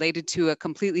recently related to a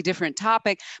completely different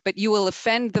topic, but you will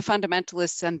offend the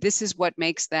fundamentalists and this is what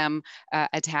makes them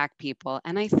attack people.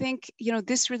 And I think, you know,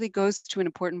 this really goes to an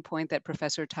important point that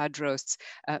Professor Tadros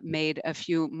made a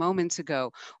few moments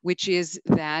ago, which is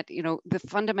that, you know, the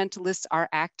fundamentalists are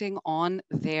acting on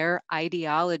their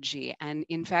ideology. And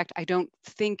in fact, I don't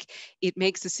think it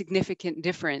makes a significant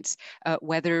difference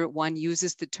whether one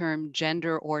uses the term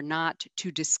gender or not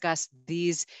to discuss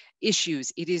these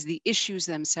issues. It is the issues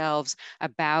themselves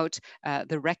about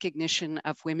the recognition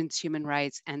of women's human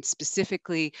rights and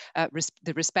specifically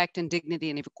the respect and dignity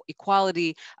and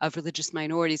equality of religious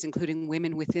minorities, including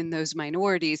women within those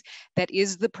minorities, that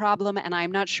is the problem. And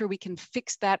I'm not sure we can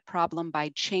fix that problem by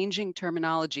changing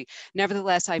terminology.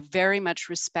 Nevertheless, I very much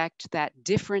respect that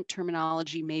different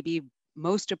terminology may be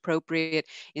most appropriate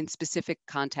in specific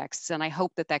contexts. And I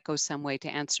hope that that goes some way to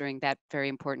answering that very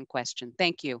important question.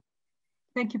 Thank you.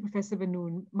 Thank you, Professor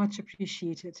Bennoune, much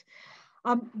appreciated.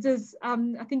 I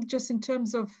think just in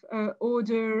terms of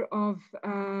order of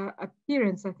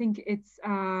appearance, I think it's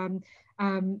Maryam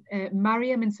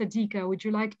and Sadiqa. Would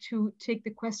you like to take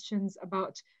the questions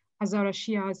about Hazara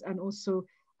Shias and also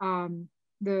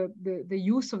the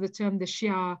use of the term the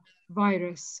Shia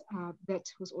virus that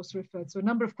was also referred? So a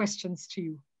number of questions to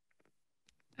you.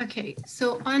 Okay,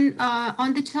 so on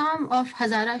the term of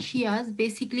Hazara Shias,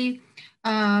 basically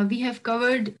we have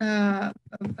covered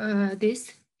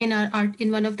this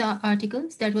in one of the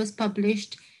articles that was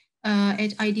published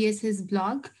at IDS's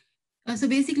blog. So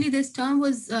basically this term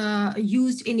was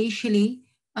used initially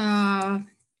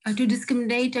to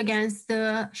discriminate against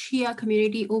the Shia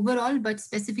community overall, but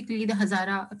specifically the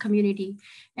Hazara community.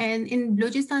 And in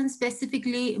Balochistan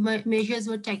specifically, measures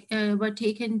were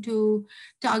taken to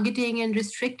targeting and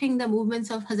restricting the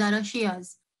movements of Hazara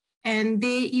Shias. And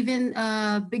they even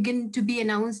begin to be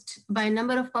announced by a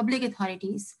number of public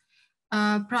authorities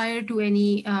prior to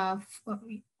any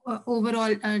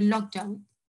overall lockdown.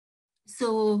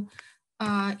 So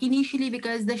initially,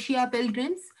 because the Shia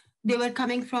pilgrims, they were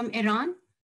coming from Iran.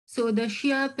 So the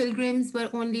Shia pilgrims were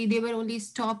only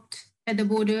stopped at the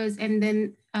borders, and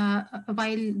then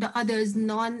while the others,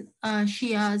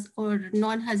 non-Shias or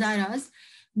non-Hazaras,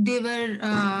 they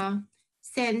were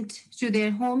sent to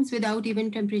their homes without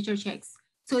even temperature checks.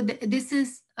 So this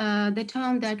is the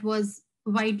term that was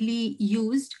widely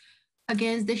used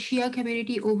against the Shia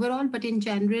community overall, but in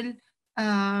general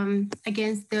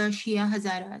against the Shia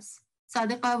Hazaras.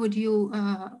 Sadiqa, would you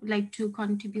like to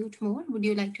contribute more? Would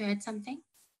you like to add something?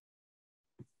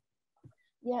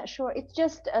 Yeah, sure. It's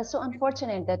just so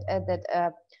unfortunate that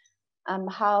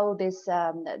how this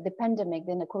the pandemic,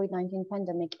 then the COVID-19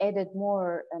 pandemic, added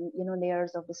more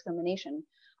layers of discrimination.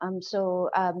 So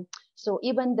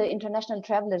even the international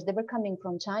travelers, they were coming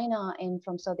from China and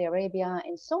from Saudi Arabia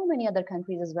and so many other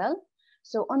countries as well.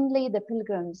 So only the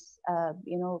pilgrims,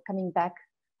 coming back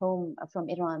home from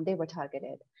Iran, they were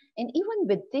targeted. And even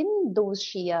within those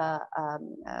Shia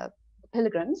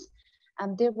pilgrims,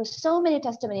 there were so many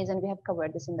testimonies, and we have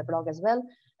covered this in the blog as well,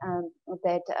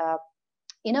 that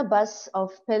in a bus of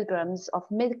pilgrims of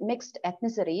mixed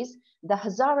ethnicities, the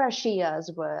Hazara Shias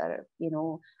were,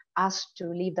 asked to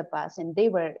leave the bus, and they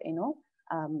were,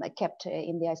 kept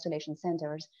in the isolation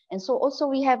centers. And so also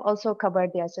we have also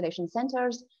covered the isolation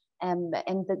centers and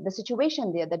the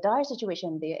situation there, the dire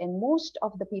situation there, and most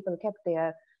of the people kept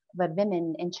there were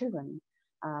women and children.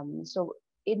 So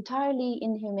entirely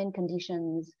inhumane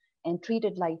conditions and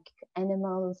treated like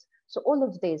animals. So all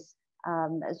of this,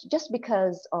 just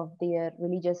because of their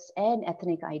religious and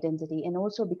ethnic identity, and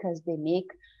also because they make,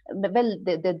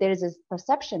 there is this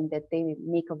perception that they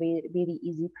make a very, very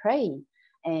easy prey,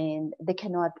 and they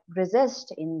cannot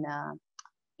resist in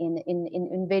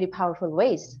very powerful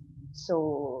ways.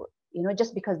 So,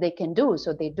 just because they can do,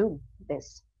 so they do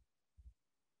this.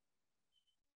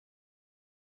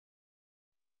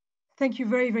 Thank you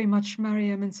very, very much,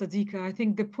 Maryam and Sadiqa. I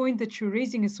think the point that you're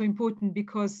raising is so important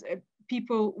because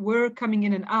people were coming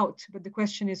in and out, but the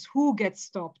question is who gets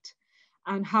stopped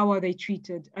and how are they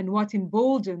treated, and what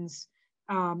emboldens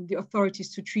the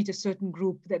authorities to treat a certain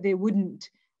group that they wouldn't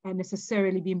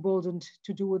necessarily be emboldened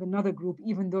to do with another group,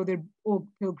 even though they're all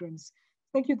pilgrims.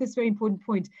 Thank you. That's a very important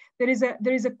point. There is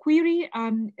a query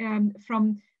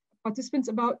from participants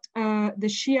about the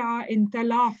Shia in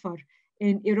Tal Afar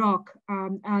in Iraq,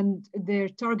 and they're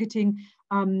targeting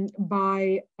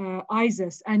by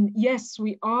ISIS. And yes,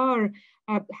 we are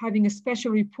having a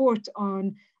special report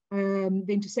on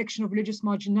the intersection of religious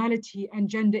marginality and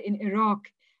gender in Iraq,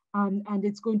 and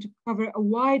it's going to cover a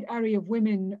wide array of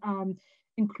women,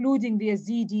 including the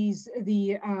Yazidis,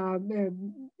 the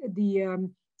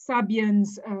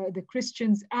Sabians, the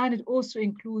Christians, and it also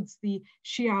includes the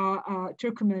Shia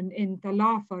Turkmen in Tal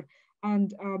Afar.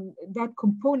 And that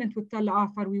component with Tal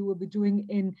Afar we will be doing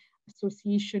in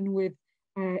association with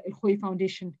Al-Khoei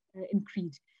Foundation in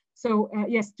CREID. So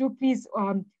yes, do please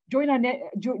join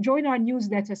our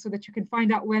newsletter so that you can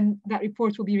find out when that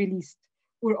report will be released.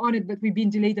 We're on it, but we've been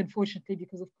delayed, unfortunately,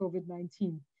 because of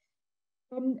COVID-19.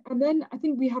 And then I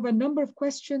think we have a number of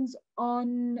questions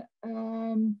on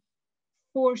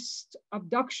forced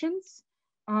abductions.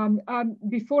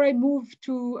 Before I move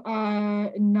to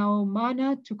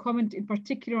Naumana to comment in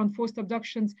particular on forced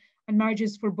abductions and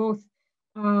marriages for both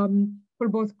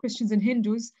Christians and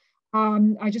Hindus,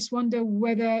 I just wonder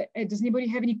whether, does anybody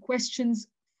have any questions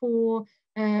for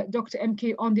Dr.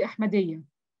 MK on the Ahmadiyya?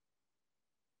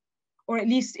 Or at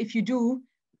least if you do,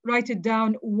 write it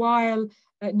down while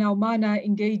Naumana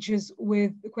engages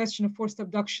with the question of forced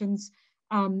abductions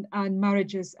and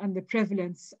marriages and the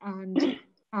prevalence and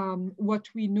what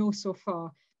we know so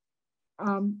far.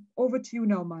 Over to you,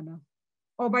 Naumana.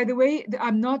 Oh, by the way,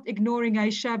 I'm not ignoring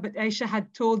Ayesha, but Ayesha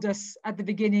had told us at the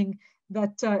beginning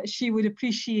that she would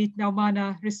appreciate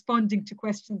Naumana responding to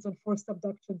questions on forced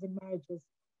abductions and marriages.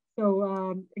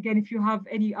 So again, if you have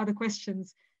any other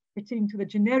questions pertaining to the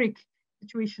generic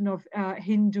situation of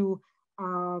Hindu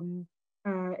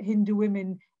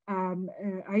women,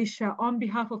 Ayesha, on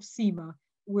behalf of SEMA,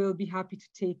 will be happy to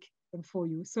take them for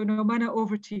you. So Naumana,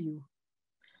 over to you.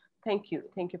 Thank you,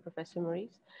 Professor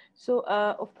Mariz. So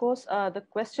of course, the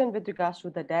question with regards to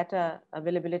the data,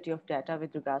 availability of data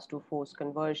with regards to forced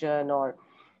conversion or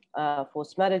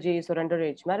forced marriages or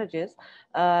underage marriages,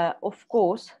 of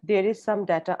course, there is some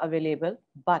data available,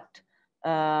 but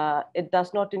it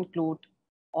does not include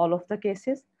all of the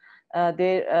cases.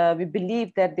 We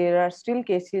believe that there are still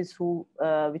cases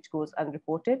which goes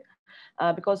unreported,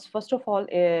 because first of all,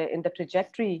 in the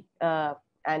trajectory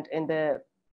and in the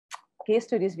case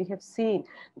studies, we have seen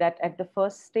that at the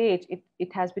first stage,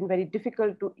 it has been very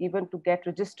difficult to even to get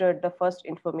registered the first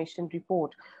information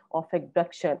report of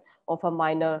abduction of a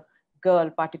minor girl,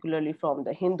 particularly from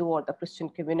the Hindu or the Christian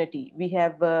community. We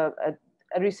have a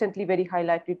recently very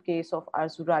highlighted case of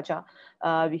Arzu Raja.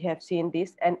 We have seen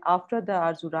this, and after the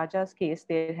Arzu Raja's case,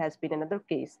 there has been another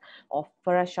case of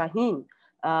Farah Shaheen.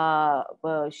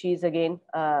 She is again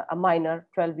a minor,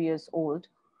 12 years old.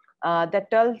 That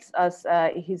tells us,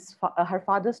 her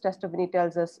father's testimony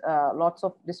tells us lots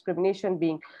of discrimination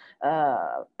being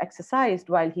exercised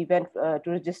while he went to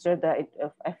register the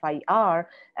FIR,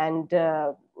 and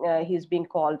he's being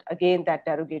called again that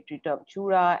derogatory term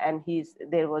chura, and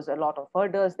there was a lot of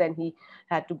hurdles. Then he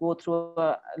had to go through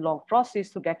a long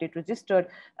process to get it registered.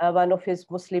 One of his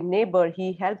Muslim neighbor,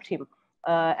 he helped him.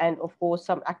 And of course,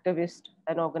 some activists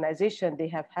and organization, they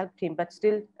have helped him, but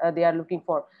still they are looking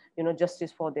for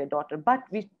justice for their daughter. But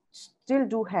we still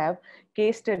do have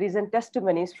case studies and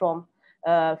testimonies from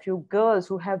a few girls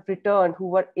who have returned, who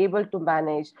were able to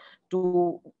manage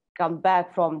to come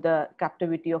back from the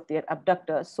captivity of their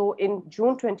abductors. So in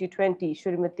June 2020,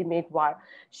 Shurimati Medwar,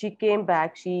 she came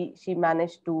back, she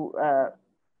managed to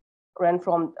run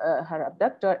from her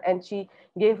abductor, and she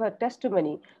gave her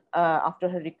testimony after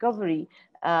her recovery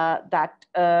that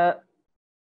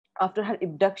after her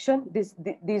abduction,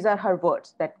 these are her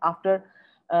words, that after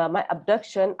my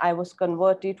abduction, I was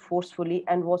converted forcefully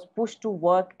and was pushed to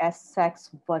work as sex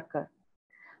worker.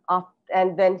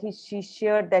 And then she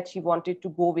shared that she wanted to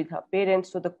go with her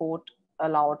parents, so the court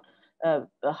allowed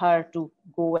her to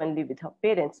go and live with her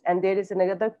parents. And there is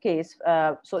another case.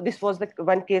 So this was the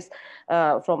one case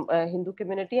from a Hindu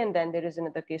community, and then there is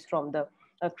another case from the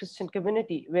Christian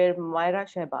community where Myra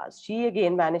Shehbaz, she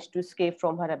again managed to escape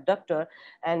from her abductor,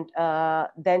 and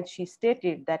then she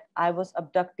stated that I was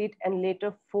abducted and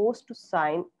later forced to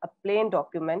sign a plain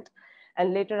document,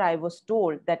 and later I was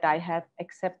told that I have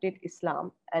accepted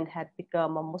Islam and had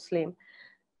become a Muslim.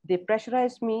 They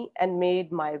pressurized me and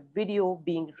made my video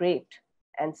being raped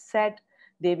and said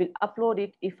they will upload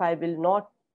it if I will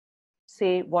not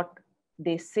say what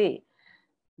they say.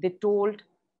 They told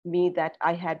me that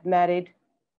I had married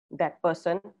that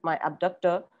person, my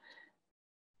abductor,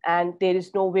 and there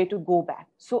is no way to go back.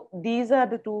 So these are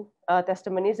the two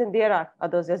testimonies, and there are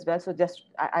others as well. So just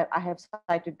I have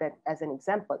cited that as an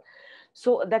example.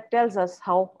 So that tells us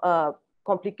how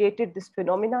complicated this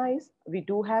phenomena is. We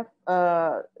do have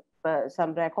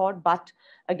some record, but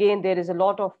again, there is a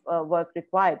lot of work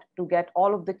required to get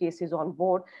all of the cases on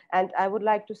board. And I would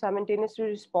like to simultaneously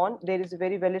respond. There is a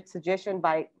very valid suggestion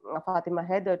by Fatima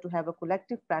Heather to have a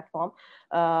collective platform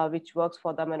which works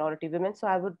for the minority women. So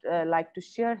I would like to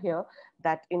share here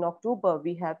that in October,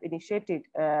 we have initiated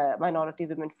Minority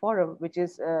Women Forum, which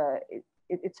is,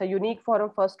 it's a unique forum,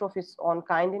 first of its own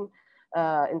kind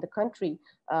in the country,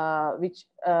 which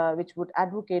would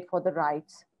advocate for the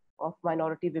rights of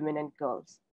minority women and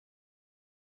girls.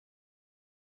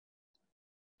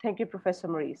 Thank you, Professor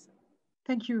Mariz.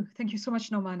 Thank you so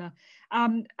much, Naumana.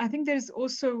 I think there's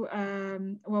also,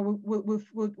 well,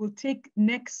 we'll take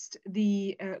next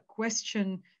the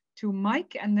question to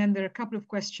Mike, and then there are a couple of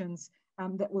questions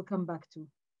that we'll come back to.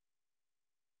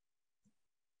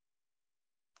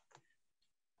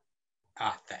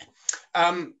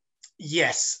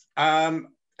 Yes.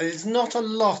 There's not a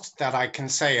lot that I can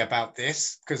say about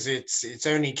this because it's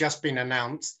only just been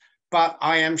announced, but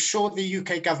I am sure the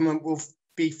UK government will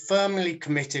be firmly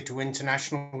committed to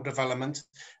international development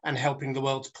and helping the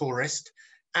world's poorest,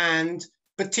 and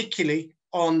particularly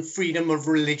on freedom of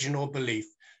religion or belief.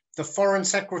 The Foreign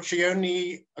Secretary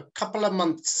only a couple of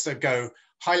months ago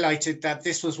highlighted that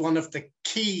this was one of the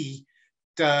key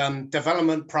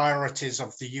development priorities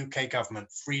of the UK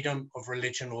government, freedom of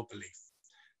religion or belief.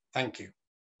 Thank you.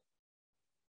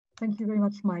 Thank you very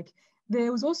much, Mike.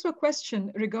 There was also a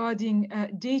question regarding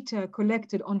data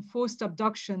collected on forced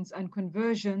abductions and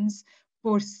conversions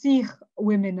for Sikh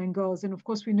women and girls. And of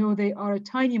course, we know they are a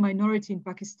tiny minority in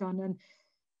Pakistan. And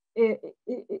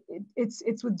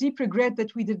it's with deep regret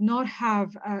that we did not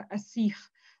have a Sikh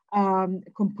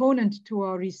component to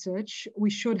our research. We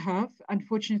should have.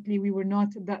 Unfortunately, we were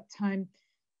not at that time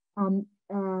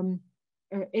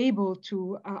able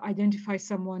to identify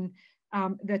someone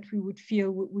that we would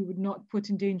feel we would not put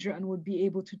in danger and would be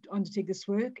able to undertake this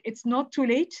work. It's not too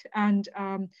late, and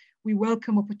we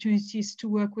welcome opportunities to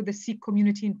work with the Sikh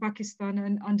community in Pakistan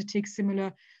and undertake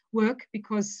similar work,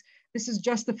 because this is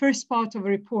just the first part of a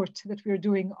report that we are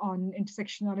doing on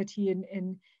intersectionality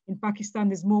in Pakistan.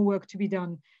 There's more work to be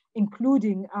done,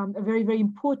 including a very, very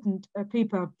important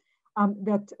paper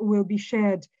that will be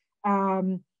shared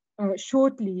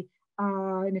shortly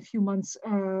in a few months,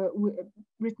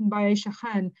 written by Ayesha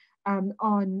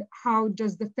on how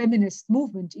does the feminist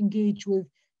movement engage with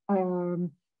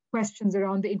questions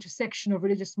around the intersection of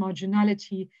religious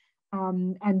marginality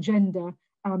and gender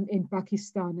in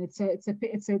Pakistan. It's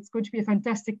going to be a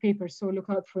fantastic paper, so look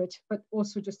out for it. But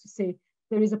also just to say,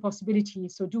 there is a possibility,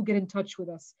 so do get in touch with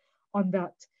us on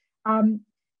that.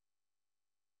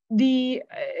 The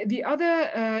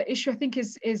other issue, I think,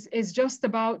 is just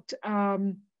about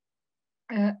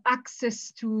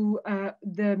access to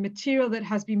the material that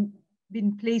has been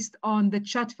placed on the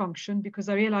chat function, because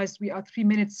I realized we are 3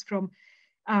 minutes from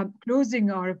closing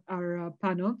our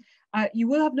panel. You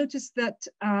will have noticed that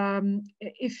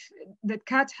if the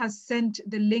Kat has sent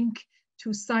the link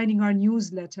to signing our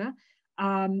newsletter,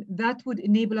 that would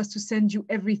enable us to send you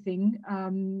everything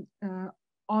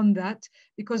on that.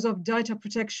 Because of data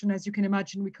protection, as you can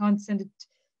imagine, we can't send it to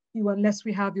you unless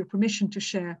we have your permission to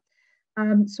share.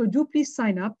 So do please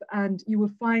sign up, and you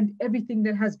will find everything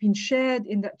that has been shared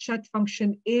in that chat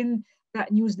function in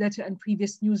that newsletter and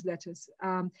previous newsletters.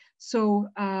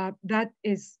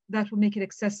 That will make it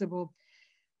accessible.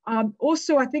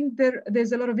 Also, I think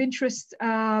there's a lot of interest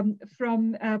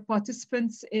from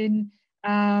participants in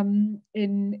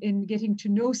getting to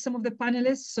know some of the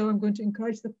panelists. So I'm going to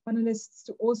encourage the panelists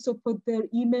to also put their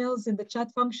emails in the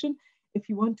chat function if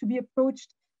you want to be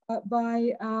approached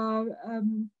by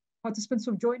participants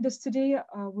who've joined us today.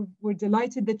 We're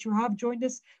delighted that you have joined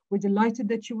us. We're delighted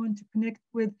that you want to connect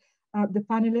with the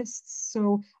panelists.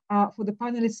 So for the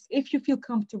panelists, if you feel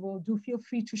comfortable, do feel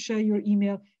free to share your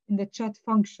email in the chat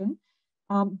function,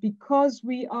 because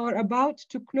we are about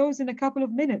to close in a couple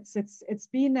of minutes. It's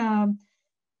been a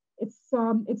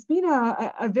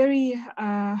very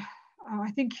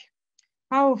I think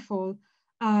powerful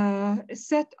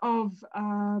set of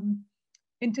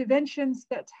interventions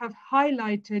that have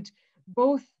highlighted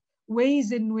both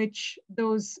ways in which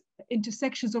those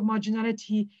intersections of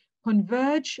marginality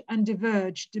converge and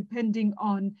diverge depending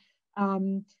on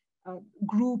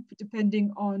group,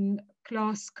 depending on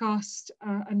class, caste,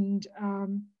 and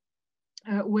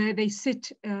where they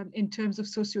sit in terms of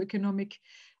socioeconomic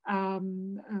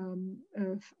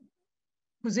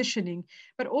positioning,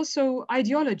 but also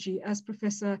ideology, as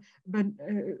Professor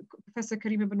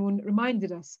Karima Bennoune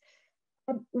reminded us.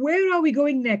 Where are we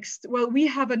going next? Well, we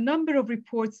have a number of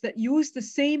reports that use the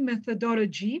same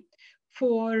methodology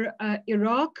for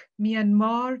Iraq,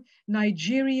 Myanmar,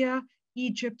 Nigeria,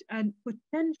 Egypt, and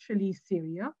potentially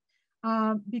Syria.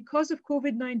 Because of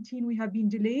COVID-19, we have been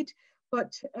delayed,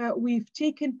 but we've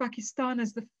taken Pakistan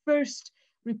as the first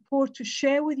report to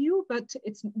share with you, but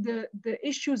it's the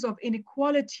issues of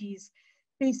inequalities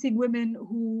facing women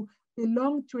who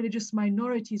belong to religious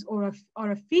minorities or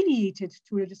are affiliated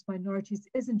to religious minorities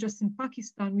isn't just in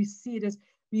Pakistan. We see it as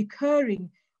recurring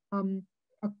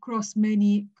across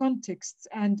many contexts,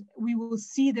 and we will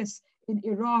see this in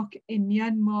Iraq, in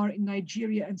Myanmar, in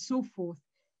Nigeria, and so forth.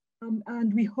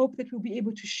 And we hope that we'll be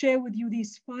able to share with you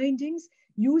these findings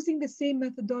using the same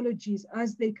methodologies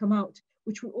as they come out,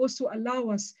 which will also allow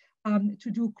us to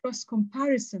do cross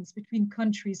comparisons between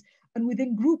countries and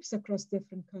within groups across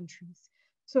different countries.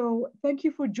 So thank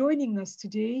you for joining us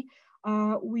today.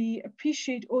 We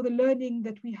appreciate all the learning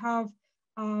that we have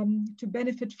to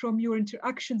benefit from your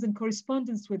interactions and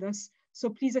correspondence with us. So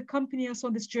please accompany us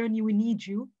on this journey. We need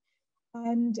you.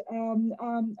 And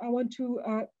I want to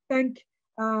thank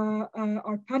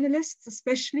our panelists,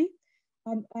 especially,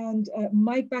 and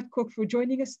Mike Battcock for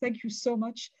joining us. Thank you so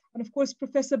much. And of course,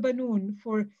 Professor Bennoune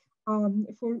for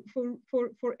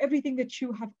everything that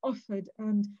you have offered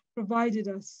and provided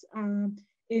us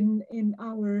in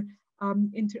our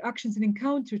interactions and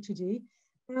encounter today.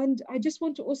 And I just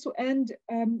want to also end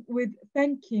with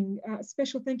thanking, a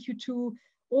special thank you to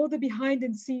all the behind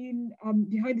the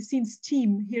scenes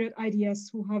team here at IDS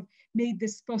who have made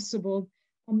this possible.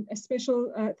 A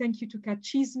special thank you to Kat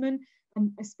Cheeseman,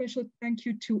 a special thank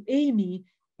you to Amy,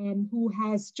 who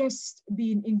has just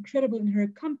been incredible in her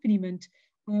accompaniment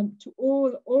to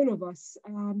all of us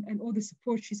and all the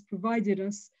support she's provided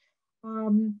us.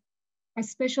 A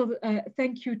special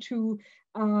thank you to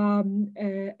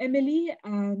Emily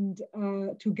and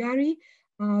to Gary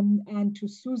and to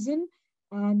Susan,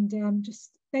 and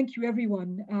just thank you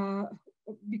everyone,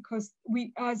 because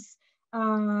we, as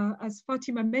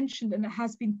Fatima mentioned, and it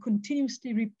has been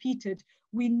continuously repeated,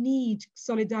 we need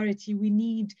solidarity, we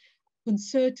need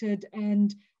concerted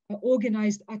and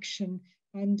organized action,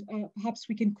 and perhaps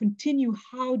we can continue.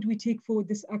 How do we take forward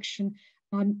this action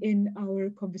in our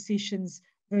conversations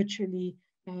virtually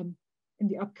in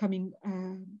the upcoming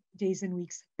days and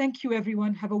weeks? Thank you,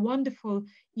 everyone. Have a wonderful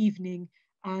evening,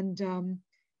 and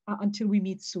until we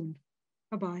meet soon.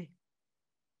 Bye-bye.